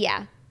pregnant.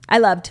 Yeah. I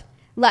loved.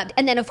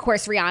 And then, of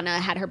course, Rihanna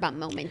had her bump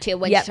moment, too,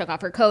 when she took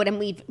off her coat, and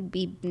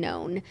we've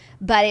known.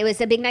 But it was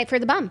a big night for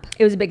the bump.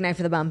 It was a big night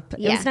for the bump.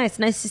 Yeah. It was nice.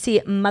 Nice to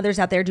see mothers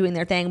out there doing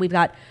their thing. We've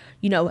got,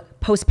 you know,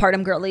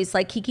 postpartum girlies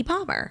like Keke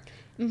Palmer.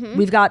 Mm-hmm.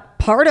 We've got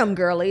partum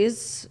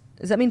girlies.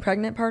 Does that mean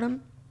pregnant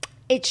partum?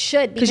 It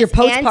should, because your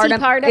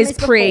postpartum is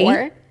pre.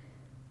 Before.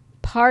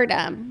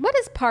 Partum. What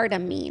does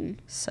partum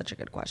mean? Such a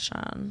good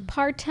question.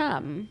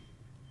 Partum.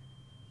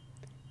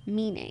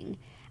 Meaning.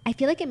 I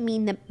feel like it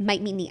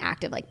might mean the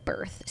act of like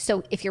birth.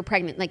 So if you're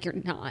pregnant, like you're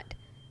not.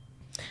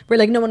 Where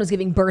like no one was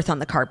giving birth on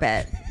the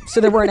carpet.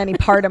 So there weren't any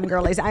partum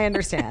girlies. I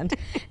understand.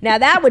 Now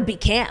that would be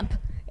camp.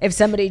 If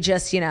somebody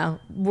just, you know,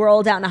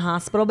 rolled out in a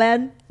hospital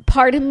bed.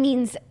 Partum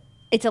means,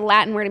 it's a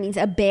Latin word. It means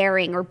a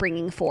bearing or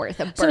bringing forth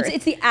of birth. So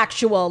it's the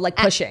actual like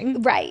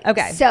pushing. Right.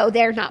 Okay. So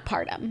they're not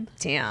partum.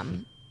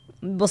 Damn.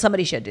 Well,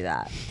 somebody should do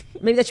that.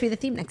 Maybe that should be the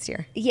theme next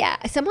year. Yeah,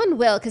 someone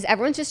will, because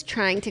everyone's just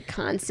trying to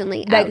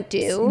constantly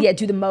outdo. Yeah,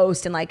 do the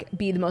most and like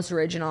be the most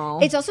original.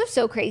 It's also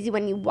so crazy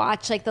when you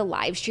watch like the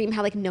live stream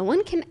how like no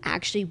one can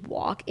actually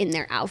walk in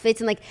their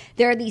outfits, and like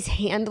there are these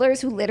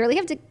handlers who literally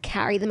have to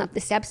carry them up the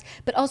steps,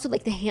 but also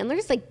like the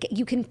handlers, like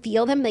you can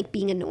feel them like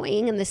being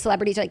annoying, and the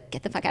celebrities are like,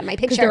 get the fuck out of my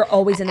picture. They're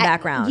always in the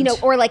background. You know,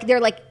 or like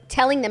they're like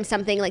telling them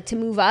something like to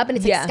move up, and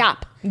it's like,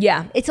 stop.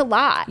 Yeah. It's a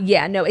lot.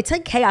 Yeah, no, it's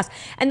like chaos.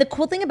 And the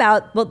cool thing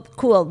about,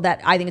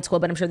 that I think it's cool,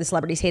 but I'm sure the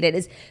celebrities hate it,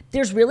 is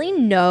there's really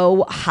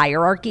no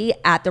hierarchy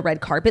at the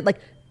red carpet. Like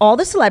all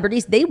the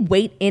celebrities, they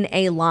wait in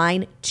a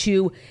line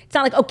to, it's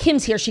not like, oh,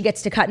 Kim's here, she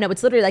gets to cut. No,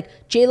 it's literally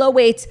like J-Lo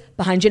waits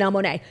behind Janelle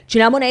Monáe.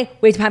 Janelle Monáe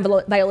waits behind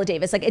Viola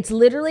Davis. Like it's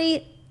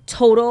literally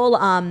total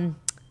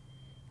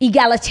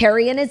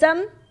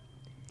egalitarianism.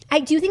 I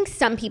do think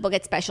some people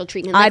get special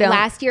treatment. Like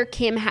last year,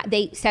 Kim,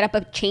 they set up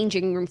a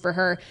changing room for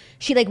her.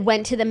 She like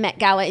went to the Met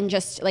Gala in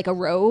just like a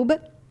robe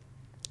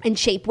and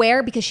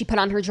shapewear because she put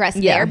on her dress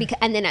there.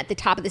 And then at the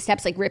top of the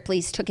steps, like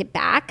Ripley's took it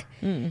back.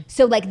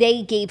 So like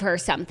they gave her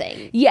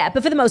something. Yeah,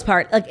 but for the most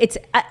part, like it's,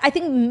 I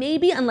think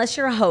maybe unless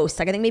you're a host,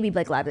 like I think maybe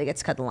Blake Lively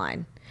gets to cut the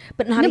line.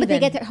 But not even.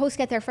 But hosts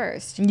get there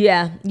first.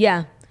 Yeah,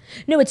 yeah.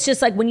 No, it's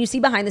just like when you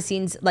see behind the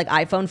scenes like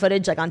iPhone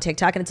footage like on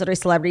TikTok, and it's literally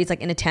celebrities like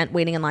in a tent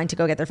waiting in line to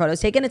go get their photos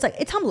taken. It's like,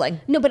 it's humbling.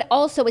 No, but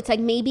also it's like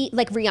maybe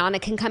like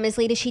Rihanna can come as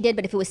late as she did,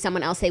 but if it was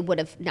someone else, they would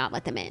have not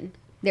let them in.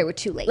 They were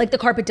too late. Like the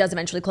carpet does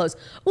eventually close.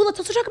 Well, let's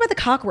also talk about the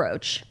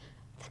cockroach.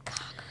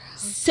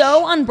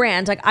 So on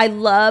brand. Like I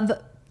love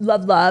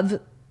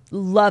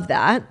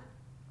that.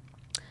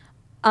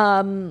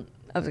 I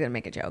was gonna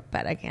make a joke,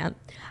 but I can't.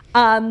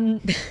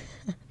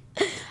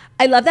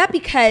 I love that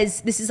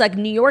because this is like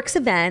New York's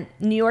event,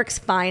 New York's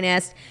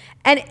finest,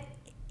 and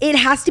it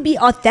has to be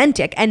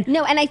authentic. And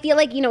no, and I feel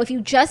like, you know, if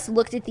you just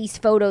looked at these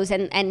photos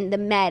and the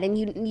Met and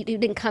you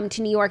didn't come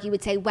to New York, you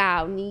would say,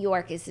 wow, New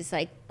York is this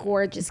like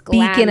gorgeous,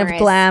 glamorous, beacon of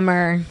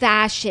glamour,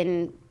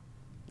 fashion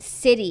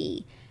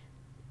city.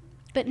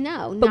 But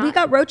no, but we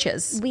got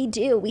roaches. We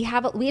do. We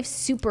have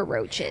super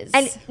roaches,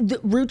 and the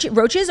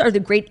roaches are the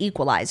great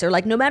equalizer.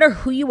 Like no matter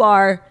who you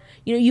are,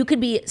 you know, you could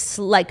be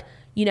like,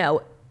 you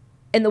know,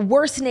 in the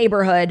worst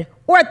neighborhood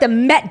or at the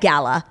Met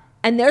Gala,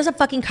 and there's a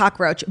fucking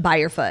cockroach by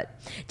your foot.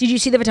 Did you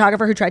see the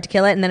photographer who tried to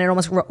kill it and then it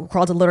almost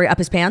crawled literally up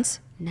his pants?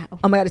 No.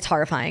 Oh my God, it's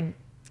horrifying.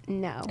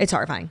 No. It's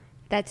horrifying.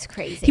 That's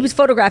crazy. He was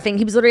photographing.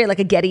 He was literally at like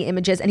a Getty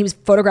Images, and he was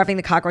photographing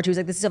the cockroach. He was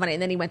like, "This is so funny."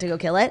 And then he went to go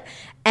kill it,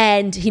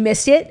 and he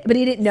missed it, but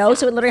he didn't know,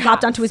 so it literally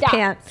hopped onto his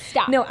pants.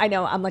 Stop. No, I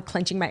know. I'm like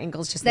clenching my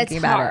ankles just That's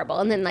thinking about horrible.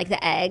 it. And then like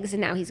the eggs,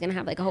 and now he's gonna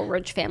have like a whole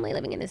rich family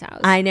living in his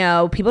house. I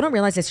know. People don't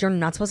realize this. You're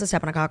not supposed to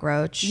step on a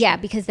cockroach. Yeah,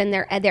 because then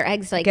their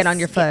eggs like get on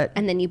your foot,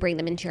 and then you bring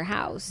them into your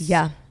house.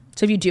 Yeah.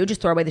 So if you do,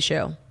 just throw away the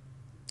shoe.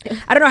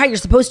 I don't know how you're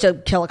supposed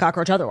to kill a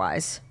cockroach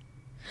otherwise.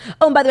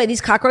 Oh, and by the way,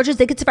 these cockroaches,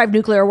 they could survive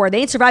nuclear war. They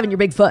ain't surviving your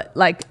big foot.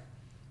 Like.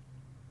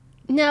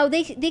 No,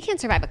 they can't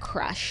survive a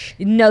crush.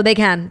 No, they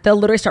can. They'll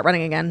literally start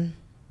running again.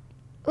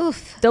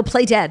 Oof. They'll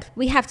play dead.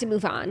 We have to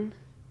move on.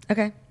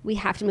 Okay. We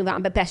have to move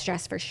on, but best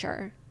dress for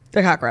sure.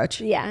 The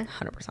cockroach. Yeah.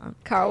 100%.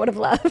 Carl would have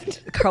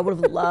loved. Carl would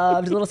have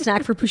loved a little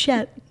snack for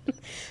Pouchette.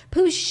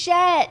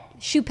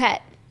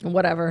 Choupette.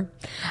 Whatever.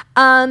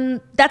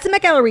 That's a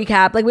Met Gala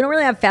recap. Like, we don't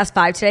really have Fast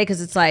Five today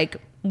because it's like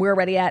we're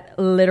already at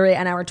literally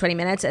an hour and 20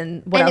 minutes.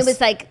 And what else? It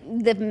was like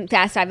the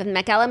Fast Five of the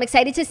Met Gala. I'm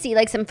excited to see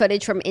like some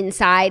footage from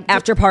inside.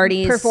 After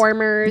parties.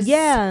 Performers.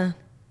 Yeah.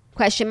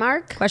 Question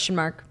mark.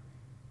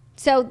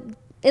 So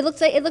it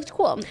looked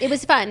cool. It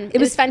was fun. It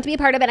was fun to be a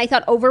part of it. I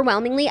thought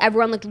overwhelmingly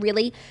everyone looked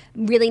really,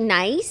 really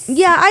nice.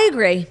 Yeah, I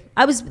agree.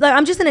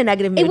 I'm just in a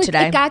negative mood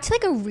today. It got to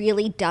like a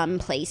really dumb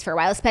place for a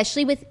while,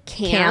 especially with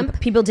camp.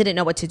 People didn't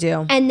know what to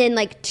do. And then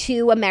like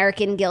 2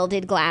 American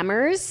Gilded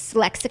Glamours,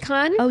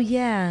 Lexicon. Oh,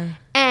 yeah.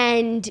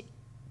 And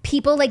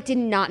people like did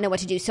not know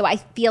what to do. So I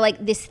feel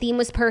like this theme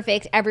was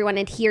perfect. Everyone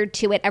adhered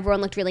to it. Everyone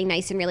looked really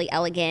nice and really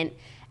elegant.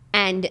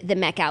 And the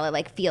Met Gala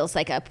like feels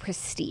like a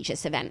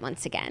prestigious event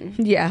once again.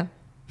 Yeah.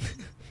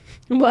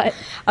 What?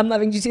 I'm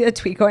loving. Did you see that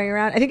tweet going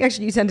around? I think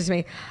actually you sent it to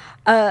me.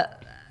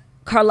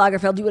 Karl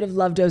Lagerfeld, you would have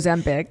loved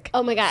Ozempic.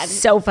 Oh my God.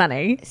 So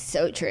funny.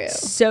 So true.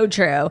 So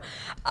true.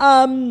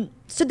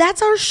 So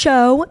that's our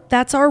show.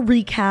 That's our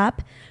recap.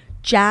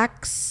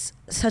 Jax,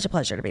 such a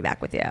pleasure to be back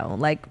with you.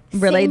 Like,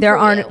 really, there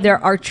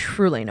are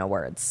truly no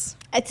words.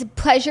 It's a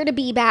pleasure to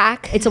be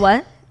back. It's a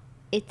what?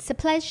 It's a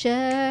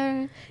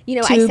pleasure. You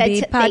know, to I said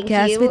be thank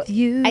you. With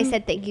you. I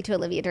said thank you to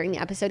Olivia during the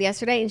episode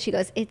yesterday, and she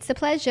goes, "It's a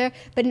pleasure,"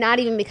 but not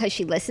even because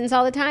she listens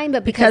all the time,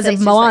 but because of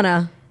Moana.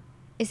 Like,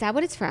 is that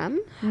what it's from?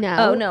 No.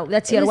 Oh no,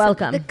 that's You're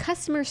Welcome. The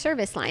customer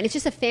service line. It's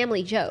just a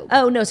family joke.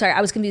 Oh no, sorry,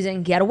 I was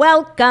confusing. You're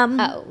Welcome.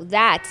 Oh,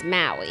 that's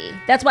Maui.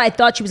 That's why I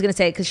thought she was going to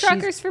say it because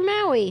Truckers for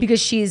Maui. Because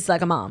she's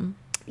like a mom.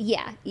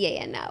 Yeah,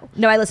 no.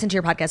 No, I listened to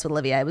your podcast with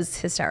Olivia. It was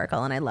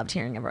hysterical, and I loved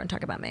hearing everyone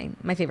talk about me.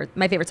 My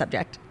favorite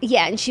subject.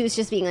 Yeah, and she was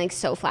just being like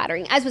so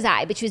flattering, as was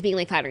I, but she was being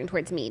like flattering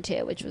towards me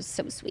too, which was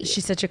so sweet.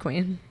 She's such a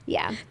queen.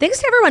 Yeah. Thanks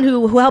to everyone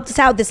who helped us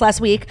out this last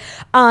week.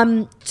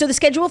 So the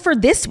schedule for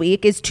this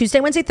week is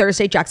Tuesday, Wednesday,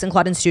 Thursday, Jackson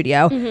Claude in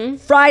studio. Mm-hmm.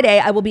 Friday,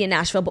 I will be in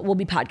Nashville, but we'll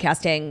be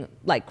podcasting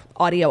like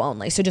audio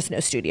only, so just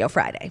no studio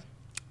Friday.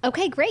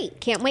 Okay,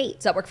 great. Can't wait.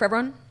 Does that work for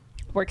everyone?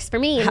 Works for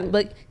me.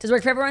 Does it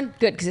work for everyone?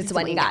 Good, because it's the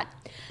one you got.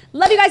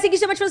 Love you guys. Thank you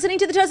so much for listening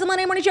to the Toast and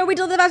Monday Morning Show. We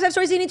deliver the 5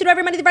 stories you need to know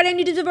every Monday through Friday on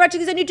YouTube. So watching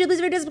this on YouTube, please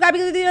subscribe.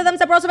 Give it a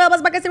thumbs up. We're also available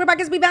as podcasts.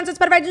 Podcast, we bounce on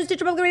Spotify,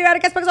 Stitcher,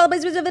 Podcast, all the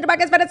places with the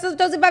podcast. But it's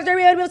Toast and 5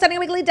 story. We're sending a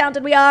weekly down,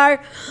 and we are.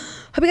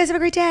 Hope you guys have a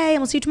great day, and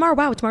we'll see you tomorrow.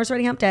 Wow, tomorrow's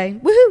already hump day.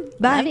 Woohoo!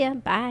 Bye. Love you.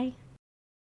 Bye.